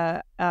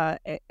a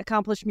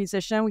accomplished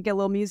musician. We get a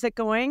little music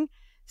going.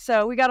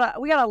 So we got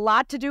a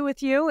lot to do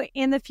with you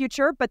in the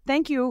future. But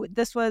thank you.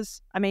 This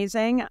was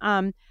amazing.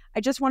 I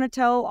just want to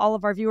tell all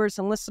of our viewers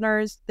and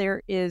listeners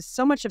there is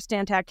so much of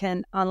Stan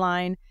Tatkin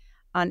online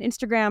on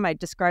Instagram. I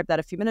described that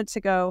a few minutes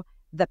ago.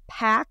 The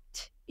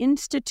Pact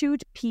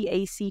Institute,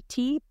 PACT,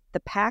 the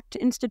Pact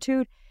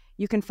Institute.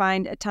 You can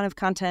find a ton of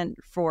content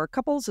for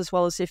couples as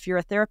well as if you're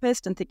a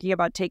therapist and thinking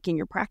about taking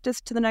your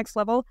practice to the next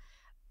level.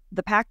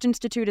 The Pact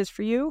Institute is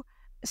for you.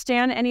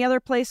 Stan, any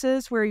other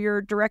places where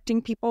you're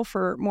directing people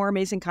for more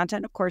amazing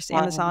content? Of course,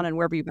 Amazon and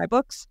wherever you buy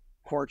books.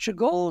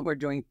 Portugal. We're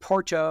doing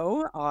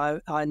Porto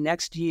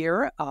next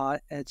year.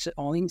 It's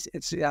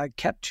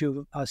kept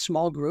to a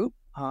small group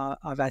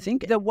of, I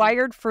think, the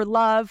Wired for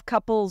Love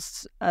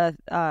couples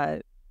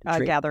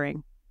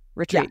gathering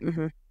retreat. Yeah.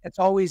 Mm-hmm. It's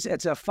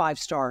a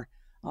 5-star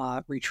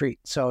retreat,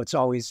 so it's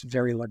always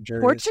very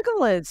luxurious.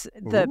 Portugal is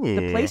the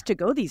place to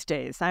go these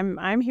days.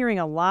 I'm hearing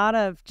a lot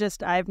of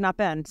I've not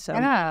been, so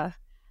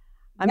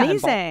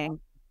amazing.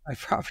 I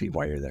probably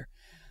while you're there.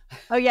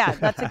 Oh yeah,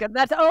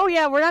 oh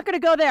yeah, we're not going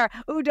to go there.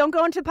 Ooh, don't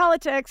go into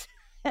politics.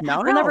 No,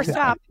 we'll never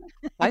stop.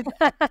 I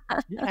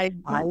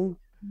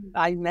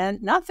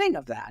meant nothing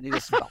of that. It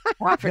is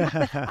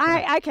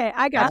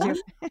I got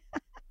you.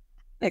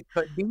 It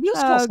could be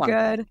useful. Oh,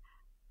 good.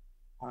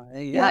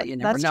 You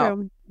never know.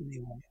 True.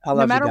 Anyway, I love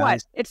no matter you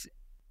guys. what, it's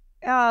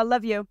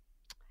love you.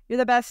 You're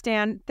the best,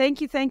 Stan. Thank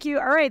you.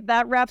 All right,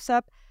 that wraps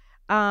up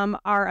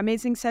our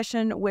amazing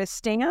session with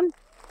Stan.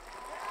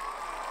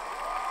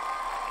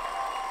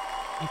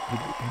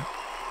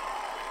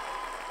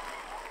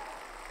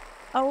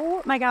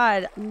 Oh my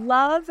God,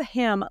 love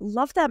him.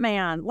 Love that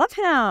man. Love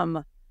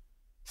him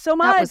so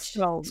much.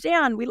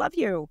 Stan, we love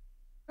you.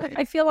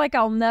 I feel like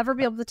I'll never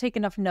be able to take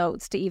enough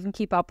notes to even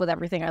keep up with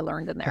everything I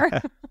learned in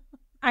there.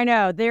 I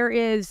know there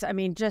is,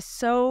 just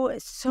so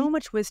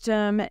much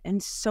wisdom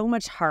and so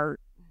much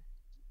heart,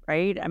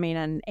 right?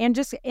 And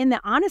just in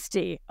the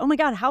honesty. Oh my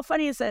God, how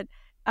funny is it?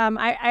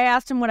 I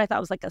asked him what I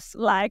thought was like a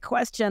sly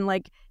question,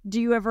 like,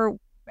 do you ever,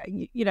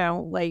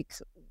 like,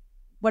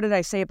 what did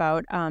I say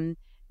about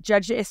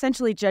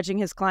essentially judging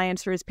his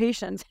clients or his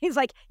patients? He's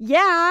like,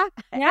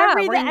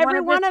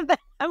 every one of them.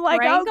 I'm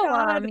like, oh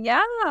God,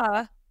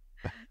 yeah.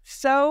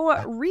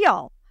 So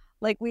real.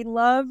 Like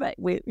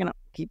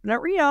keeping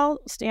it real.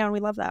 Stan, we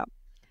love that.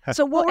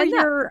 So what were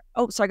your...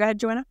 Oh, sorry, go ahead,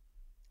 Joanna.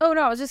 Oh,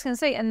 no, I was just going to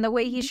say, and the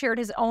way he shared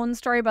his own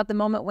story about the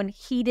moment when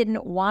he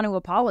didn't want to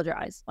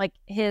apologize. Like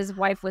his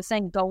wife was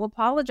saying, go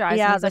apologize.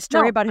 Yeah, the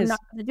story about his not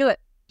going to do it.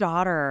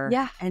 Daughter.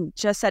 Yeah. And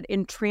just that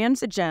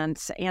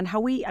intransigence and how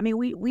we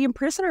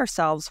imprison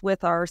ourselves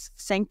with our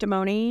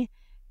sanctimony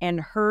and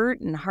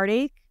hurt and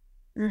heartache.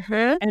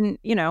 Mm-hmm. And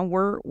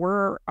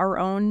we're our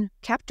own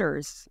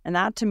captors, and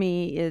that to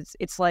me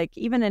it's like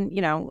even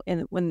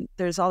in when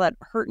there's all that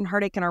hurt and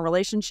heartache in our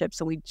relationships,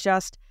 and we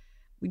just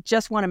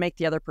want to make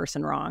the other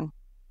person wrong,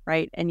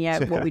 right? And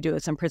yet what we do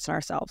is imprison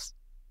ourselves,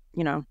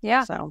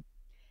 Yeah. So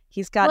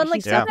he's got. Well,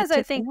 like sometimes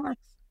I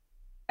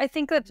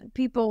think that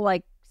people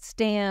like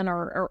Stan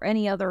or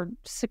any other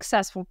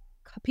successful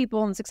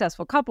people and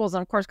successful couples,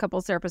 and of course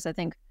couples therapists, I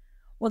think,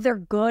 well, they're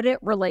good at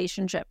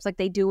relationships. Like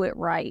they do it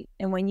right.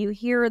 And when you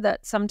hear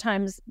that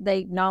sometimes they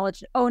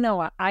acknowledge, oh,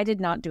 no, I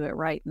did not do it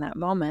right in that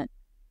moment,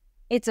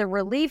 it's a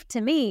relief to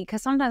me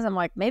because sometimes I'm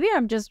like, maybe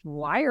I'm just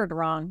wired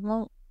wrong.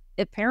 Well,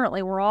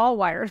 apparently we're all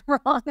wired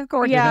wrong,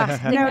 according to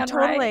no,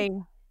 totally. Right.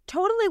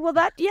 Totally. Well,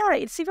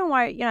 it's even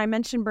why, I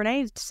mentioned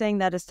Brene saying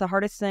that it's the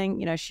hardest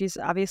thing. She's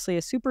obviously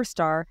a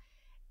superstar,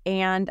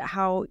 and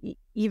how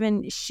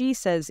even she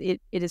says it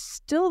is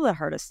still the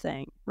hardest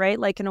thing, right?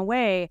 Like in a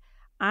way,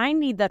 I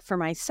need that for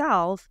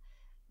myself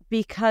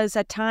because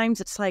at times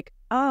it's like,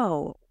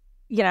 oh,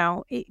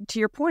 to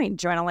your point,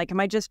 Joanna, like, am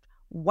I just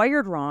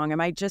wired wrong?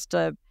 Am I just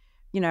a,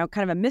 kind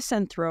of a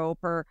misanthrope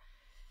or,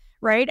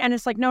 right? And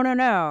it's like,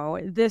 no,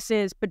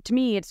 but to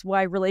me, it's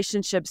why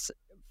relationships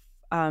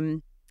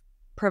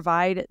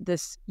provide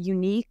this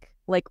unique,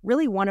 like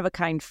really one of a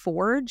kind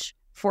forge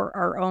for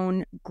our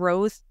own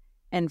growth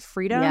and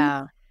freedom.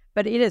 Yeah.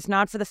 But it is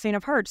not for the faint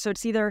of heart. So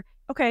it's either,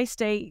 okay,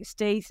 stay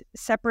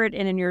separate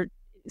and in your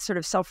sort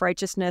of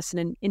self-righteousness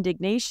and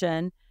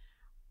indignation,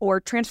 or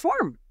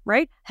transform,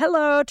 right?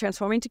 Hello,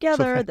 transforming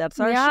together. That's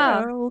our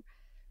show.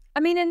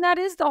 And that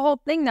is the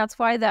whole thing. That's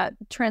why that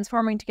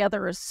transforming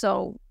together is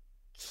so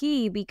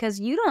key, because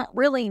you don't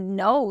really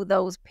know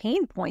those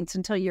pain points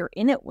until you're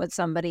in it with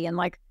somebody. And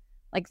like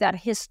that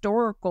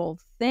historical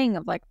thing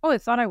of like, oh, I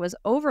thought I was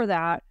over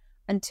that,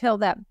 until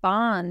that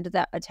bond,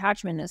 that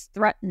attachment is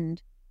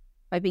threatened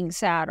by being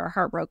sad or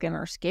heartbroken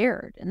or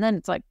scared. And then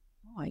it's like,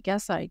 I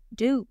guess I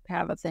do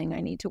have a thing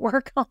I need to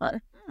work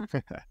on.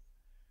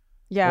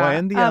 Yeah. Well,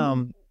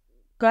 and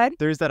go ahead.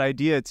 There's that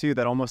idea too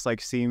that almost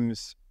like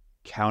seems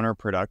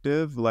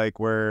counterproductive, like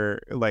where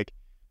like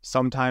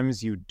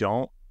sometimes you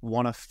don't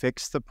want to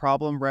fix the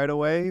problem right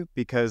away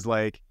because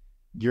like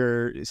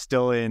you're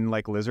still in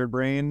like lizard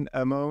brain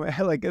a moment.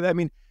 Like,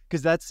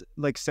 because that's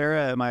like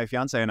Sarah, my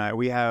fiance, and I,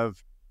 we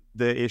have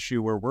the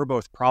issue where we're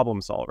both problem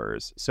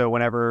solvers. So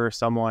whenever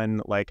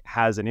someone like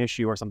has an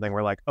issue or something,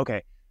 we're like,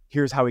 okay,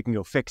 here's how we can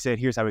go fix it.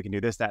 Here's how we can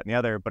do this, that, and the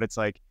other. But it's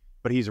like,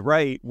 but he's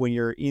right. When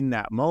you're in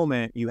that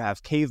moment, you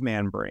have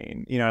caveman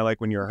brain.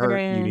 Like when you're hurt,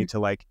 you need to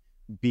like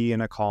be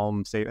in a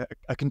calm, say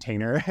a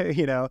container.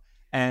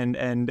 And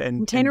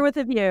container with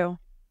a view.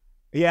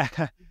 Yeah,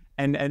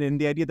 and in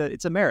the idea that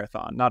it's a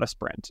marathon, not a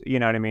sprint. You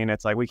know what I mean?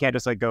 It's like we can't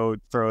just like go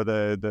throw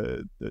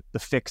the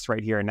fix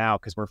right here and now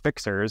because we're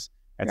fixers.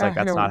 It's like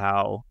that's not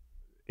how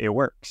it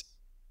works.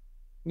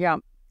 Yeah.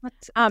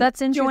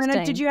 That's interesting.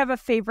 Joanna, did you have a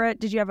favorite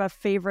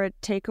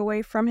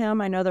takeaway from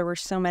him? I know there were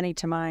so many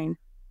to mine.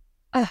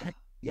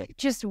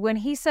 just when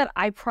he said,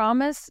 I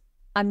promise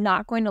I'm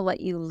not going to let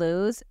you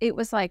lose, it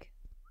was like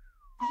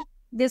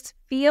this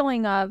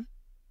feeling of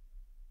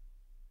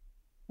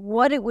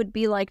what it would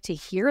be like to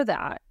hear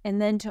that.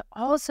 And then to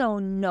also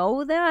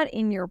know that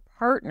in your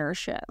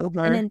partnership. Okay.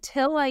 And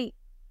until I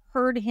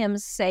heard him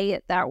say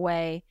it that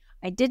way,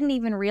 I didn't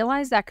even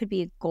realize that could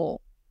be a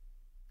goal.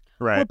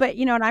 Right. Well, but,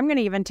 and I'm going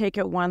to even take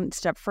it one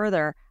step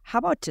further. How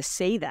about to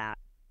say that,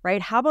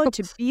 right? How about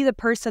to be the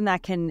person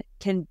that can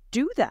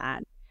do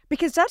that?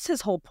 Because that's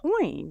his whole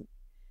point,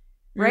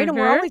 right? And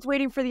we're always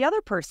waiting for the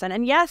other person.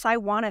 And yes, I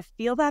want to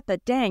feel that,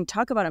 but dang,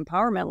 talk about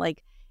empowerment.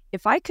 Like,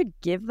 if I could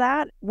give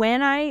that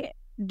when I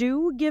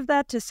do give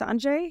that to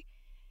Sanjay,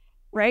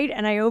 right?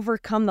 And I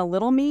overcome the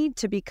little me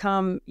to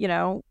become,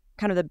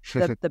 kind of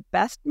the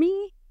best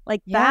me,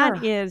 like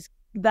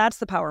that's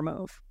the power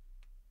move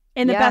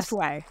in the best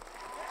way.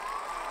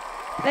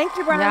 Thank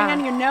you,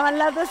 Brian. Yeah. I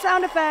love the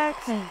sound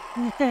effects.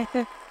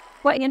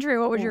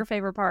 Andrea, what was your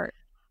favorite part?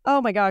 Oh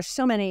my gosh,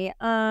 so many.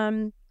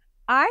 I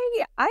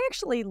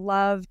actually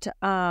loved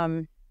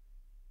I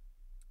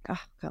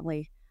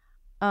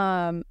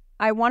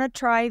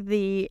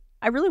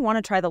really want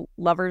to try the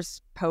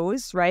lover's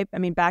pose, right? I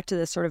mean, back to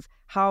this sort of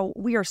how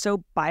we are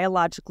so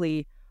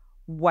biologically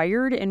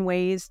wired in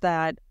ways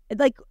that,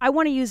 like, I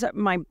want to use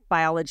my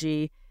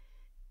biology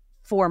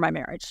for my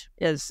marriage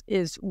is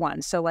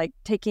one. So like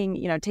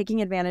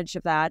taking advantage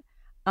of that.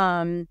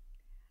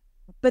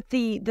 But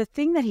the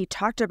thing that he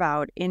talked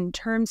about in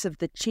terms of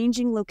the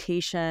changing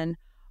location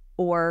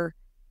or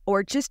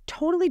just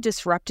totally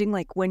disrupting,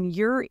 like when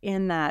you're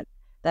in that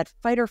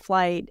fight or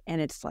flight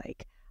and it's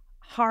like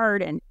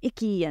hard and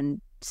icky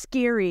and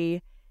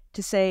scary,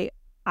 to say,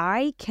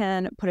 I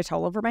can put a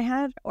towel over my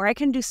head or I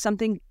can do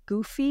something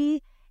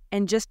goofy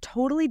and just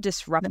totally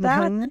disrupt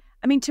that.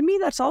 I mean, to me,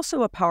 that's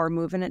also a power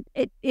move. And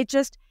it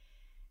just,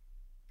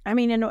 I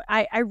mean, and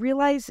I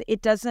realize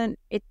it doesn't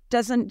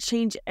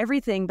change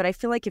everything, but I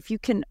feel like if you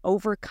can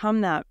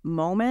overcome that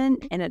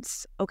moment and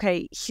it's,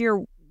 okay,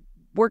 here,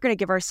 we're going to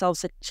give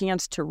ourselves a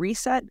chance to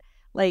reset.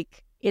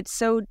 Like, it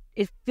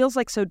feels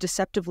like so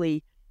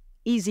deceptively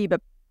easy,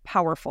 but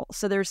powerful.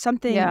 So there's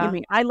something, I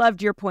mean, I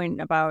loved your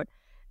point about,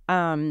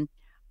 I'm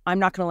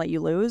not going to let you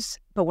lose.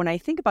 But when I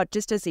think about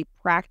just as a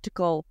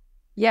practical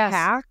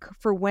hack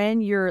for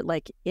when you're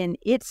like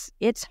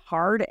it's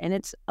hard and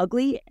it's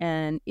ugly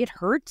and it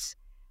hurts,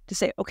 to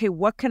say, okay,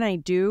 what can I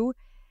do?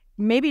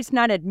 Maybe it's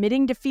not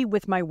admitting defeat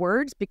with my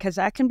words, because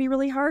that can be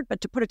really hard,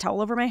 but to put a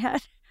towel over my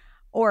head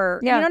or,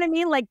 you know what I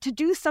mean? Like to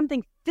do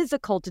something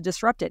physical to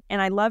disrupt it.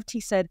 And I loved,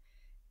 he said,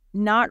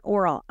 not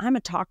oral. I'm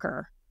a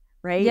talker,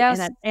 right?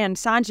 Yes. And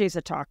Sanjay's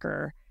a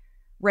talker,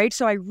 right?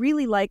 So I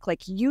really like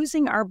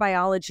using our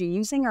biology,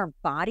 using our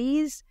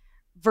bodies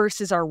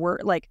versus our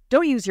word. Like,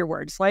 don't use your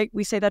words. Like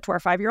we say that to our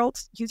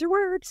 5-year-olds, use your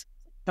words.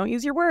 Don't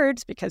use your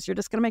words because you're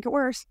just going to make it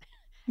worse.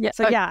 Yeah.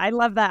 So I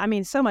love that. I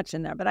mean, so much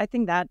in there, but I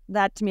think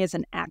that to me is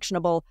an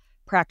actionable,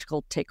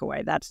 practical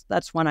takeaway.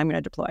 That's one I'm going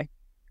to deploy.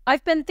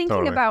 I've been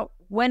thinking about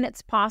when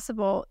it's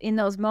possible in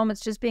those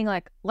moments, just being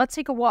like, let's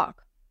take a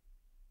walk.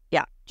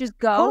 Yeah. Just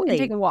go and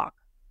take a walk.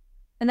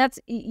 And that's,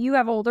 you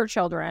have older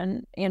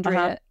children,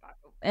 Andrea,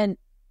 and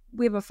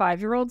we have a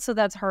 5-year-old, so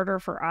that's harder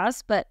for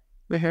us. But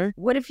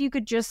what if you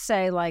could just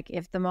say, like,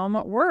 if the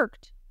moment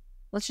worked,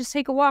 let's just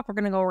take a walk. We're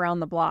going to go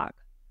around the block.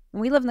 And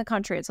we live in the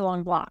country. It's a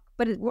long block.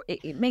 But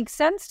it makes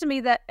sense to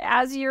me that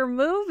as you're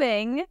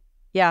moving,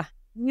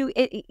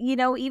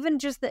 even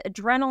just the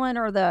adrenaline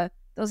or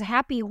those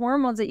happy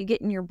hormones that you get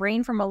in your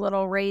brain from a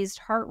little raised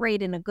heart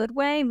rate in a good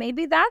way,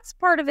 maybe that's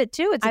part of it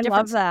too. It's a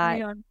different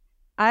that.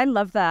 I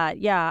love that.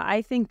 Yeah,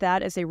 I think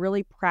that is a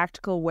really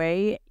practical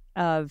way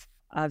of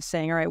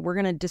saying, all right, we're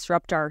going to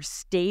disrupt our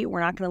state.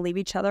 We're not going to leave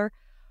each other.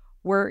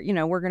 We're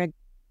going to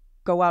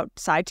go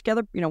outside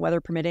together,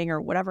 weather permitting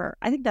or whatever.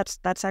 I think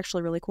that's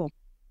actually really cool.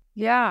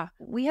 Yeah.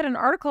 We had an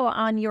article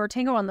on Your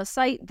Tango on the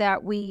site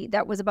that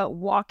was about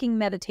walking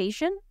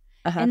meditation.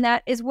 And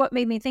that is what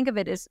made me think of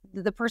it, is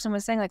the person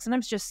was saying, like,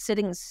 sometimes just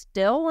sitting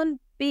still and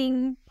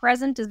being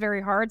present is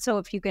very hard. So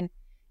if you can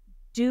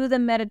do the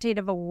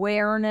meditative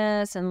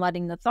awareness and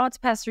letting the thoughts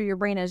pass through your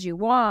brain as you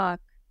walk,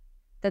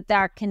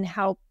 that can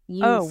help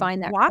you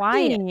find that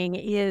walking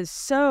quiet. Is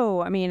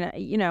so, I mean,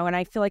 and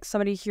I feel like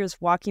somebody hears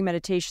walking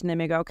meditation, they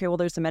may go, okay, well,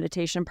 there's the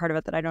meditation part of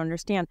it that I don't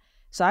understand.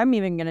 So I'm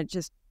even going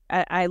to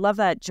I love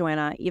that,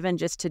 Joanna, even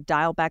just to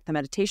dial back the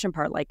meditation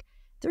part. Like,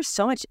 there's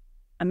so much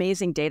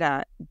amazing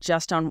data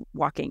just on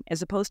walking,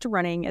 as opposed to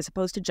running, as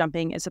opposed to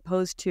jumping, as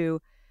opposed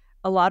to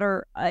a lot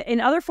of,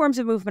 and other forms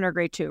of movement are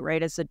great too,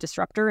 right? As a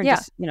disruptor and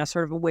just,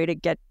 sort of a way to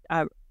get,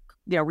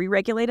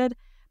 re-regulated.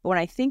 But when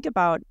I think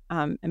about,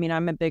 I'm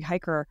a big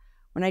hiker.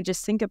 When I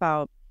just think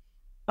about,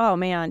 oh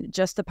man,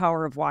 just the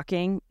power of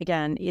walking,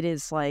 again, it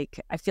is like,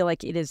 I feel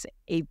like it is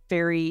a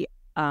very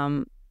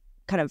kind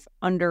of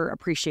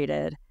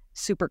underappreciated,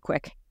 super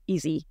quick,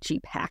 easy,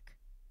 cheap hack.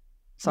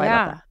 So I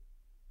love that.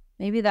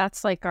 Maybe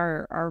that's like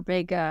our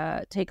big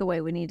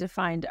takeaway. We need to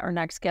find our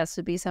next guest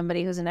to be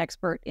somebody who's an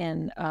expert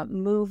in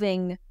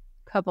moving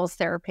couples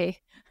therapy.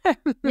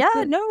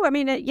 Yeah, no, I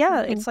mean,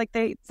 it's like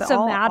somatic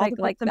all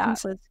the like parts and that.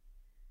 pieces.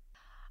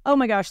 Oh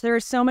my gosh, there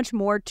is so much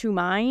more to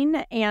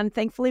mine. And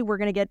thankfully, we're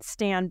going to get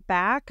Stan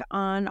back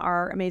on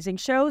our amazing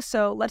show.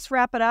 So let's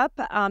wrap it up.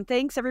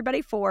 Thanks,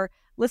 everybody, for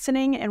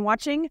listening and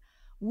watching.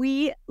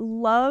 We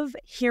love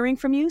hearing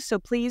from you. So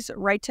please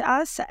write to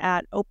us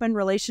at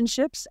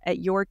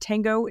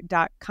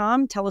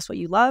openrelationships@yourtango.com. Tell us what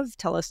you love.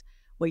 Tell us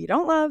what you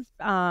don't love.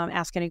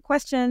 Ask any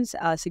questions.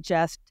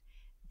 Suggest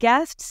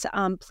guests.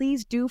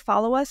 Please do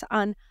follow us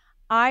on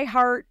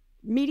iHeartMedia,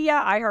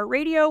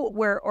 iHeartRadio,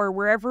 or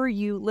wherever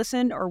you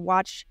listen or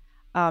watch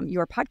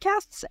your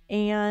podcasts.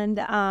 And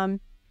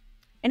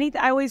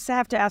I always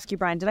have to ask you,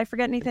 Brian, did I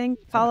forget anything?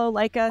 Follow,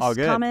 like us, All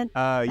good. comment.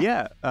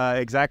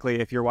 Exactly.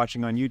 If you're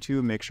watching on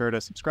YouTube, make sure to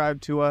subscribe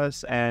to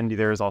us. And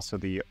there's also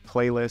the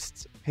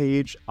playlists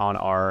page on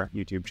our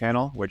YouTube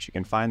channel, which you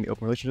can find the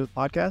Open Relationships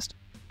Podcast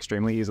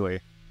extremely easily.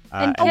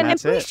 And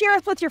please share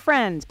us with your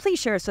friends. Please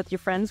share us with your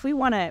friends. We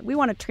want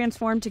to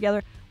transform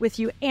together with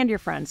you and your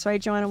friends. Sorry,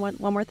 Joanna, one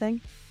more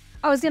thing.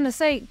 I was going to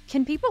say,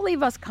 can people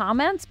leave us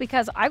comments?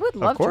 Because I would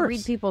love to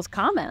read people's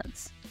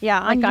comments. Yeah,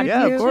 on YouTube.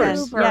 Yeah, of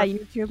course.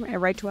 YouTube, and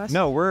write to us.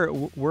 No,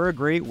 we're a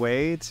great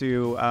way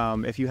to,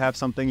 if you have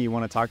something you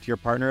want to talk to your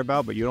partner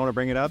about, but you don't want to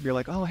bring it up, you're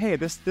like, oh, hey,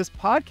 this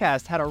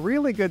podcast had a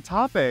really good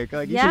topic.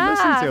 Like, you should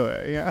listen to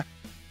it. Yeah.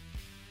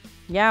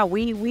 Yeah,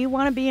 we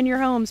want to be in your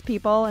homes,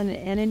 people, and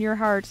in your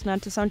hearts,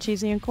 not to sound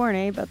cheesy and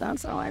corny, but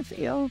that's how I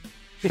feel.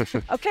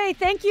 Okay,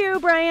 thank you,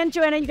 Brian,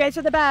 Joanna. You guys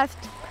are the best.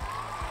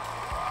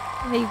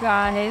 Hey, you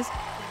guys.